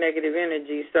remove all negative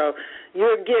energy. So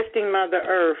you're gifting Mother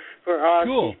Earth for all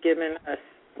she's given us.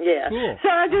 Yeah. Cool. So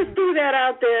I just threw that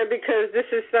out there because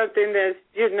this is something that's,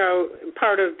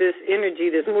 part of this energy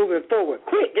that's moving forward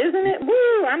quick, isn't it?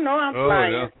 Woo! I know I'm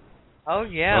flying. Yeah. Oh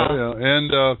yeah. Oh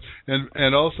yeah,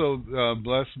 and also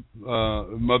bless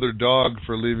Mother Dog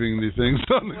for leaving the things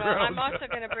on the ground. I'm also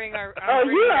going to bring our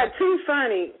you are too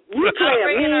funny. You play a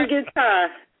mean guitar.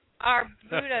 Our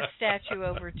Buddha statue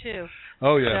over too.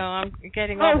 Oh yeah. So I'm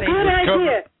getting all good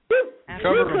idea.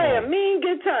 You play a mean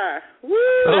guitar. Woo!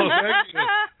 Oh, thank you.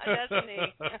 That's me.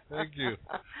 Thank you.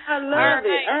 I love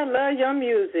it. I love your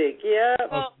music. Yeah.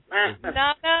 Well, Nana,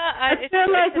 I feel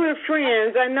like we're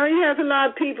friends. I know you have a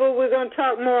lot of people. We're going to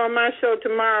talk more on my show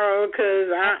tomorrow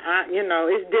because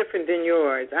it's different than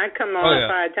yours. I come on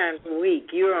 5 times a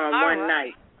week. You're on one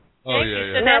night. Oh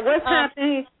yeah. So now what's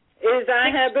happening is I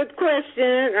have a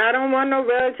question. I don't want no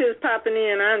relatives popping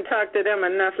in. I haven't talked to them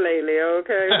enough lately.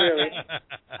 Okay, really.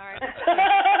 All right.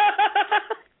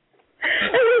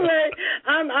 Anyway,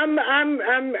 I'm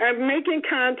making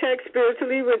contact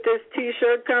spiritually with this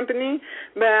T-shirt company,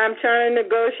 but I'm trying to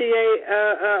negotiate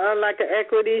like an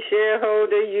equity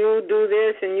shareholder. You do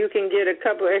this, and you can get a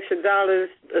couple extra dollars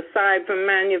aside from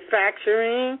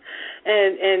manufacturing,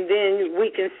 and then we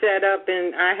can set up.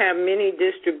 And I have many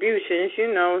distributions.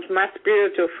 My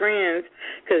spiritual friends,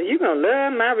 because you're gonna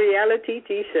love my reality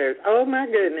T-shirts. Oh my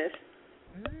goodness.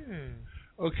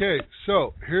 Okay,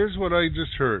 so here's what I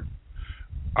just heard.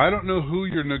 I don't know who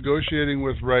you're negotiating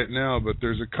with right now, but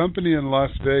there's a company in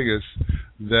Las Vegas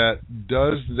that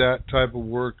does that type of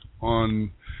work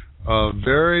on a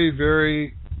very,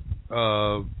 very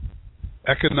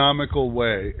economical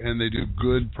way, and they do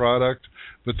good product,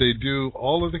 but they do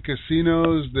all of the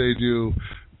casinos, they do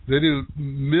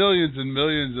millions and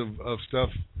millions of stuff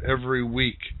every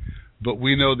week, but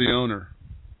we know the owner.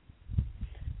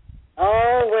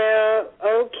 Oh, well,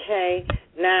 okay.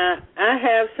 Now, I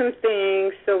have some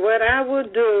things, so what I will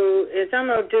do is I'm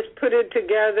going to just put it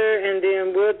together, and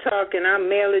then we'll talk, and I'll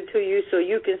mail it to you so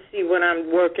you can see what I'm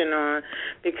working on,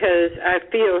 because I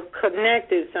feel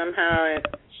connected somehow, and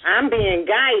I'm being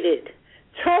guided.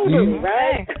 Totally,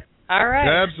 right? All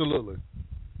right. Absolutely.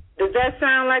 Does that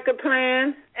sound like a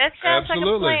plan? It sounds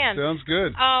Absolutely. like a plan. Sounds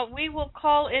good. We will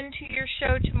call into your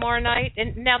show tomorrow night,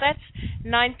 and now that's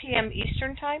 9 p.m.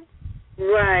 Eastern time?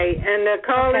 Right, and the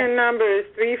call-in number is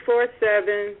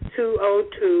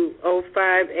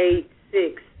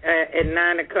 347-202-0586 at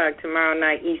 9 o'clock tomorrow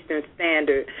night Eastern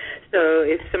Standard. So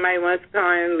if somebody wants to call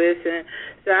and listen,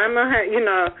 so I'm gonna have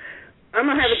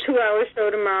a 2-hour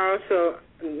show tomorrow. So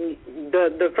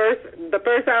the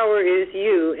first hour is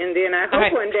you, and then I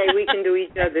hope one day we can do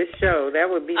each other's show. That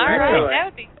would be my joy.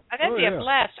 That'd be a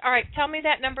blast. All right, tell me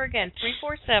that number again.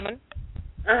 347.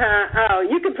 Oh,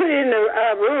 you can put it in the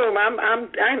room. I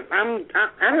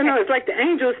don't know. It's like the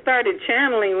angels started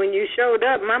channeling when you showed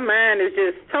up. My mind is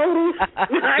just total.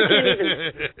 I can't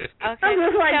even. Okay. I'm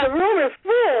just like the room is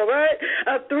full, right?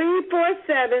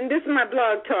 347. This is my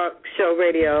Blog Talk Show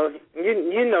radio.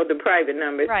 You know the private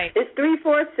number. Right. It's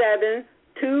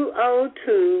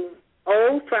 347-202-0586.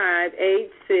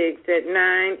 0586 at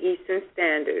 9 Eastern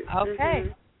Standard.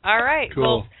 Okay. All right. Cool.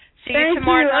 Well, see you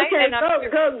tomorrow night. Okay, And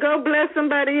go bless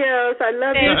somebody else. I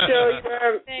love your show.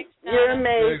 You're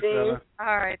amazing. Thanks,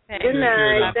 all right. Thanks. Good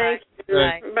night. Bye-bye. Thank you.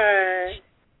 Bye.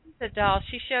 The doll.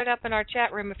 She showed up in our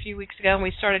chat room a few weeks ago, and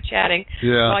we started chatting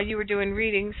while you were doing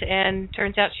readings. And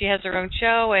turns out she has her own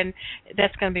show, and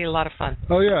that's going to be a lot of fun.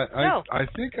 Oh yeah, I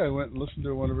think I went and listened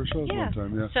to one of her shows one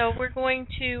time. Yeah. So we're going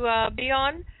to be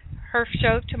on her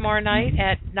show tomorrow night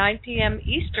at 9 p.m.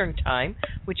 Eastern Time,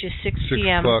 which is 6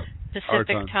 p.m.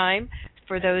 Pacific time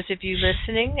for those of you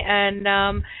listening. And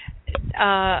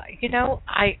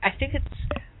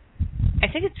I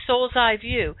think it's Soul's Eye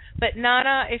View. But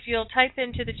Nana, if you'll type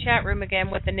into the chat room again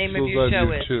what the name of your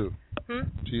show is. Soul's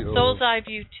Soul's Eye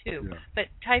View 2. Yeah. But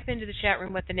type into the chat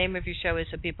room what the name of your show is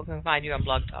so people can find you on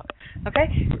Blog Talk. Okay?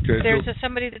 There's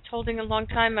somebody that's holding a long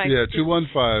time.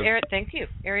 215. Thank you.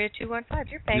 Area 215.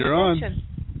 You're paying You're attention.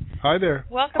 On. Hi there.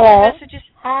 Welcome to Messages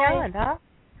from Beyond, huh?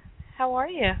 How are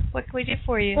you? What can we do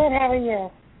for you? Good, how are you?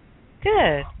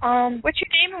 Good. What's your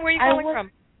name and where are you calling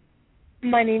from?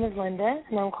 My name is Linda,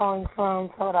 and I'm calling from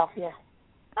Philadelphia.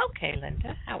 Okay,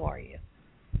 Linda. How are you?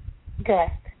 Good.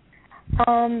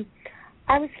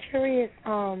 I was curious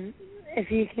if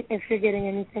you're getting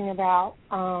anything about,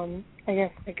 I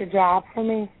guess, like a job for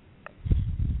me.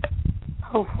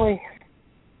 Hopefully.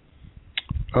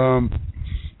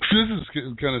 This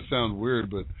is going to sound weird,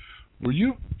 but were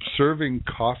you serving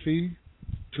coffee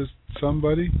to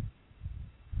somebody?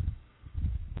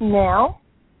 No.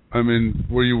 I mean,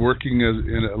 were you working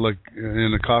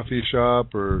in a coffee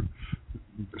shop or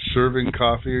serving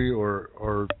coffee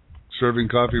or serving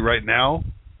coffee right now?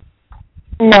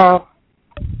 No.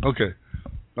 Okay.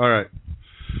 All right.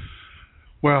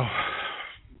 Well,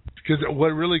 because what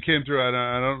really came through, I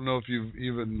don't know if you've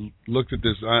even looked at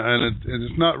this, and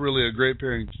it's not really a great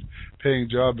paying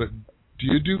job, but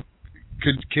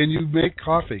can you make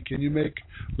coffee? Can you make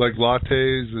like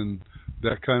lattes and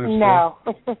that kind of stuff?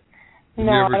 No.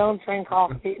 No, I don't drink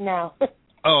coffee. No.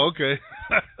 Oh, okay.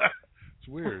 It's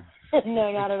weird.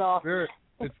 No, not at all.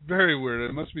 It's very weird.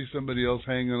 It must be somebody else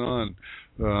hanging on.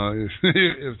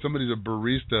 If somebody's a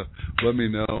barista, let me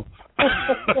know.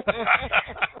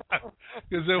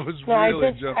 Because it was I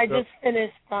just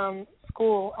finished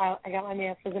school. I got my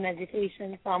master's in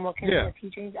education, so I'm looking for a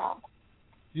teaching job.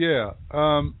 Yeah.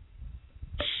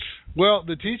 Well,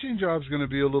 the teaching job's going to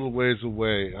be a little ways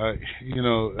away.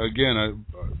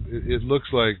 It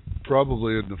looks like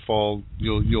probably in the fall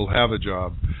you'll have a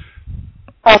job.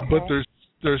 Okay. But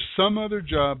there's some other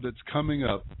job that's coming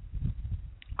up.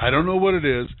 I don't know what it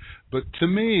is, but to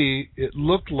me it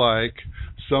looked like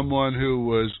someone who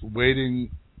was waiting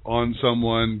on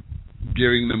someone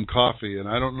giving them coffee, and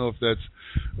I don't know if that's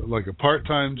like a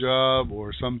part-time job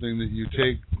or something that you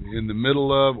take in the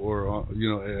middle of, or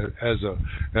as a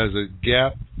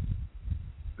gap,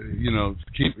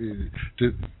 keep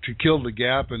to kill the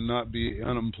gap and not be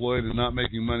unemployed and not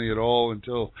making money at all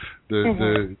until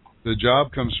the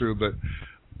job comes through. But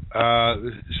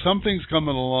something's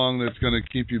coming along that's going to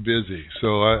keep you busy,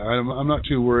 so I'm not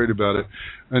too worried about it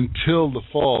until the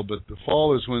fall. But the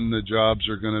fall is when the jobs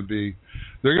are going to be.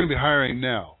 They're going to be hiring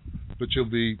now, but you'll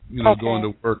be, going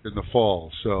to work in the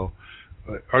fall. So,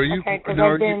 are you? Okay, because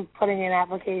I've been putting in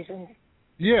applications.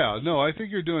 Yeah, no, I think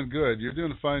you're doing good. You're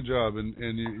doing a fine job, and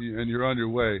you're on your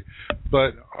way.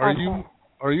 But are you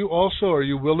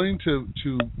willing to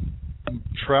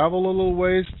travel a little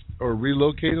ways or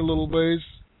relocate a little ways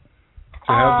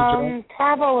to have the job?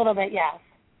 Travel a little bit, yes.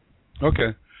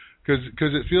 Okay, because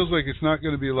it feels like it's not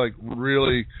going to be like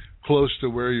really close to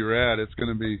where you're at. It's going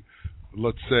to be,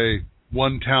 let's say,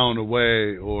 one town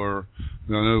away, or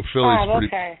I know Philly's a pretty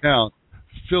big town.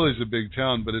 Philly's a big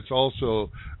town, but it's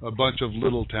also a bunch of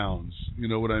little towns. You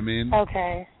know what I mean?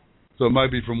 Okay. So it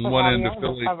might be from one end of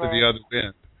Philly to the other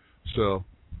end. So.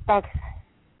 Okay.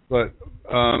 But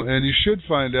and you should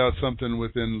find out something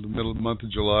within the middle of the month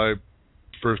of July,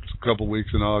 first couple weeks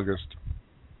in August.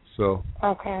 So.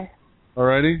 Okay.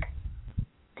 Alrighty.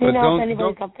 Do you know if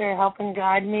anybody's up there helping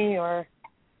guide me, or?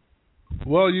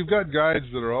 Well, you've got guides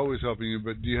that are always helping you,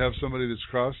 but do you have somebody that's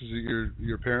crossed? Is it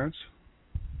your parents?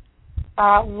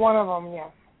 One of them,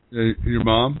 yes. Your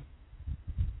mom?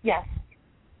 Yes.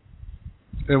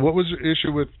 And what was the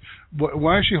issue with?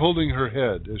 Why is she holding her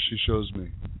head as she shows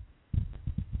me?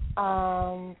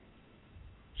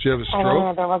 She have a stroke? I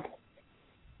don't know.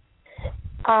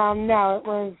 No, it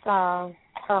was her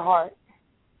heart.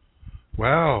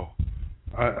 Wow.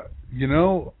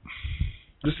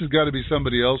 This has got to be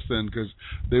somebody else then, because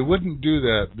they wouldn't do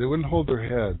that. They wouldn't hold their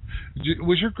head.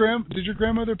 Did your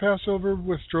grandmother pass over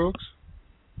with strokes?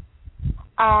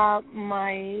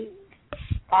 My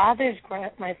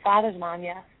father's mom,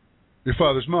 yes. Your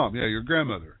father's mom, yeah, your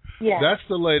grandmother. Yeah. That's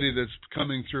the lady that's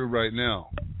coming through right now.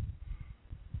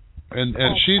 And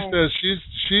okay. she says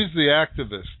she's the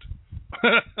activist.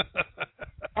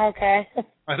 Okay.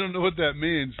 I don't know what that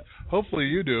means. Hopefully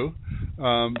you do.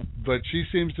 But she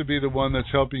seems to be the one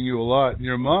that's helping you a lot. And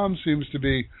your mom seems to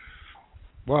be,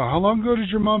 wow, how long ago did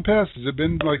your mom pass? Has it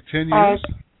been like 10 years?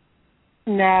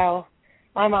 No.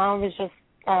 My mom was just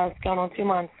going on 2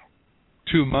 months.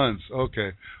 2 months,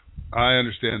 okay. I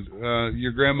understand.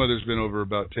 Your grandmother's been over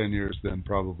about 10 years then,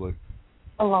 probably.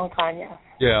 A long time, yes.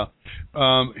 Yeah.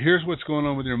 Here's what's going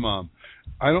on with your mom.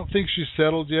 I don't think she's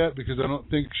settled yet because I don't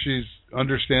think she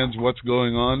understands what's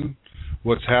going on,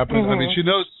 what's happened. Mm-hmm. I mean, she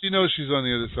knows she's on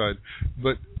the other side,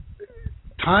 but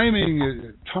time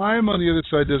on the other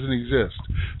side doesn't exist.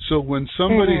 So when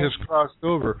somebody has crossed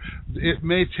over, it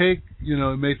may take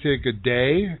a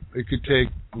day, it could take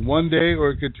 1 day, or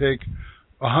it could take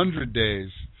 100 days,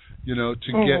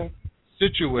 to get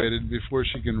situated before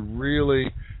she can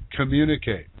really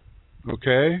communicate.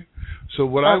 Okay? So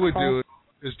what I would do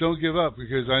is don't give up,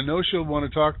 because I know she'll want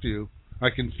to talk to you. I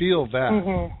can feel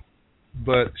that.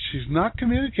 But she's not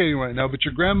communicating right now, but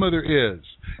your grandmother is.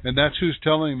 And that's who's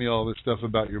telling me all this stuff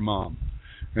about your mom.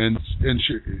 And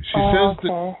she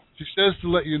says to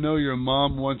let you know your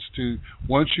mom wants you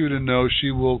to know she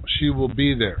will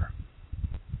be there.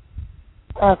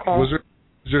 Okay.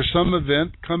 Is there some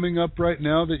event coming up right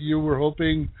now that you were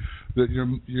hoping that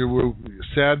you were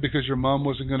sad because your mom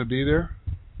wasn't going to be there?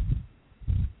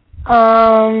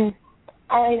 I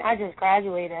just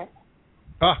graduated.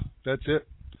 Ah, that's it.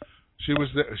 She was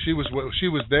there. She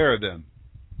was there then.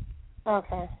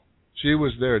 Okay. She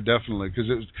was there definitely because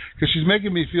she's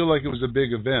making me feel like it was a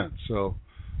big event. So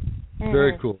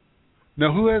very cool.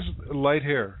 Now, who has light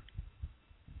hair?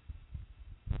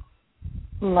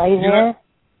 Light hair?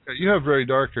 You have very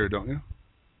dark hair, don't you?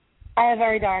 I have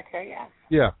very dark hair, yes.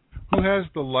 Yeah. Who has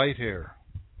the light hair?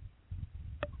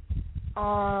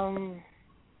 Around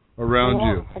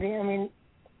you. What do you mean?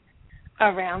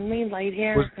 Around me, light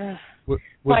hair? Was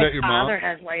that your mom? My father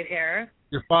has light hair.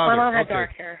 Your father? My mom had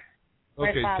dark hair.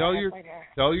 Okay,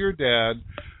 tell your dad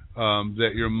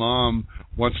that your mom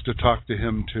wants to talk to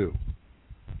him too.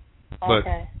 But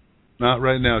not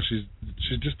right now. She's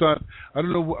just not. I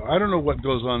don't know what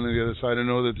goes on the other side. I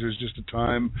know that there's just a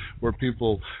time where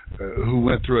people who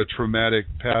went through a traumatic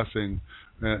passing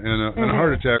and a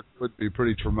heart attack would be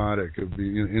pretty traumatic. It would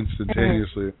be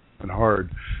instantaneously and hard.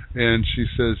 And she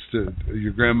says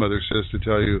your grandmother says to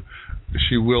tell you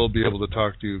she will be able to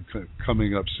talk to you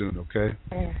coming up soon. Okay.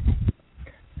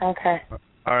 Okay.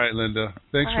 All right, Linda.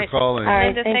 Thanks for calling. All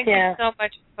right, Linda, thank you so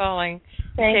much for calling.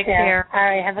 Take care. All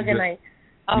right, have a good night.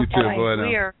 You too. Bye now.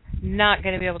 We are not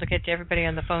going to be able to get to everybody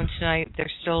on the phone tonight.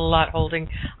 There's still a lot holding.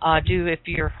 If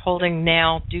you're holding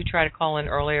now, do try to call in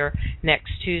earlier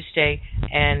next Tuesday,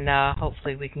 and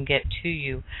hopefully we can get to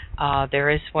you. There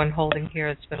is one holding here.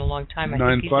 It's been a long time. I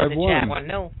think he's in the chat one.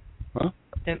 No. Huh?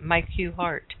 Mike Hugh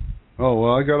Hart. Oh,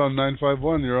 well, I got on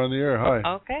 951. You're on the air. Hi.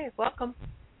 Okay, welcome.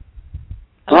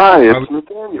 Hi, it's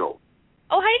Nathaniel.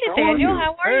 Oh, hey, Nathaniel.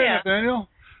 How are you? Hey, Nathaniel.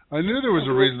 I knew there was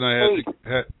a reason I had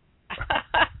to...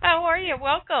 How are you?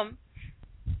 Welcome.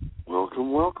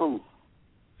 Welcome.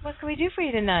 What can we do for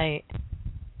you tonight?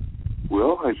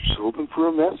 Well, I was hoping for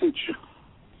a message.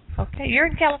 Okay, you're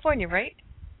in California, right?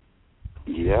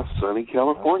 Yes, sunny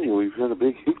California. We've had a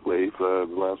big heat wave the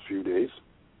last few days.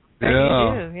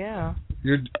 Yeah. You do, yeah.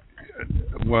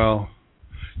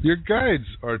 Your guides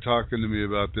are talking to me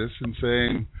about this and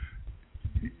saying,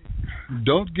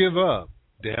 don't give up,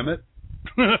 damn it.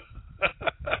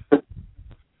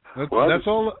 That's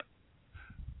all.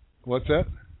 What's that?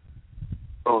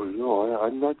 Oh, no,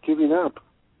 I'm not giving up.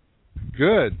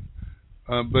 Good.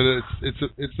 But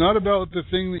it's not about the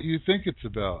thing that you think it's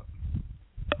about.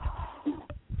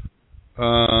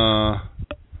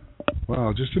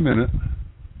 Wow, just a minute.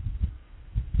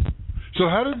 So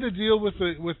how did the deal with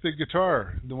the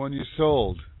guitar, the one you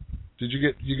sold?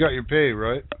 You got your pay,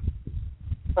 right?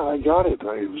 I got it.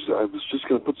 I was just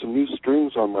going to put some new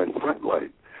strings on my fret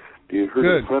light. Do you heard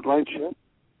of the fret light yet?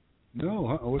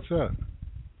 No. What's that?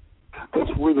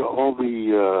 That's where all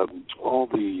the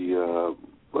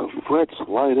frets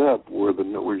light up where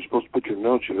you're supposed to put your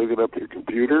notes. You hook it up to your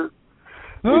computer.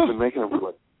 We've been making them for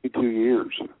like 22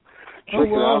 years. Check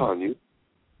it out on you.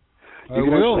 You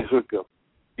can actually hook up.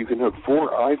 You can hook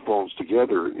 4 iPhones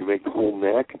together and you make the whole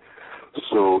neck.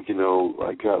 So,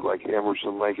 I got like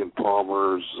Emerson, Lake and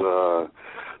Palmer's,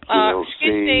 excuse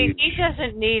me, he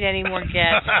doesn't need any more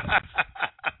guests.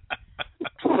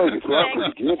 Thanks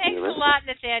a lot,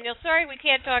 Nathaniel. Sorry we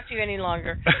can't talk to you any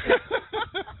longer.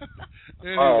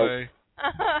 Anyway.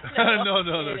 No,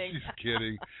 she's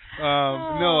kidding.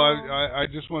 No, I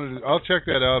just wanted to, I'll check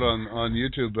that out on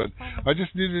YouTube, but I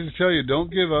just needed to tell you, don't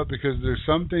give up, because there's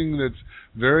something that's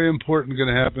very important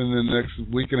going to happen in the next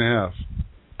week and a half.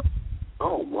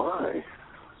 Oh, my.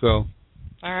 So,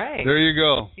 all right. There you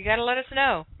go. You got to let us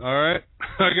know. All right.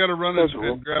 I got to run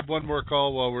and grab one more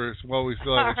call while we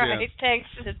still have a chance. All right. Thanks,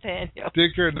 Nathaniel.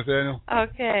 Take care, Nathaniel.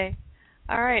 Okay.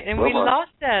 All right. And we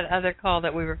lost that other call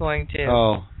that we were going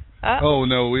to. Oh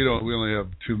no, we don't. We only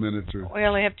have 2 minutes. We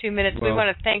only have 2 minutes. We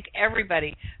want to thank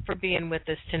everybody for being with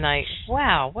us tonight.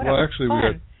 Wow, what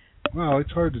fun. Wow,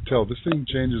 it's hard to tell. This thing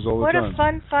changes all the time.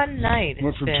 What a fun night.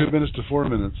 Went from 2 minutes to 4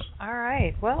 minutes. All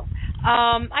right. Well,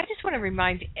 I just want to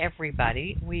remind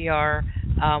everybody we're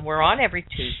on every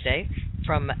Tuesday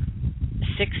from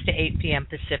 6 to 8 p.m.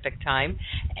 Pacific time,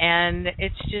 and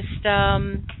it's just.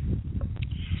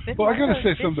 Well, I got to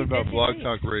say something about Blog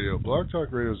Talk Radio. Blog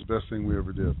Talk Radio is the best thing we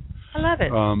ever did. I love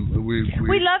it. We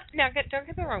loved. Now, don't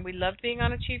get me wrong. We loved being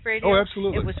on Achieve Radio. Oh,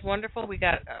 absolutely. It was wonderful. We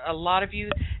got a lot of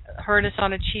you heard us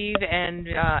on Achieve, and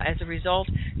as a result,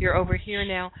 you're over here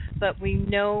now. But we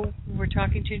know who we're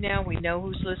talking to now. We know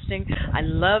who's listening. I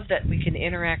love that we can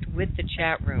interact with the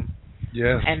chat room.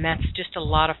 Yes. And that's just a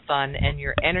lot of fun, and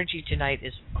your energy tonight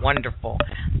is wonderful.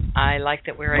 I like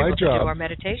that we're able to do our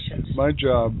meditations. My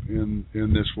job in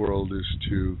this world is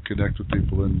to connect with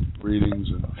people in readings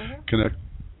and connect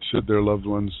their loved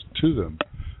ones to them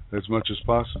as much as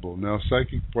possible. Now,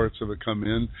 psychic parts of it come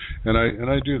in, and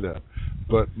I do that.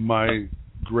 But my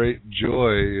great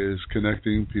joy is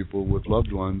connecting people with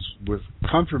loved ones with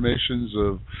confirmations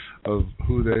of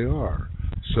who they are.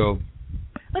 So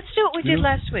let's do what we did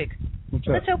last week. What's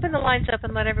that? Let's open the lines up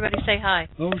and let everybody say hi.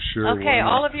 Oh, sure. Okay,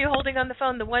 all of you holding on the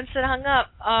phone, the ones that hung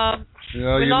up.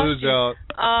 Yeah, you lose out.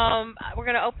 We're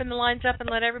going to open the lines up and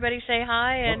let everybody say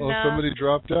hi. And somebody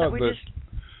dropped out.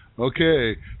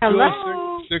 Okay.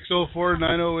 Hello.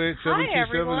 604-908-727. Hi,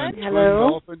 everyone. And Hello.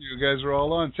 Dolphin, you guys are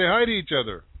all on. Say hi to each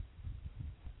other.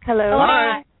 Hello.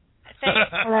 Hi.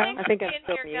 Thanks I think for I'm being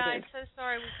still here, muted. guys. So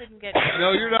sorry we couldn't get you.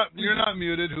 No, you're not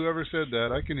muted. Whoever said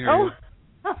that, I can hear you.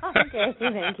 Okay,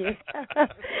 thank you.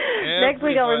 Next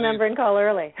week I'll remember and call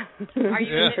early. Are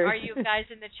you guys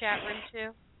in the chat room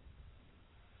too?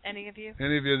 Any of you?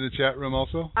 Any of you in the chat room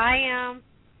also? I am.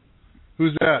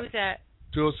 Who's that?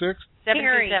 206?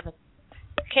 727.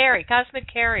 Carrie, Cosmic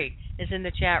Carrie is in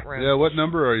the chat room. Yeah, what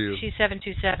number are you? She's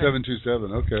 727.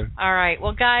 727, okay. All right.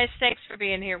 Well, guys, thanks for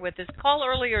being here with us. Call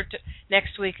earlier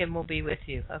next week and we'll be with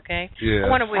you, okay? Yeah. I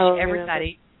want to wish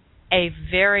everybody a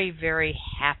very, very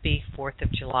happy 4th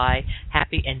of July,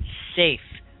 happy and safe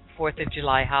 4th of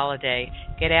July holiday.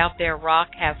 Get out there, rock,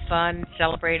 have fun,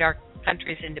 celebrate our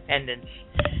country's independence.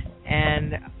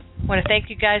 And I want to thank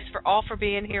you guys for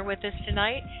being here with us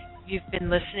tonight. You've been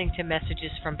listening to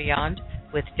Messages from Beyond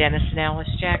with Dennis and Alice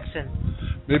Jackson.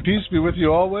 May peace be with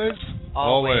you always.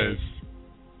 Always.